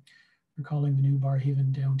we're calling the new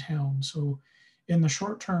Barrhaven downtown. So in the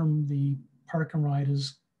short term, the park and ride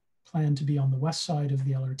is planned to be on the west side of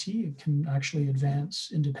the LRT. It can actually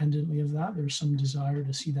advance independently of that. There's some desire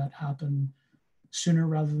to see that happen sooner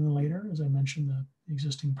rather than later. As I mentioned, the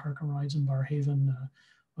existing park and rides in Barrhaven,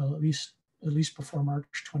 well, at least before March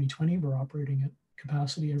 2020, we're operating at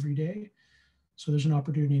capacity every day. So there's an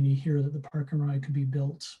opportunity here that the park and ride could be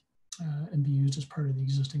built and be used as part of the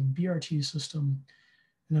existing BRT system.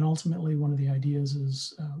 And then ultimately, one of the ideas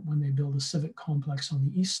is when they build a civic complex on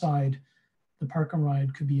the east side, the park and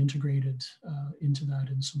ride could be integrated into that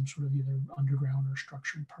in some sort of either underground or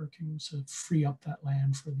structured parking to free up that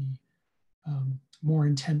land for the more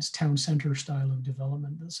intense town center style of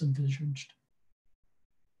development that's envisaged.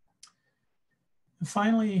 And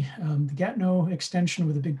finally, the Gatineau extension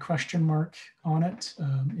with a big question mark on it.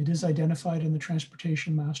 It is identified in the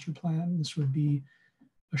Transportation Master Plan. This would be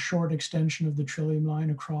a short extension of the Trillium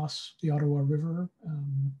line across the Ottawa River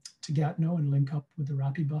to Gatineau and link up with the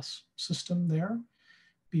Rapibus system there.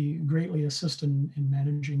 Be greatly assist in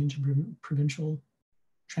managing interprovincial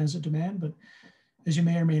transit demand. But as you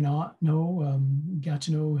may or may not know,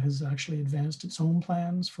 Gatineau has actually advanced its own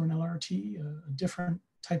plans for an LRT, a different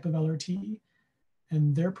type of LRT.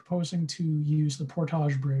 And they're proposing to use the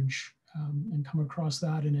Portage Bridge and come across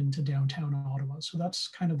that and into downtown Ottawa. So that's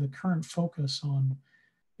kind of the current focus on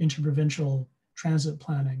interprovincial transit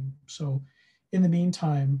planning. So in the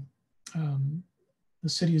meantime, the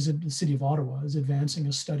city of Ottawa is advancing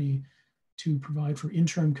a study to provide for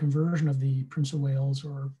interim conversion of the Prince of Wales,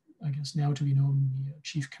 or I guess now to be known the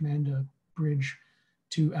Chief Commanda Bridge,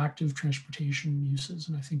 to active transportation uses.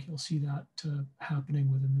 And I think you'll see that happening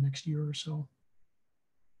within the next year or so.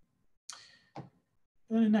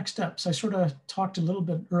 The next steps, I sort of talked a little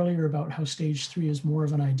bit earlier about how stage 3 is more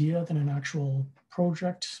of an idea than an actual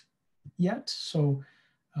project yet. So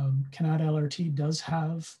Canada LRT does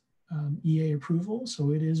have EA approval,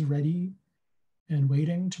 so it is ready and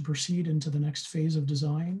waiting to proceed into the next phase of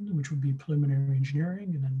design, which would be preliminary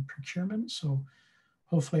engineering and then procurement. So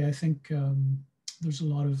hopefully, I think there's a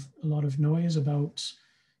lot of noise about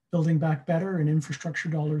building back better and infrastructure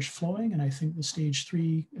dollars flowing. And I think the stage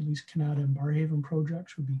 3, at least Canada and Barrhaven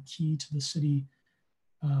projects, would be key to the city's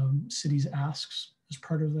asks as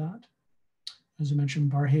part of that. As I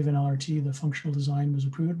mentioned, Barrhaven LRT, the functional design was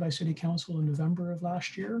approved by City Council in November of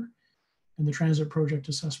last year. And the transit project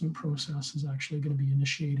assessment process is actually going to be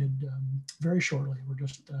initiated very shortly. We're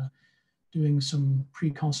just doing some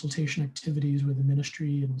pre-consultation activities with the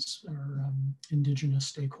ministry and our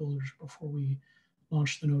Indigenous stakeholders before we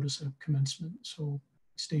launch the notice of commencement. So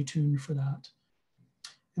stay tuned for that.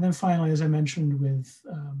 And then finally, as I mentioned with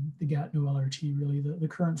the Gatineau LRT, really the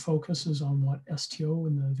current focus is on what STO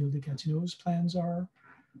and the Ville de Gatineau's plans are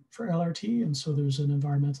for LRT. And so there's an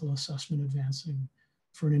environmental assessment advancing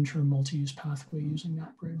for an interim multi-use pathway using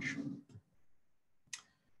that bridge.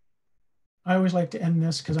 I always like to end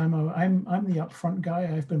this because I'm the upfront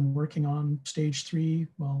guy. I've been working on stage 3,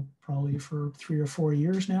 well, probably for 3 or 4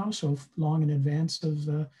 years now, so long in advance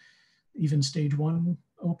of even stage 1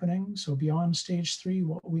 opening. So beyond stage 3,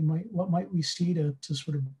 what might we see to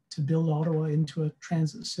sort of to build Ottawa into a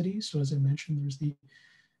transit city? So as I mentioned, there's the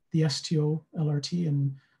STO LRT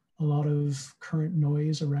and a lot of current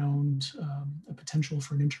noise around a potential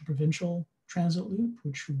for an interprovincial transit loop,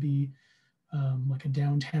 which would be like a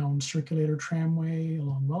downtown circulator tramway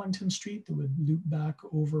along Wellington Street that would loop back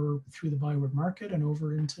over through the Byward Market and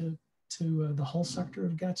over into the Hull sector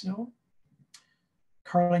of Gatineau.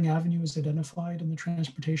 Carling Avenue is identified in the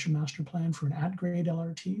Transportation Master Plan for an at-grade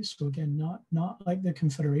LRT. So again, not like the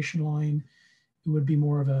Confederation line. It would be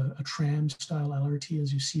more of a tram-style LRT,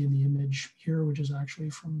 as you see in the image here, which is actually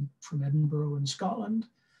from Edinburgh in Scotland.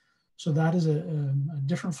 So that is a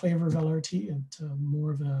different flavor of LRT and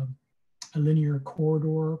more of a linear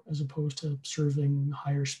corridor as opposed to serving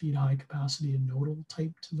higher speed, high capacity and nodal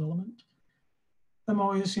type development. I'm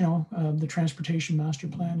always, the Transportation Master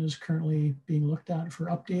Plan is currently being looked at for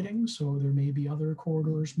updating. So there may be other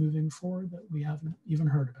corridors moving forward that we haven't even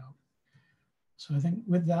heard about. So I think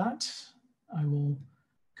with that, I will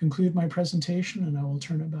conclude my presentation and I will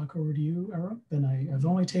turn it back over to you, Arup. And I've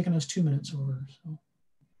only taken us 2 minutes over. So.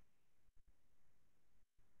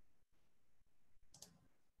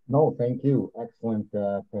 No, thank you. Excellent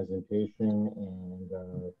presentation, and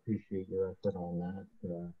appreciate your effort on that.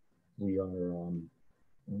 We are,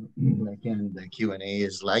 again, the Q&A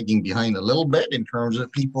is lagging behind a little bit in terms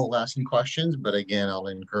of people asking questions, but again, I'll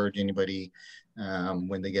encourage anybody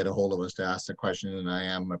when they get a hold of us to ask the question, and I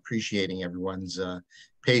am appreciating everyone's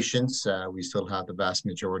patience. We still have the vast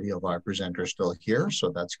majority of our presenters still here, so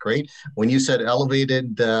that's great. When you said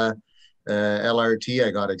elevated LRT,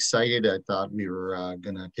 I got excited. I thought we were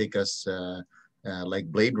gonna take us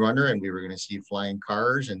like Blade Runner and we were gonna see flying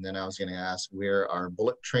cars, and then I was gonna ask where our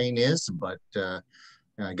bullet train is, but I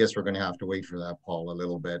guess we're gonna have to wait for that, Paul, a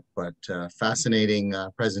little bit. But fascinating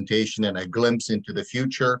presentation and a glimpse into the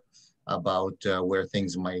future about where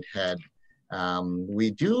things might head.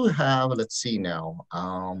 We do have, let's see now.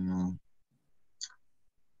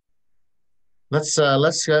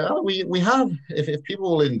 We have, if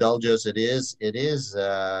people will indulge us, it is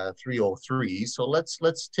 3:03. So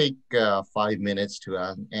let's take 5 minutes to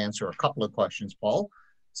answer a couple of questions, Paul.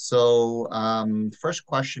 So the first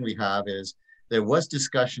question we have is, there was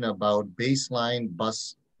discussion about baseline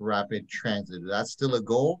bus rapid transit. Is that still a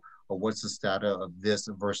goal, or what's the status of this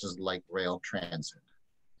versus light rail transit?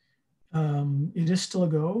 It is still a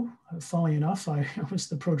go. Funnily enough, I was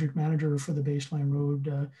the project manager for the Baseline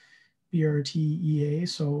Road BRT EA.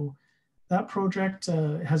 So that project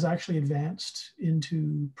has actually advanced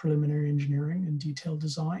into preliminary engineering and detailed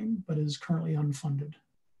design, but is currently unfunded.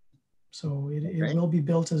 So it will be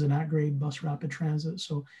built as an at-grade bus rapid transit.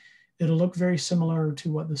 So it'll look very similar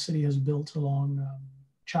to what the city has built along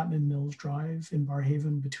Chapman Mills Drive in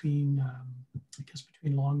Barrhaven between, I guess,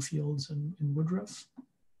 between Longfields and Woodruff.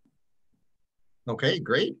 Okay,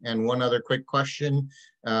 great. And one other quick question.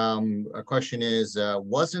 A question is,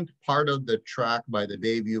 wasn't part of the track by the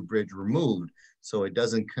Bayview Bridge removed, so it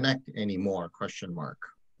doesn't connect anymore, question mark?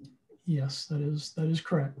 Yes, that is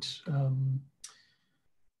correct.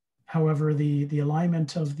 However, the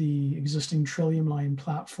alignment of the existing Trillium Line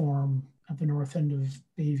platform at the north end of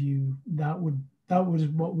Bayview, that was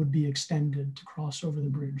what would be extended to cross over the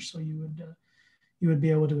bridge. So you would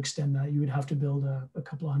be able to extend that. You would have to build a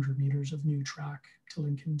couple of 100 meters of new track to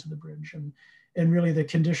link into the bridge. And really the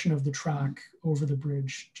condition of the track over the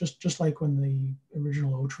bridge, just like when the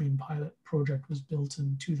original O-Train pilot project was built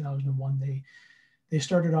in 2001, they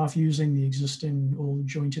started off using the existing old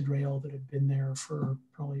jointed rail that had been there for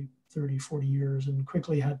probably 30, 40 years and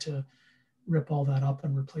quickly had to rip all that up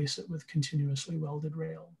and replace it with continuously welded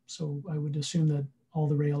rail. So I would assume that all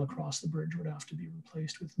the rail across the bridge would have to be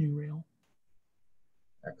replaced with new rail.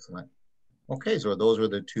 Excellent. Okay, so those were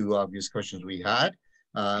the two obvious questions we had.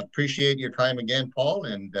 Appreciate your time again, Paul,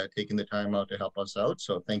 and taking the time out to help us out.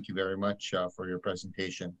 So thank you very much for your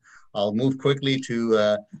presentation. I'll move quickly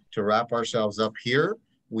to wrap ourselves up here.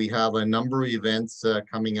 We have a number of events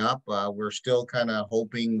coming up. We're still kind of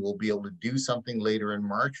hoping we'll be able to do something later in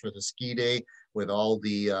March for the ski day with all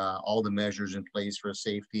the measures in place for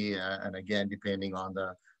safety. And again, depending on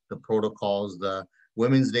the protocols, the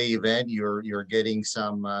Women's Day event, you're getting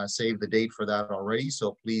some save the date for that already.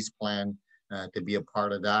 So please plan to be a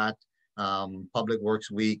part of that. Public Works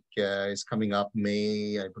Week is coming up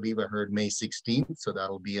I believe I heard May 16th. So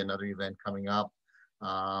that'll be another event coming up.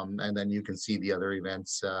 And then you can see the other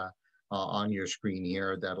events on your screen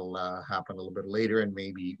here. That'll happen a little bit later, and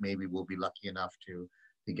maybe we'll be lucky enough to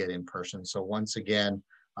get in person. So once again,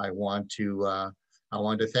 I want to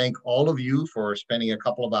thank all of you for spending a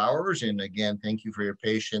couple of hours, and again, thank you for your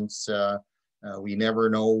patience. We never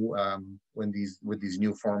know with these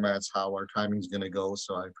new formats how our timing is going to go.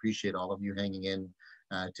 So I appreciate all of you hanging in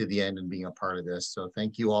to the end and being a part of this. So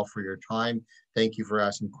thank you all for your time. Thank you for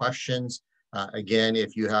asking questions. Again,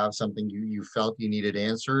 if you have something you felt you needed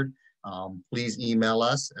answered, please email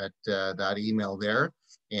us at that email there.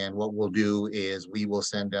 And what we'll do is we will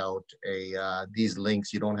send out these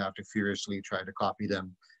links. You don't have to furiously try to copy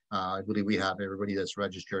them. I believe we have everybody that's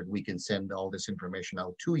registered. We can send all this information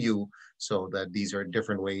out to you so that these are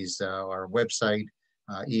different ways, our website,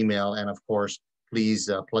 email, and of course, please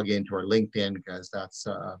plug into our LinkedIn, because that's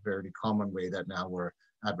a very common way that now we're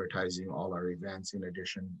advertising all our events, in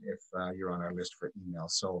addition if you're on our list for email.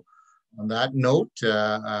 So on that note,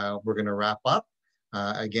 we're going to wrap up.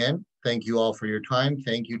 Again, thank you all for your time.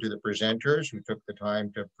 Thank you to the presenters who took the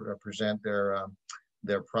time to present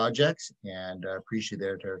their projects, and appreciate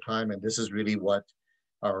their time. And this is really what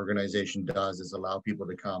our organization does, is allow people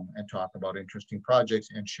to come and talk about interesting projects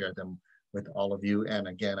and share them with all of you. And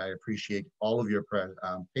again, I appreciate all of your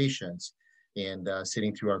patience and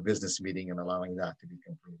sitting through our business meeting and allowing that to be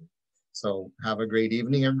completed. So have a great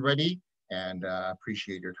evening, everybody, and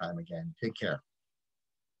appreciate your time again. Take care.